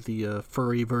to do the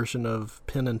furry version of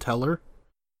Penn and Teller.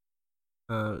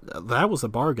 That was a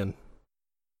bargain.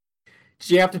 Did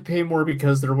you have to pay more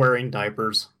because they're wearing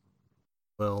diapers?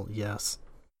 Well, yes.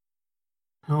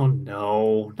 Oh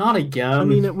no, not again. I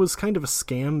mean, it was kind of a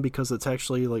scam because it's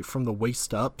actually like from the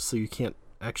waist up, so you can't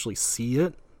actually see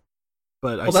it.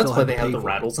 But well, that's why they have the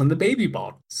rattles and the baby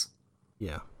bottles.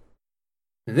 Yeah.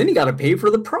 And then you gotta pay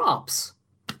for the props.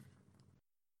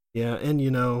 Yeah, and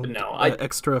you know,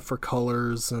 extra for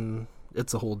colors, and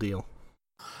it's a whole deal.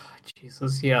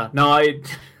 Jesus, yeah. No, I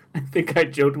think I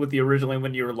joked with you originally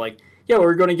when you were like, yeah,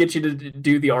 we're going to get you to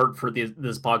do the art for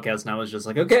this podcast, and I was just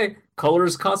like, okay,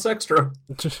 colors cost extra.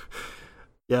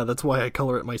 Yeah, that's why I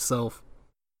color it myself.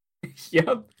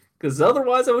 Yep, because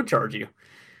otherwise I would charge you.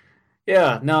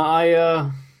 Yeah, no,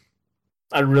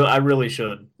 I really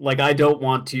should. Like, I don't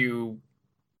want to,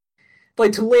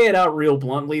 like, to lay it out real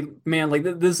bluntly, man, like,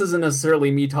 this isn't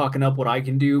necessarily me talking up what I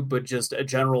can do, but just a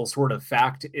general sort of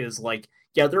fact is, like,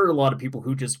 yeah, there are a lot of people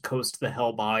who just coast the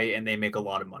hell by, and they make a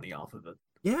lot of money off of it.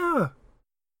 Yeah.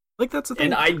 Like, that's the thing.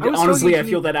 And I honestly, I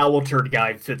feel that Owl Turd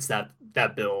guy fits that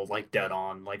bill, like, dead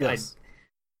on. Like, yes.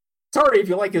 Sorry if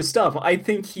you like his stuff. I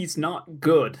think he's not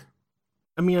good.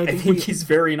 I mean, I think he's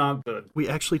very not good. We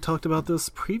actually talked about this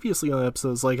previously on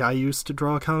episodes. Like, I used to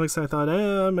draw comics, and I thought,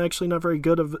 I'm actually not very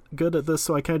good at this,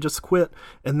 so I kind of just quit.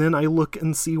 And then I look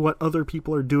and see what other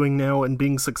people are doing now and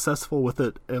being successful with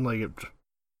it, and like,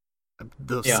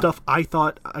 the stuff I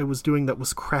thought I was doing that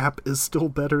was crap is still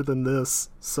better than this.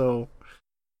 So,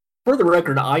 for the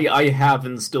record, I have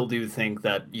and still do think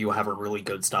that you have a really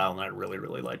good style, and I really,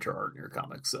 really like your art in your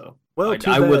comics. So, well,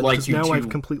 I would like you now to... I've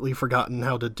completely forgotten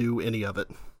how to do any of it.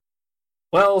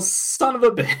 Well, son of a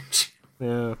bitch.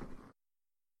 Yeah.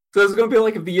 So it's going to be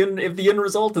like if the end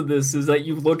result of this is that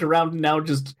you've looked around and now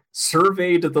just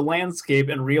surveyed the landscape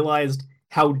and realized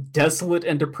how desolate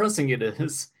and depressing it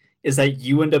is that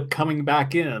you end up coming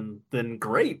back in, then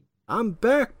great. I'm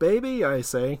back, baby, I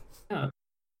say. Yeah.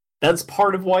 That's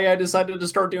part of why I decided to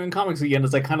start doing comics again,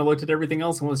 is I kind of looked at everything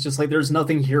else and was just like, there's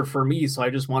nothing here for me, so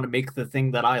I just want to make the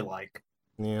thing that I like.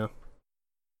 Yeah.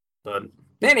 But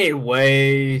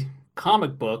anyway,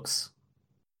 comic books.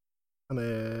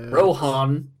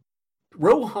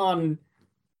 Rohan,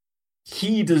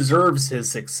 he deserves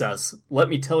his success. Let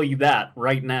me tell you that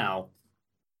right now.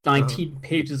 19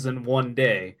 pages in one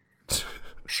day.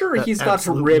 Sure, That he's got to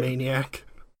absolute rip. maniac.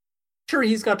 Sure,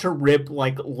 he's got to rip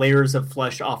like layers of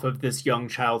flesh off of this young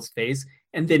child's face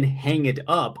and then hang it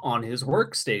up on his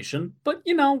workstation. But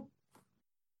you know,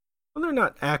 Well, they're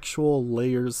not actual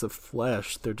layers of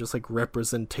flesh. They're just like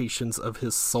representations of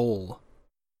his soul.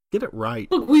 Get it right.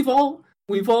 look, we've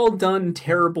all done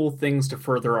terrible things to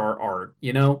further our art.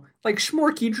 You know, like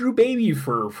Schmorky drew baby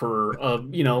for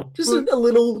you know, just a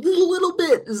little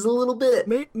bit, just a little bit.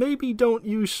 Maybe don't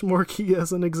use Schmorky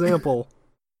as an example.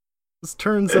 This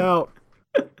turns out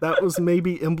that was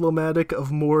maybe emblematic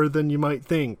of more than you might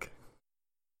think.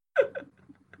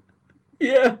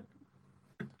 Yeah.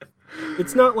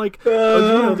 It's not like, oh,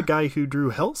 you know, the guy who drew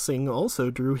Helsing also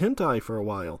drew hentai for a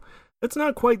while. It's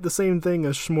not quite the same thing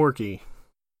as Schmorky.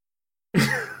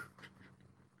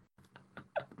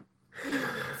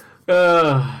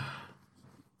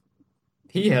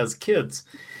 He has kids.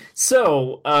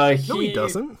 So, No, he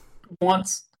doesn't.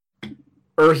 wants,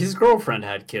 or his girlfriend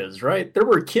had kids, right? There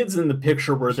were kids in the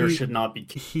picture where there should not be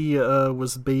kids. He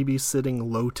was babysitting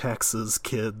Lotex's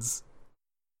kids.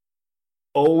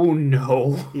 Oh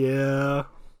no. Yeah.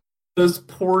 Those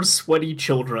poor sweaty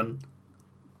children.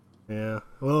 Yeah.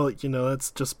 Well, you know,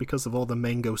 that's just because of all the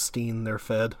mangosteen they're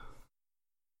fed.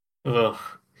 Ugh.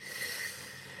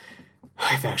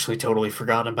 I've actually totally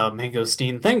forgotten about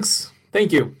mangosteen. Thanks.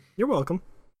 Thank you. You're welcome.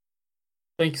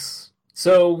 Thanks.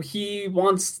 So he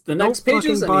wants the next Don't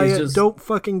pages, fucking and buy he's it. just Don't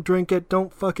fucking drink it.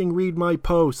 Don't fucking read my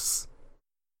posts.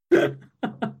 This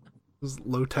is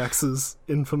Lotex's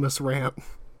infamous rant.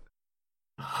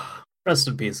 rest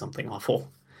in peace, something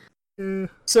awful. Eh,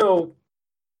 So,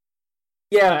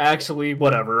 yeah, actually,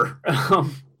 whatever.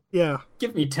 yeah.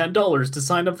 Give me $10 to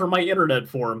sign up for my internet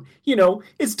forum. You know,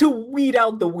 it's to weed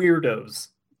out the weirdos.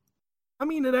 I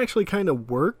mean, it actually kind of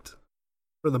worked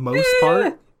for the most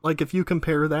part. Like, if you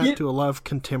compare that to a lot of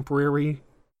contemporary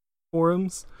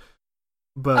forums.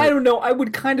 But I don't know, I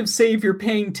would kind of say if you're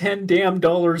paying $10 damn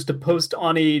to post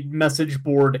on a message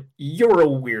board, you're a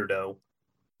weirdo.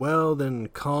 well, then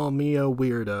call me a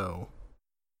weirdo.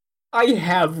 I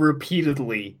have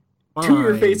repeatedly. To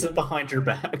your Fine. face and behind your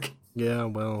back. Yeah,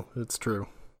 well, it's true.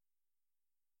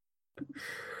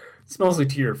 It's mostly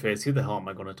to your face. Who the hell am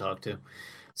I going to talk to?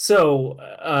 So,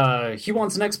 he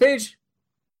wants the next page.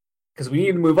 Because we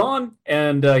need to move on.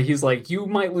 And he's like, you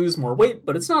might lose more weight,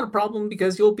 but it's not a problem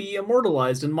because you'll be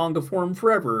immortalized in manga form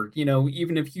forever. You know,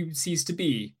 even if you cease to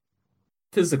be.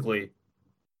 Physically.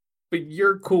 But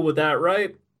you're cool with that,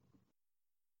 right?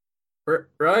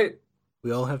 Right?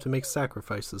 We all have to make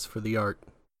sacrifices for the art.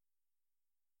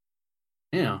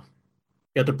 Yeah.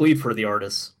 You have to bleed for the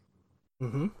artists.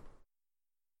 Mm-hmm.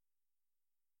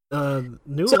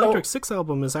 New So- Electric Six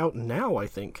album is out now, I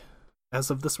think,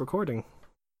 as of this recording.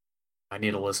 I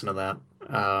need to listen to that.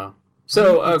 It's in a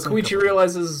Koichi couple-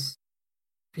 realizes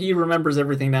he remembers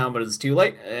everything now, but it's too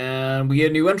late, and we get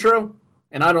a new intro,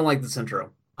 and I don't like this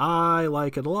intro. I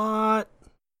like it a lot.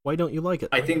 Why don't you like it?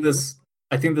 I think this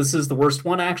is the worst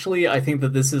one, actually. I think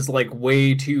that this is, like,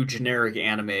 way too generic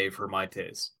anime for my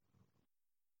taste.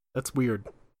 That's weird.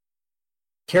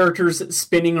 Characters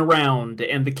spinning around,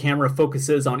 and the camera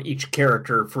focuses on each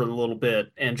character for a little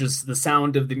bit, and just the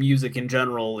sound of the music in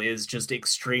general is just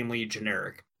extremely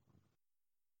generic.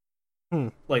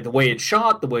 Like, the way it's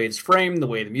shot, the way it's framed, the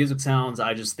way the music sounds,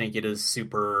 I just think it is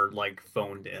super, like,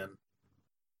 phoned in.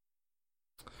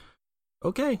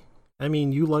 Okay. I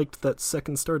mean, you liked that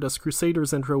second Stardust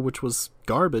Crusaders intro, which was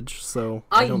garbage, so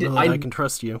I don't know that I can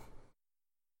trust you.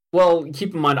 Well,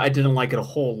 keep in mind, I didn't like it a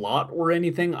whole lot or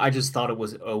anything. I just thought it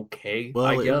was okay, Well,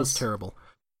 I guess. it was terrible.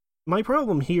 My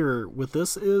problem here with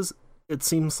this is, it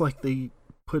seems like they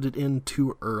put it in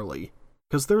too early.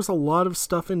 Because there's a lot of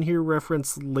stuff in here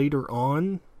referenced later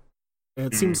on. And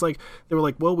it seems like they were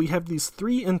like, well, we have these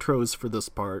 3 intros for this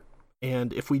part.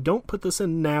 And if we don't put this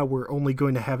in now, we're only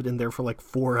going to have it in there for like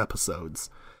 4 episodes.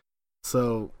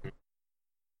 So,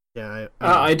 yeah.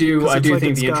 I do like think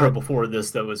it's the intro got- before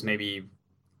this, though,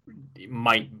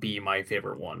 might be my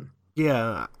favorite one.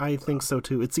 Yeah, I think so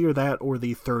too. It's either that or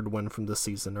the third one from this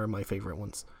season are my favorite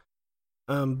ones.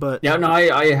 But Yeah, no,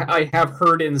 I have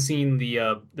heard and seen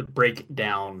the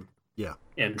breakdown yeah,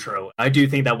 intro. I do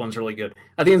think that one's really good.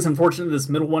 I think it's unfortunate this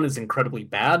middle one is incredibly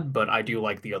bad, but I do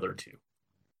like the other two.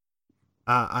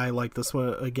 I like this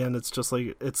one. Again, it's just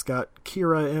like, it's got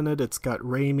Kira in it, it's got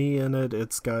Raimi in it,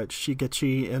 it's got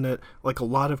Shigechi in it, like a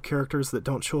lot of characters that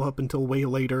don't show up until way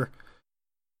later.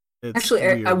 It's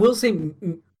Actually, I will say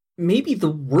maybe the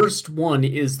worst one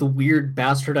is the weird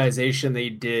bastardization they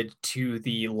did to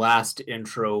the last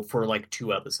intro for like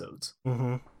 2 episodes.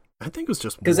 Mm-hmm. I think it was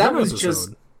just because that was episode.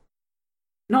 just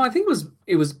no. I think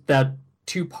it was that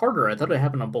 2-parter. I thought it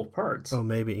happened on both parts. Oh,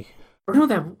 maybe. Or no,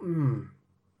 that.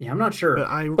 Yeah, I'm not sure.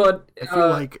 But I feel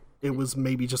like it was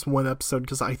maybe just 1 episode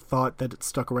because I thought that it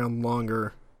stuck around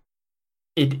longer.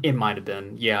 It might have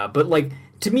been, yeah. But like,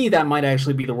 to me, that might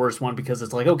actually be the worst one because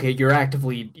it's like, okay,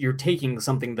 you're taking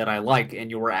something that I like and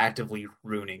you're actively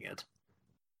ruining it.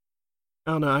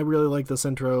 I don't know, I really like this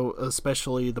intro,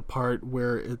 especially the part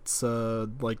where it's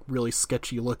like really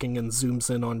sketchy looking and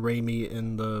zooms in on Raimi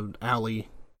in the alley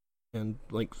and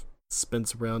like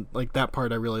spins around. Like, that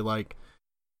part I really like.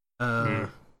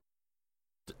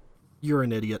 You're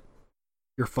an idiot.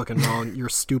 You're fucking wrong. You're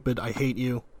stupid. I hate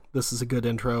you. This is a good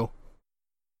intro.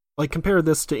 Like, compare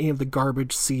this to any of the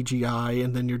garbage CGI,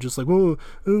 and then you're just like, oh,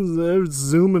 they're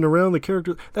zooming around the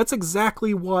characters. That's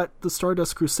exactly what the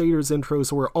Stardust Crusaders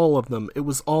intros were, all of them. It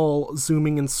was all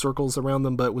zooming in circles around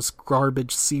them, but it was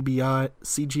garbage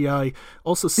CGI.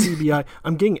 Also CBI.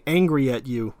 I'm getting angry at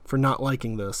you for not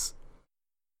liking this.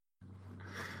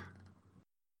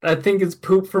 I think it's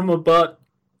poop from a butt.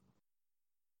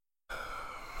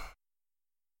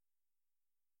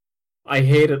 I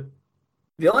hate it.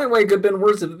 The only way it could have been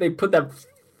worse is if they put that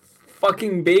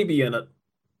fucking baby in it.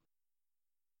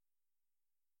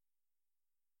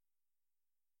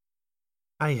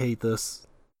 I hate this.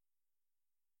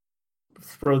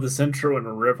 Throw this intro in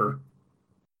a river.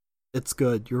 It's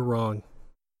good. You're wrong.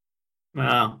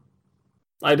 Nah,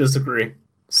 I disagree.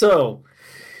 So,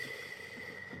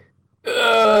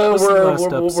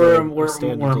 where am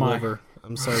I?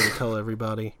 I'm sorry to tell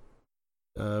everybody.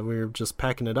 We're just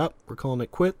packing it up. We're calling it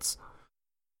quits.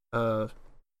 A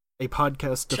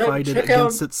podcast divided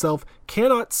against itself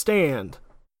cannot stand.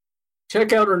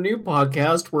 Check out our new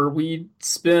podcast where we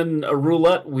spin a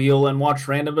roulette wheel and watch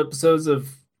random episodes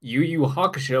of Yu Yu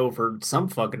Hakusho for some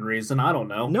fucking reason. I don't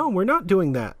know. No, we're not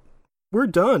doing that. We're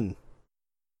done.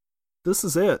 This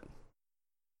is it.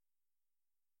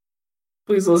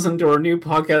 Please listen to our new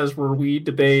podcast where we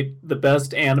debate the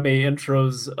best anime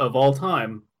intros of all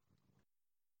time.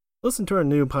 Listen to our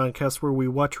new podcast where we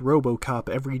watch RoboCop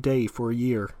every day for a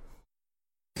year.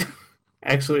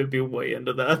 Actually, I'd be way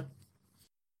into that.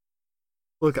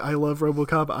 Look, I love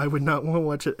RoboCop. I would not want to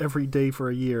watch it every day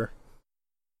for a year.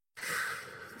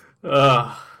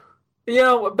 But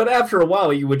after a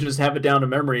while, you would just have it down to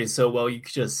memory so well you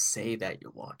could just say that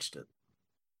you watched it.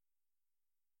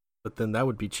 But then that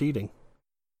would be cheating.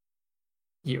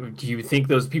 Do you think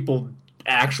those people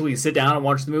actually sit down and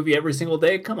watch the movie every single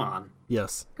day? Come on.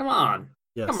 Yes. Come on.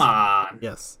 Yes. Come on.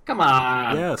 Yes. Come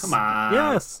on. Yes. Come on.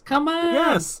 Yes. Come on.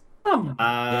 Yes. Come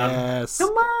on. Yes. Come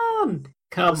on.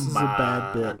 Come on. This is a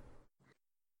bad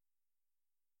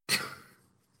bit.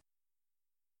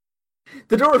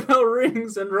 The doorbell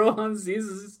rings and Rohan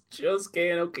sees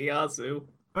Josuke and Okuyasu.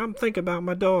 I'm thinking about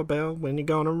my doorbell. When you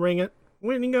gonna ring it?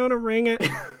 When you gonna ring it?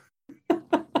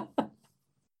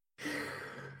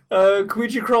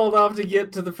 Koichi crawled off to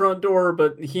get to the front door,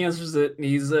 but he answers it, and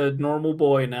he's a normal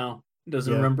boy now.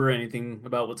 Doesn't remember anything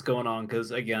about what's going on,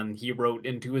 because, again, he wrote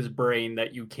into his brain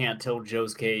that you can't tell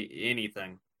Josuke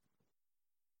anything.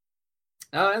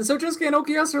 And so Josuke and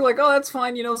Okuyasu are like, oh, that's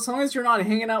fine, as long as you're not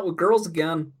hanging out with girls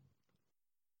again.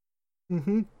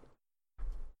 Mm-hmm.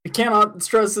 I cannot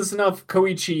stress this enough,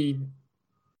 Koichi.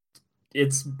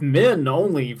 It's men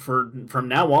only from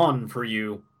now on for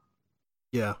you.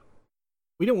 Yeah.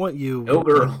 We don't want you no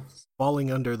girls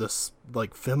falling under this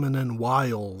like feminine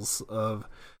wiles of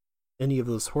any of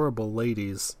those horrible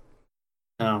ladies.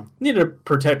 No. Need to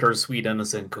protect our sweet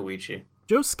innocent Koichi.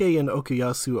 Josuke and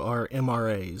Okuyasu are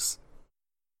MRAs.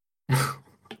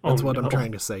 That's what I'm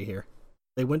trying to say here.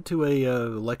 They went to a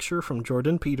lecture from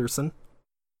Jordan Peterson.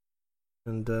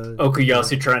 And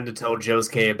Okuyasu trying to tell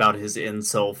Josuke about his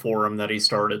incel forum that he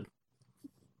started.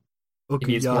 He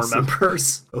needs more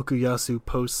members. Okuyasu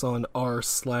posts on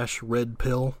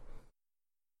r/redpill.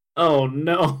 Oh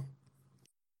no.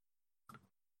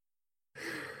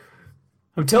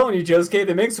 I'm telling you, Josuke,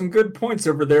 they make some good points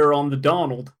over there on the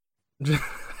Donald.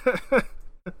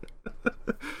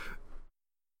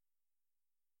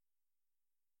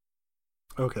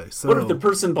 Okay, so... What if the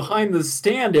person behind the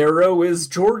stand arrow is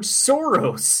George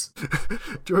Soros?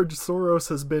 George Soros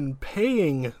has been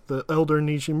paying the elder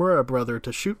Nishimura brother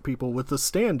to shoot people with the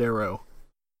stand arrow.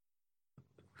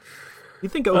 You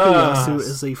think Okuyasu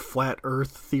is a flat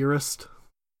earth theorist?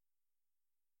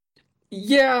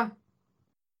 Yeah,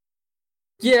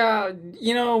 yeah,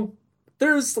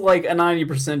 there's like a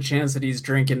 90% chance that he's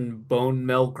drinking bone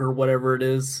milk or whatever it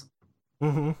is.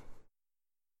 Mm-hmm.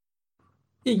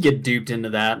 You get duped into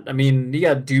that. I mean, you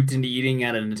got duped into eating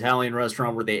at an Italian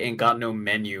restaurant where they ain't got no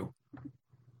menu.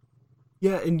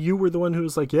 Yeah, and you were the one who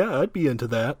was like, yeah, I'd be into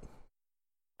that.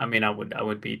 I mean, I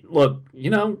would be. Look,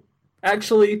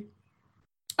 actually,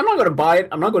 I'm not going to buy it.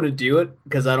 I'm not going to do it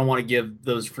because I don't want to give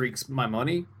those freaks my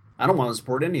money. I don't want to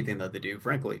support anything that they do,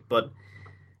 frankly. But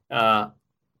uh,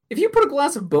 if you put a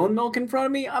glass of bone milk in front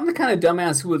of me, I'm the kind of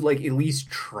dumbass who would like at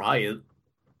least try it.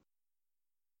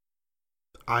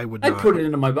 I would I'd not. put it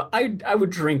into my. I would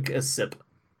drink a sip.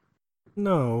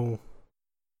 No.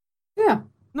 Yeah,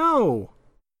 No.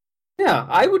 yeah.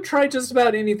 I would try just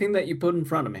about anything that you put in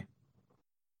front of me.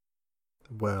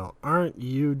 Well, aren't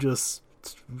you just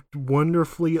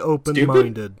wonderfully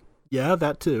open-minded? Yeah,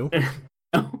 that too.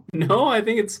 No, I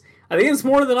think it's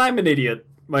more than I'm an idiot,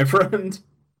 my friend.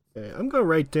 Okay, I'm gonna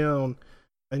write down.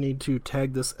 I need to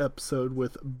tag this episode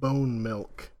with bone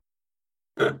milk.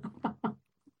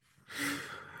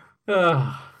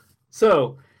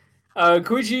 So,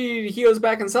 Koichi, he goes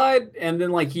back inside, and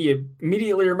then like he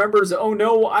immediately remembers, oh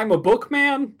no, I'm a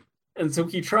bookman, and so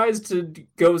he tries to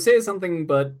go say something,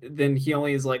 but then he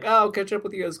only is like, oh, I'll catch up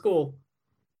with you at school.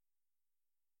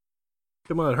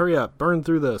 Come on, hurry up, burn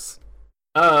through this.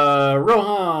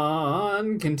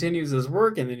 Rohan continues his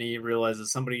work, and then he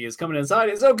realizes somebody is coming inside.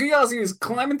 It's Okuyasu is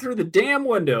climbing through the damn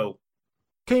window.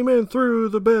 Came in through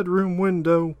the bedroom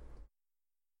window.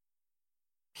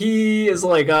 He is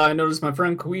like, I noticed my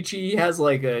friend Koichi has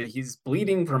like he's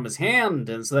bleeding from his hand,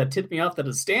 and so that tipped me off that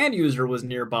a stand user was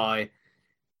nearby.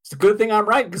 It's a good thing I'm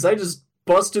right, because I just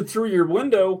busted through your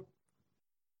window.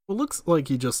 Well, looks like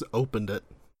he just opened it.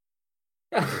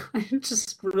 I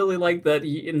just really like that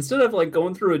he, instead of like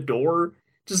going through a door,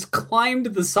 just climbed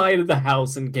the side of the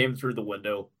house and came through the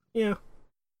window. Yeah.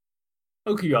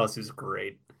 Okuyasu's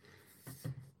great.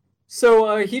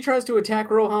 So he tries to attack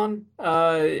Rohan,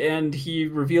 and he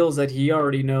reveals that he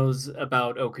already knows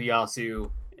about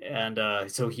Okuyasu, and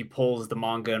so he pulls the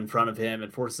manga in front of him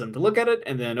and forces him to look at it,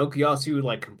 and then Okuyasu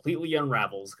like completely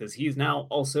unravels because he's now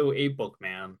also a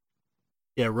bookman.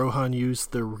 Yeah, Rohan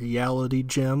used the reality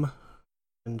gem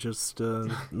and just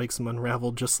makes him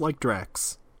unravel just like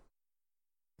Drax.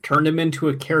 Turned him into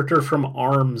a character from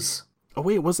ARMS. Oh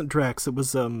wait, it wasn't Drax, it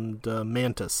was the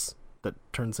Mantis that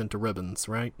turns into ribbons,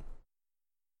 right?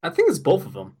 I think it's both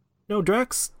of them. No,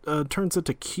 Drax turns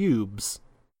into cubes.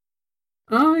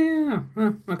 Oh, yeah.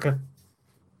 Okay.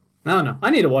 No. I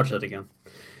need to watch that again.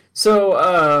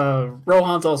 So,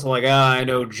 Rohan's also like, I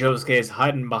know Josuke's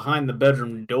hiding behind the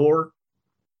bedroom door.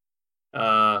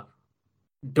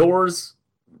 Doors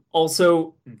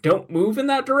also don't move in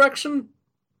that direction.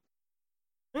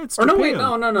 It's Or no, Japan. wait,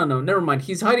 no. Never mind.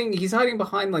 He's hiding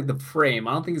behind, like, the frame.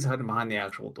 I don't think he's hiding behind the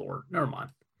actual door. Never mind.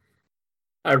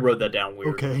 I wrote that down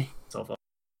weird. Okay.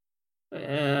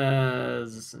 Yeah.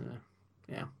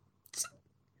 It's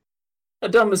a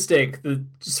dumb mistake.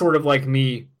 Sort of like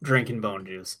me drinking bone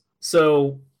juice.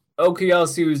 So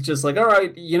Okuyasu is just like, all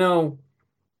right,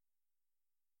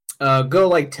 go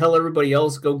like tell everybody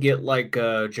else, go get like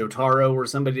Jotaro or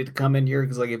somebody to come in here,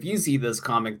 because like if you see this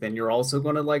comic, then you're also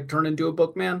going to like turn into a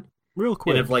bookman. Real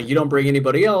quick. And if like you don't bring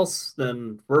anybody else,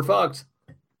 then we're fucked.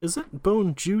 Is it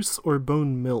bone juice or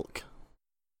bone milk?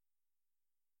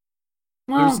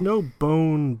 Well, There's no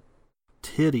bone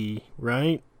titty,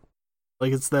 right?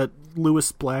 Like it's that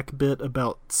Lewis Black bit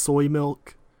about soy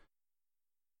milk.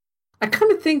 I kind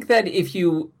of think that if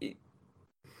you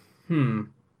bone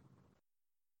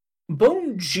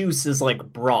juice is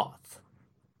like broth.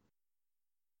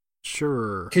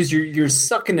 Sure. Because you're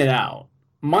sucking it out.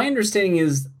 My understanding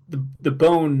is the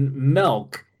bone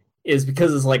milk is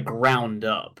because it's like ground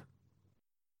up.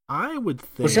 I would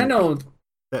think Which I know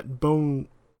that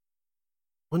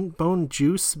wouldn't bone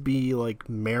juice be like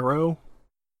marrow?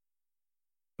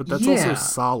 But that's also Yeah.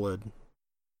 solid.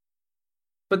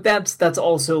 but that's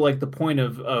also like the point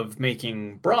of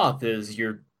making broth is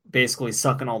you're basically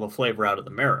sucking all the flavor out of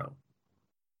the marrow.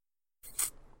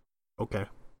 Okay.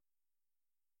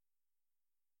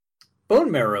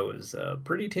 Bone marrow is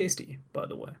pretty tasty, by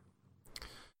the way.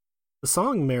 The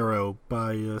song Marrow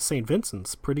by St.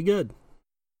 Vincent's pretty good.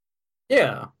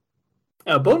 Yeah.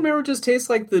 Bone marrow just tastes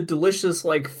like the delicious,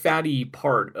 like, fatty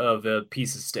part of a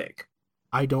piece of steak.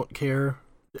 I don't care.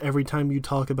 Every time you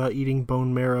talk about eating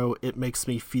bone marrow, it makes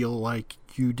me feel like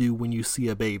you do when you see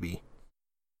a baby.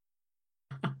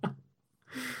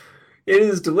 It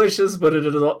is delicious, but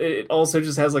it also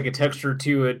just has like a texture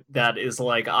to it that is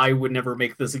like, I would never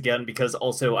make this again because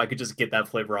also I could just get that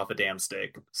flavor off a damn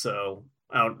steak. So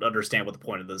I don't understand what the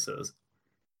point of this is.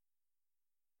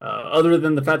 Other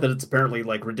than the fact that it's apparently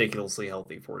like ridiculously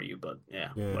healthy for you, but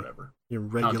yeah. Whatever. Your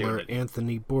regular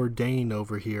Anthony Bourdain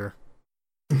over here.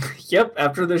 Yep,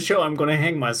 after this show I'm gonna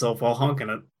hang myself while honking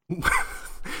it.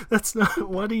 That's not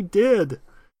what he did.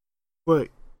 Look,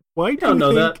 why do you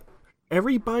know think that.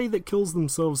 Everybody that kills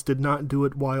themselves did not do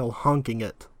it while honking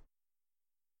it?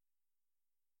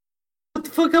 What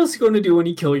the fuck else are you going to do when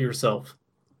you kill yourself?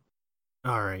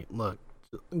 Alright, look.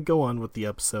 Go on with the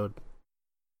episode.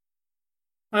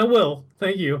 I will.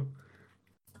 Thank you.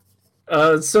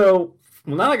 So,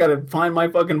 well, now I gotta find my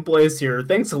fucking place here.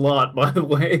 Thanks a lot, by the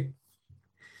way.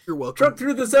 You're welcome. Truck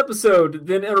through this episode,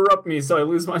 then interrupt me so I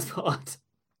lose my spot.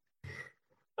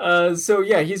 So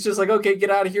yeah, he's just like, okay, get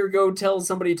out of here, go tell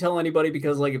anybody,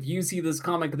 because like if you see this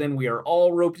comic, then we are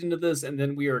all roped into this, and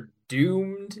then we are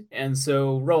doomed. And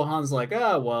so Rohan's like,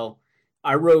 well,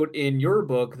 I wrote in your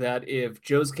book that if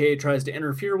Josuke tries to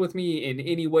interfere with me in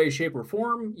any way, shape, or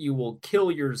form, you will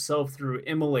kill yourself through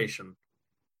immolation.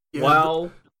 Yeah,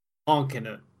 while honking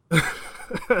it.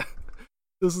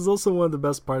 This is also one of the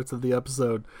best parts of the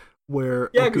episode where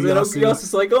yeah, because then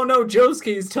Okuyasu's like, oh no,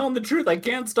 Josuke's telling the truth. I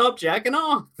can't stop jacking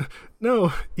off.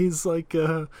 No, he's like,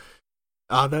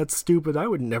 that's stupid. I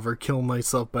would never kill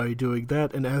myself by doing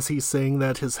that. And as he's saying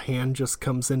that, his hand just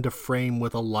comes into frame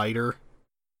with a lighter.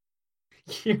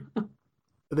 Yeah. And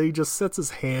then he just sets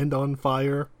his hand on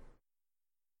fire.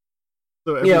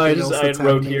 So I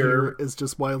wrote here is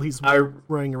just while he's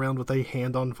running around with a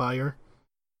hand on fire.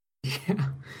 Yeah.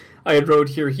 I had wrote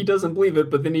here, he doesn't believe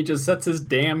it, but then he just sets his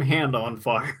damn hand on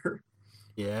fire.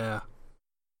 Yeah.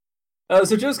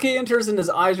 So Josuke enters and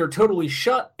his eyes are totally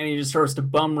shut, and he just starts to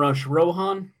bum rush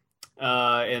Rohan.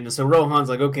 And so Rohan's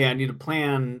like, okay, I need a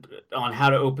plan on how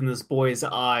to open this boy's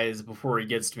eyes before he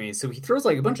gets to me. So he throws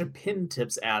like a bunch of pin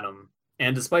tips at him,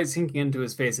 and despite sinking into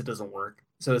his face, it doesn't work.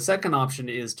 So the second option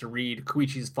is to read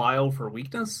Koichi's file for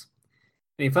weakness.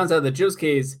 And he finds out that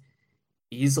Josuke's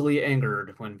easily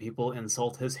angered when people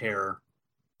insult his hair.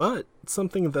 But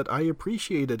something that I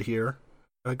appreciated here,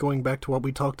 going back to what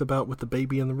we talked about with the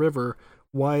baby in the river,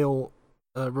 while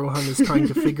Rohan is trying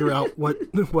to figure out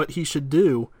what he should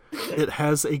do, it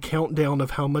has a countdown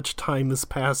of how much time is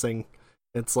passing.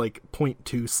 It's like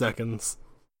 0.2 seconds.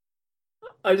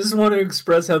 I just want to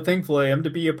express how thankful I am to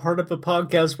be a part of a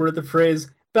podcast where the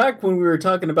phrase, back when we were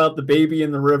talking about the baby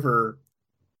in the river,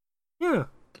 yeah,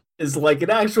 is like an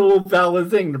actual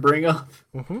valid thing to bring up.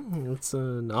 Mm-hmm. It's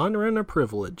an honor and a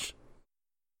privilege.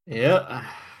 Yeah.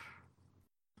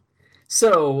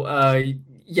 So,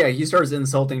 he starts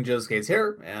insulting Josuke's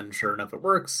hair, and sure enough, it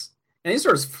works. And he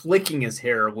starts flicking his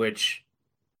hair, which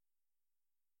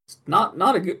is not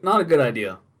a good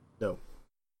idea. No.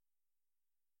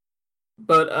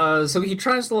 But so he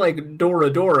tries to like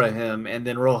Dora him, and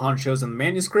then Rohan shows him the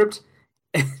manuscript.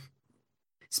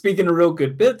 Speaking of real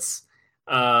good bits,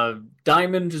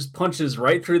 Diamond just punches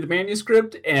right through the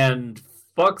manuscript and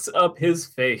fucks up his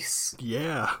face.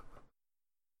 Yeah.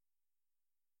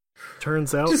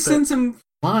 Turns out just sends him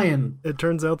flying. It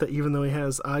turns out that even though he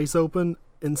has eyes open,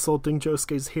 insulting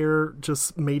Josuke's hair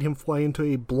just made him fly into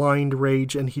a blind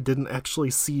rage, and he didn't actually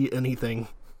see anything.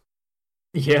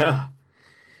 Yeah.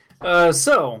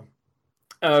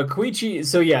 Koichi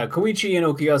and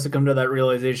Okuyasu come to that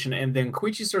realization, and then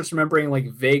Koichi starts remembering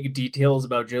like vague details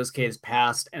about Josuke's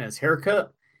past and his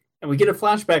haircut, and we get a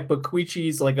flashback, but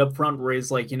Koichi's like up front where he's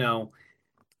like,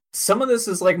 some of this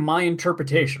is like my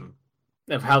interpretation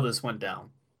of how this went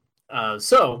down.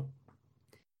 So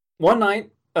one night,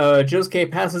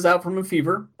 Josuke passes out from a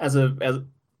fever as a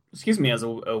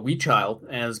wee child,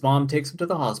 and his mom takes him to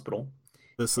the hospital.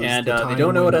 This is the time they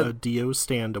don't know when Dio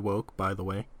stand awoke, by the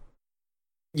way.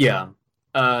 Yeah.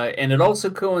 And it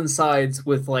also coincides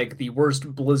with like the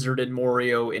worst blizzard in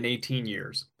Morio in 18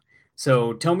 years.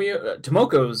 So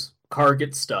Tomoko's car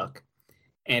gets stuck,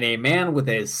 and a man with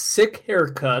a sick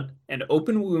haircut and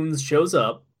open wounds shows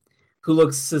up, who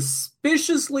looks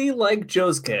suspiciously like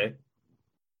Josuke.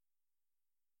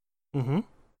 Mm-hmm.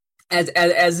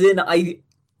 As in I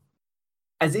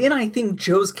think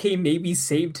Josuke maybe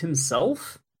saved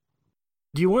himself.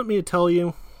 Do you want me to tell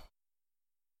you?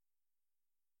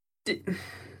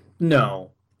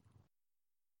 No.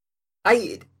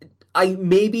 I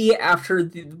maybe after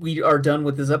we are done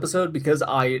with this episode, because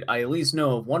I at least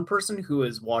know of one person who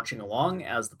is watching along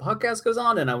as the podcast goes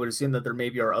on, and I would assume that there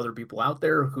maybe are other people out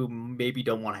there who maybe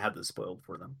don't want to have this spoiled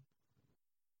for them.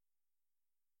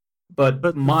 But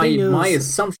But the my thing my is-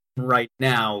 assumption right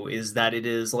now is that it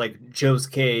is like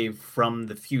Josuke from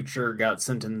the future got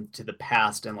sent into the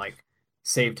past and like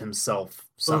saved himself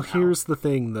Well, somehow. here's the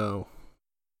thing, though.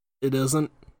 It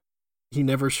isn't. He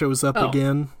never shows up Oh.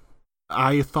 again.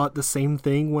 I thought the same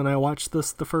thing when I watched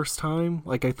this the first time.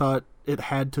 Like, I thought it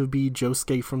had to be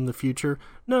Josuke from the future.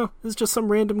 No, it's just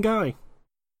some random guy.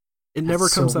 It never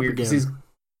That's so comes up weird, 'cause again.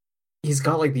 He's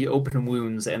got like the open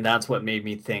wounds, and that's what made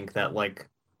me think that like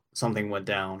something went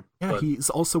down. Yeah, But he's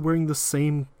also wearing the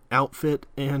same outfit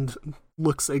and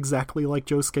looks exactly like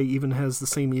Josuke, even has the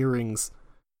same earrings.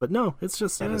 But no, it's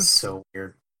just... that is so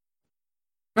weird.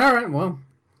 All right, well,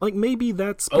 Like, maybe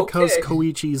that's because Okay.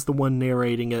 Koichi's the one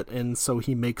narrating it, and so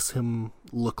he makes him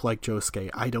look like Josuke.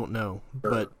 I don't know.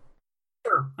 But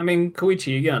sure. I mean,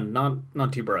 Koichi again,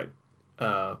 not too bright.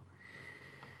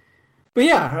 But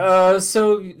yeah,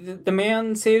 so the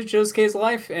man saves Josuke's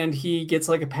life, and he gets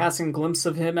like a passing glimpse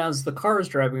of him as the car is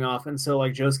driving off, and so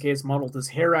like Josuke has modeled his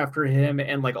hair after him,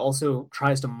 and like also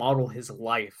tries to model his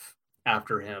life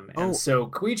after him, and Oh. so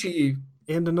Koichi,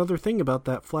 And another thing about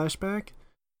that flashback,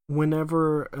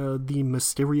 whenever the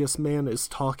mysterious man is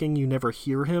talking, you never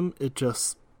hear him. It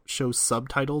just shows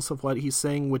subtitles of what he's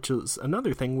saying, which is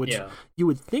another thing, which yeah, you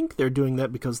would think they're doing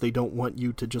that because they don't want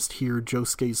you to just hear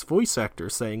Josuke's voice actor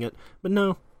saying it. But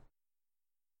no.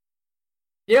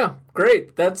 yeah,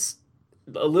 great. That's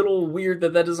a little weird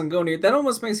that doesn't go near. That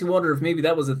almost makes you wonder if maybe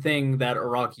that was a thing that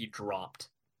Araki dropped.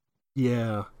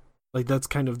 Yeah. Like, that's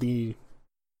kind of the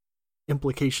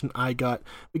implication I got,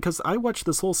 because I watched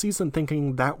this whole season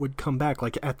thinking that would come back.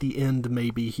 Like, at the end,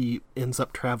 maybe he ends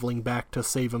up traveling back to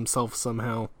save himself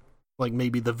somehow. Like,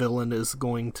 maybe the villain is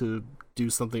going to do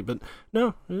something, but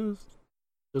no, it's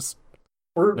just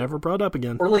Or never brought up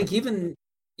again. Or like even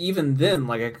then,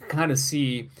 like I could kind of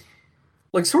see,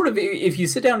 like sort of if you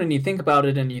sit down and you think about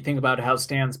it, and you think about how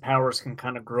Stan's powers can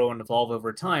kind of grow and evolve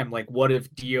over time. Like, what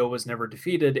if Dio was never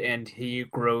defeated and he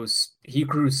grew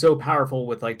so powerful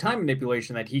with like time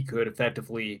manipulation that he could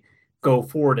effectively go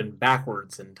forward and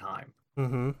backwards in time.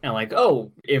 Mm-hmm. And like,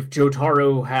 oh, if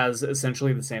Jotaro has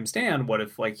essentially the same Stan, what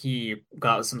if like he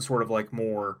got some sort of like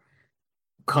more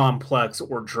complex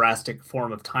or drastic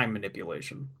form of time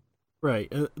manipulation?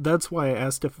 Right. That's why I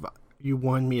asked if you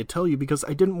wanted me to tell you, because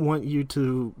I didn't want you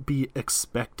to be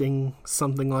expecting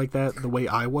something like that the way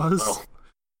I was.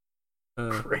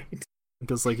 Oh. Great.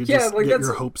 Because, like, you Yeah, just like, get that's-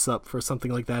 your hopes up for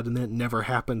something like that, and then it never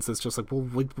happens. It's just like,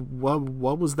 well,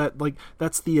 what was that? Like,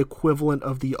 that's the equivalent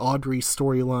of the Audrey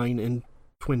storyline in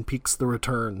Twin Peaks: The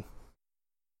Return.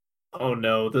 Oh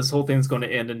no, this whole thing's going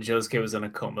to end and Josuke was in a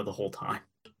coma the whole time.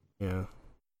 Yeah.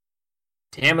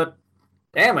 Damn it.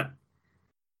 Damn it.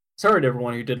 Sorry to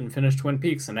everyone who didn't finish Twin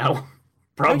Peaks and now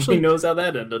probably Actually, knows how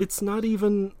that ended. It's not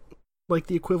even like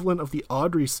the equivalent of the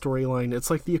Audrey storyline.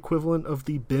 It's like the equivalent of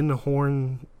the Ben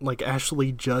Horn, like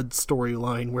Ashley Judd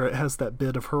storyline, where it has that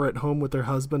bit of her at home with her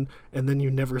husband, and then you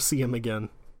never see him again.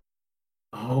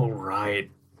 Oh,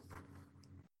 right.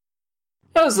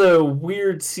 That was a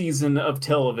weird season of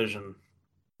television.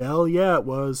 Hell yeah, it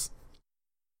was.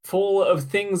 Full of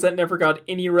things that never got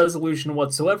any resolution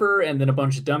whatsoever, and then a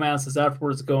bunch of dumbasses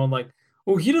afterwards going like,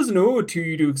 oh, he doesn't owe it to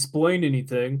you to explain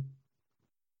anything.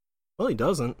 Well, he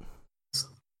doesn't.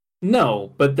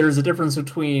 No, but there's a difference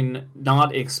between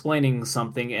not explaining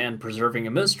something and preserving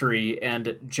a mystery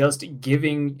and just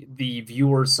giving the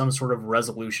viewer some sort of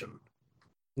resolution.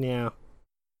 Yeah.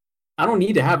 I don't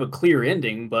need to have a clear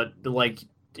ending, but like,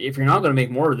 if you're not going to make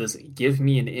more of this, give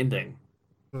me an ending.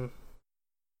 Hmm.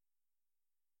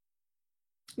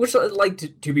 Which,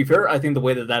 like, to be fair, I think the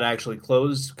way that actually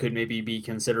closed could maybe be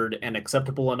considered an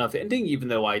acceptable enough ending, even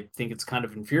though I think it's kind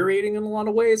of infuriating in a lot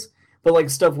of ways. But, like,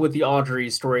 stuff with the Audrey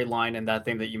storyline and that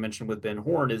thing that you mentioned with Ben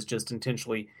Horn is just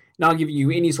intentionally not giving you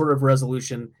any sort of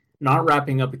resolution, not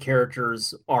wrapping up a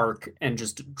character's arc, and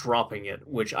just dropping it,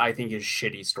 which I think is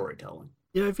shitty storytelling.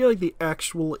 Yeah, I feel like the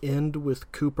actual end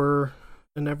with Cooper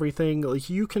and everything, like,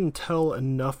 you can tell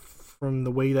enough from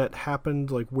the way that happened,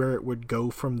 like, where it would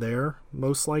go from there,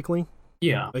 most likely.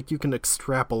 Yeah. Like, you can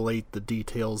extrapolate the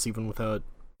details even without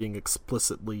being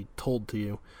explicitly told to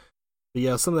you. But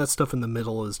yeah, some of that stuff in the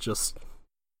middle is just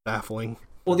baffling.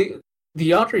 Well,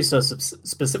 the Audrey stuff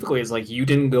specifically is like, you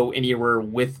didn't go anywhere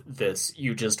with this,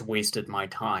 you just wasted my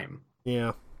time.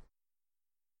 Yeah.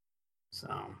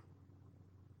 So,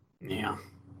 yeah.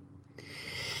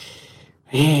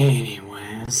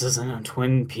 Anyway, this isn't a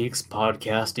Twin Peaks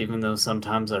podcast, even though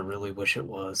sometimes I really wish it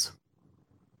was.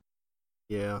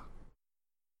 Yeah.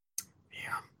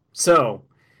 Yeah. So,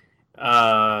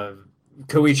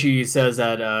 Koichi says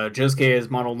that Josuke has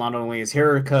modeled not only his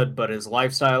haircut, but his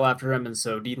lifestyle after him, and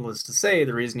so needless to say,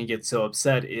 the reason he gets so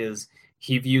upset is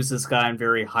he views this guy in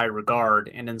very high regard,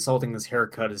 and insulting his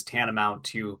haircut is tantamount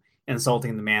to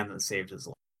insulting the man that saved his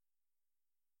life.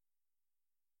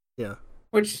 Yeah.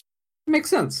 Which makes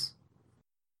sense.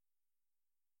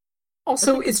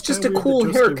 Also, think it's it's just a kinda weird cool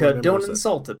that Josuke haircut, don't remembers it.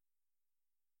 insult it.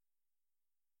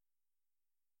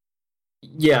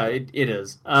 Yeah, it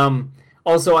is.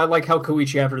 Also, I like how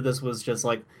Koichi after this was just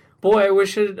like, boy, I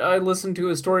wish I listened to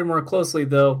his story more closely,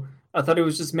 though. I thought he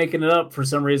was just making it up for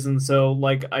some reason, so,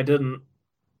 like, I didn't.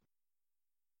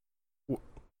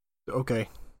 Okay.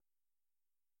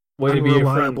 Way to be a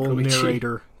friend, Unreliable Koichi.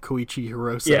 narrator, Koichi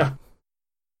Hirose. Yeah.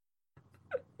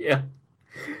 Yeah.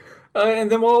 And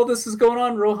then while all this is going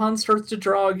on, Rohan starts to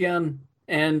draw again.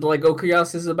 And, like,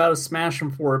 Okuyasu is about to smash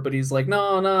him for it, but he's like,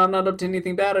 no, I'm not up to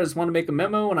anything bad. I just want to make a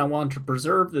memo, and I want to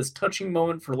preserve this touching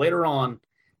moment for later on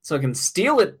so I can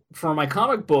steal it for my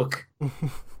comic book.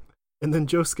 And then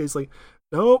Josuke's like,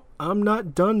 nope, I'm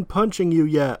not done punching you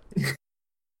yet.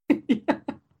 Yeah.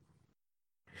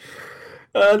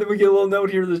 Then we get a little note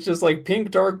here that's just like,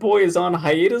 Pink Dark Boy is on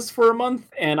hiatus for a month,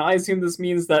 and I assume this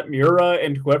means that Miura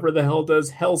and whoever the hell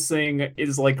does Hellsing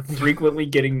is, like, frequently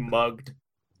getting mugged.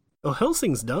 Oh,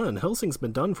 Helsing's done. Helsing's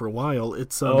been done for a while.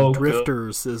 It's Oh, good.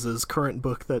 Drifters is his current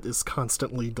book that is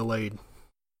constantly delayed.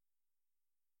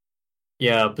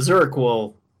 Yeah, Berserk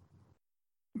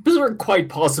quite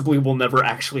possibly will never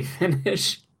actually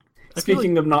finish. I feel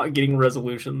Speaking of not getting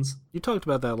resolutions. You talked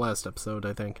about that last episode,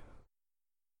 I think.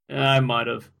 I might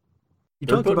have. You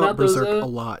They're talked putting about out those, Berserk a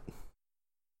lot.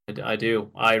 I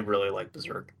do. I really like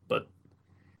Berserk, but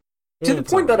Yeah, to the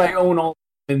it's point alright. that I own all,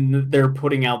 and they're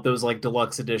putting out those, like,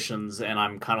 deluxe editions, and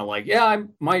I'm kind of like, yeah, I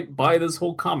might buy this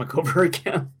whole comic over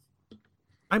again.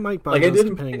 I might buy Like, I those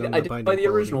didn't depending on buy the binding the quality.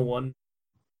 original one.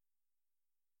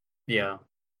 Yeah.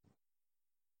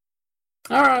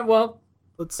 All right, well,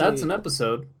 Let's that's see. an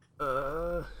episode.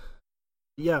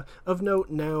 Yeah, of note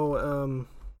now,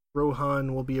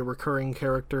 Rohan will be a recurring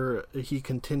character. He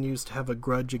continues to have a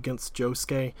grudge against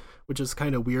Josuke, which is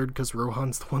kind of weird because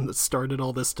Rohan's the one that started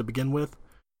all this to begin with.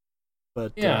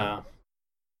 But Yeah.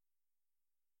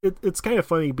 it's kind of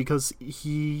funny because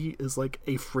he is like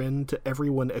a friend to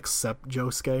everyone except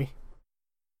Josuke.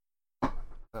 It's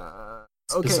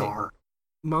Okay, bizarre.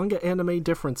 manga anime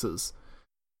differences.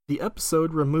 The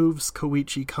episode removes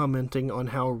Koichi commenting on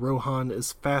how Rohan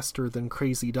is faster than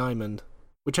Crazy Diamond,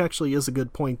 which actually is a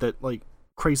good point that, like,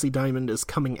 Crazy Diamond is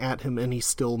coming at him and he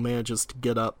still manages to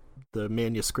get up the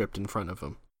manuscript in front of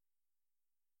him.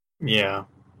 Yeah.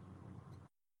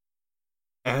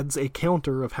 Adds a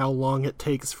counter of how long it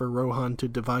takes for Rohan to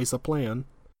devise a plan.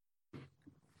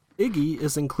 Iggy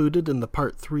is included in the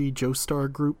Part 3 Joestar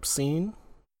group scene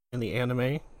in the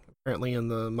anime. Apparently in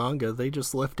the manga, they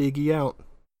just left Iggy out.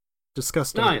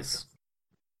 Disgusting. Nice.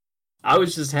 I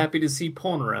was just happy to see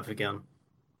Polnareff again.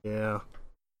 Yeah.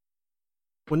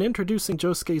 When introducing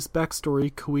Josuke's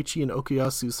backstory, Koichi and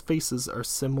Okuyasu's faces are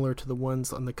similar to the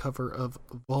ones on the cover of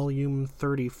Volume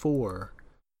 34.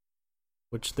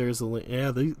 Which there's a link.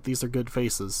 Yeah, these are good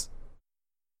faces.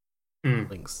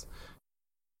 Links.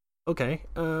 Okay,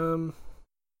 You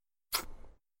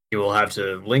will have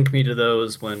to link me to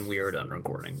those when we are done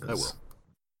recording. I will.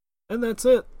 And that's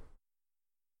it.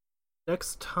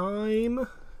 Next time,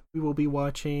 we will be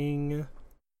watching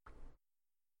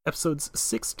episodes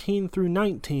 16 through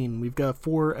 19. We've got a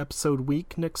 4-episode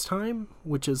week next time,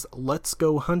 which is Let's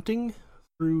Go Hunting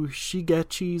through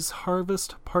Shigechi's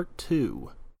Harvest Part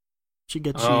 2.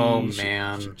 Shigechi. Oh,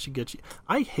 man. Shigechi.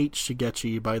 I hate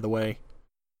Shigechi, by the way.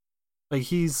 Like,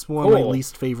 he's one of my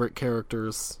least favorite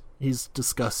characters. He's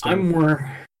disgusting.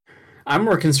 I'm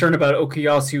more concerned about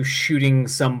Okuyasu shooting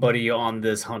somebody on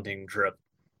this hunting trip.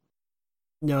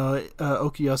 No,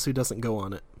 Okuyasu doesn't go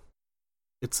on it.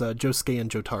 It's Josuke and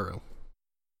Jotaro.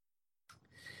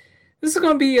 This is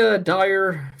going to be a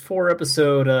dire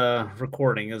 4-episode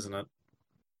recording, isn't it?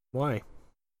 Why?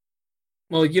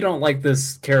 Well, you don't like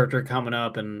this character coming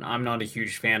up, and I'm not a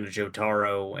huge fan of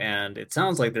Jotaro, and it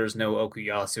sounds like there's no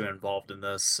Okuyasu involved in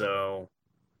this, so...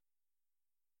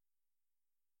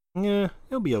 Yeah,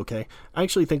 it'll be okay. I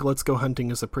actually think Let's Go Hunting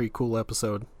is a pretty cool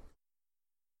episode.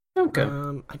 Okay.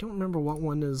 I don't remember what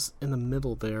one is in the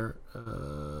middle there.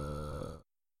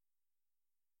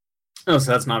 Oh,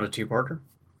 so that's not a 2-parter?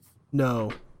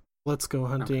 No. Let's Go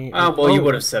Hunting. Okay. Oh, well, you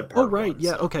would have said part Oh, right, 1,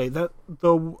 yeah, so. okay. That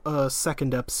the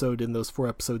second episode in those 4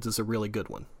 episodes is a really good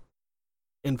one.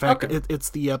 In fact, Okay. it's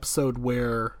the episode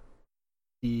where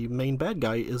the main bad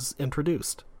guy is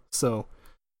introduced. So,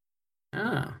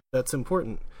 Ah. that's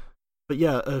important. But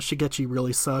yeah, Shigechi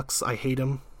really sucks. I hate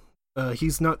him.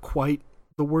 He's not quite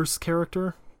the worst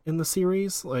character in the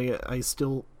series. Like, he's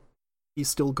still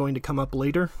going to come up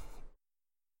later,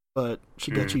 but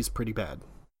Shigechi's pretty bad.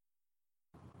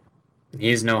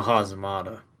 He's no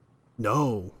Hazamada.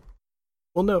 No.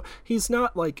 Well, no, he's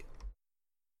not, like,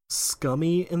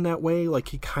 scummy in that way. Like,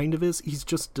 he kind of is. He's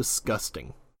just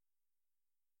disgusting.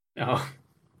 Oh,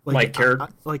 I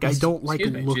don't like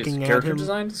looking at character him.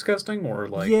 Design disgusting, or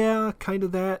like Yeah, kind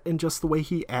of that, and just the way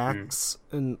he acts,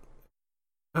 and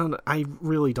I don't know, I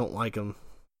really don't like him.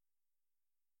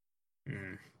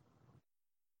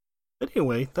 But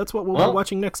anyway, that's what we'll be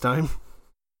watching next time.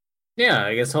 Yeah,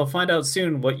 I guess I'll find out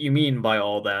soon what you mean by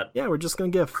all that. Yeah, we're just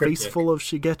gonna get a face full of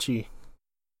Shigechi.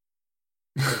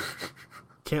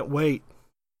 Can't wait.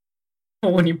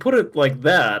 Well, when you put it like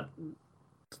that,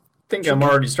 I think I'm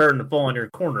already starting to fall in your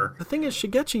corner. The thing is,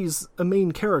 Shigechi's a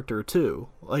main character, too.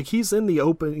 Like, he's in the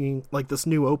opening, like, this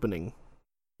new opening.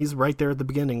 He's right there at the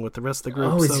beginning with the rest of the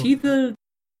group. Oh, is he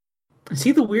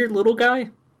the weird little guy?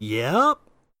 Yep.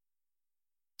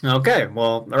 Okay,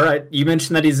 well, alright. You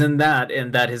mentioned that he's in that,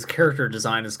 and that his character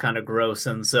design is kind of gross,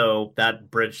 and so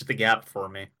that bridged the gap for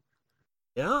me.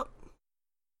 Yep.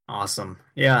 Awesome.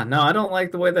 Yeah, no, I don't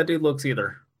like the way that dude looks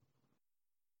either.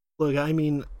 Look, I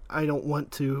mean, I don't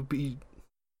want to be,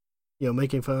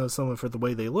 making fun of someone for the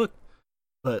way they look,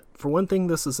 but for one thing,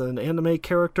 this is an anime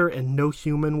character, and no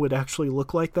human would actually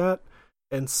look like that,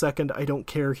 and second, I don't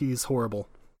care, he's horrible.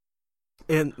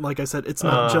 And like I said, it's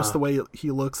not just the way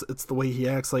he looks, it's the way he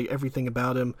acts, like everything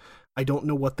about him. I don't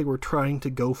know what they were trying to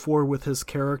go for with his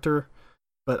character,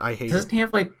 but I hate it. Doesn't he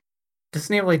have like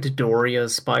Dodoria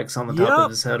spikes on the top of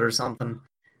his head or something?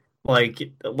 Like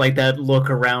that look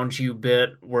around you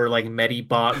bit where like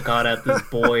Medibot got at this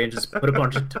boy and just put a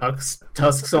bunch of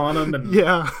tusks on him and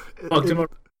fucked him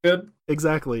up good?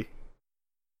 Exactly.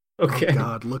 Okay. Oh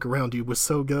God, look around you was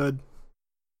so good.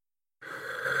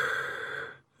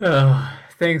 Oh,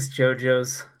 thanks,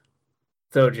 Sojo's.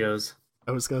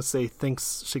 I was gonna say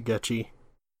thanks, Shigechi.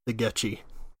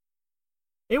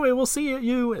 Anyway, we'll see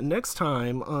you next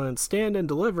time on Stand and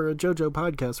Deliver, a JoJo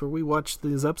podcast where we watch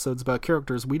these episodes about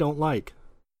characters we don't like.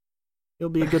 It'll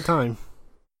be a good time.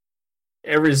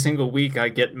 Every single week I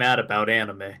get mad about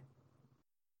anime.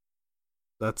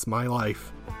 That's my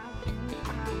life.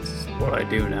 This is what I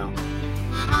do now.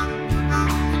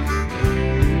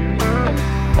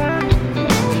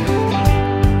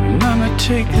 Mama,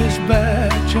 take this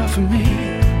badge off of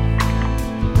me.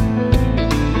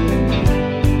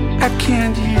 I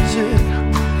can't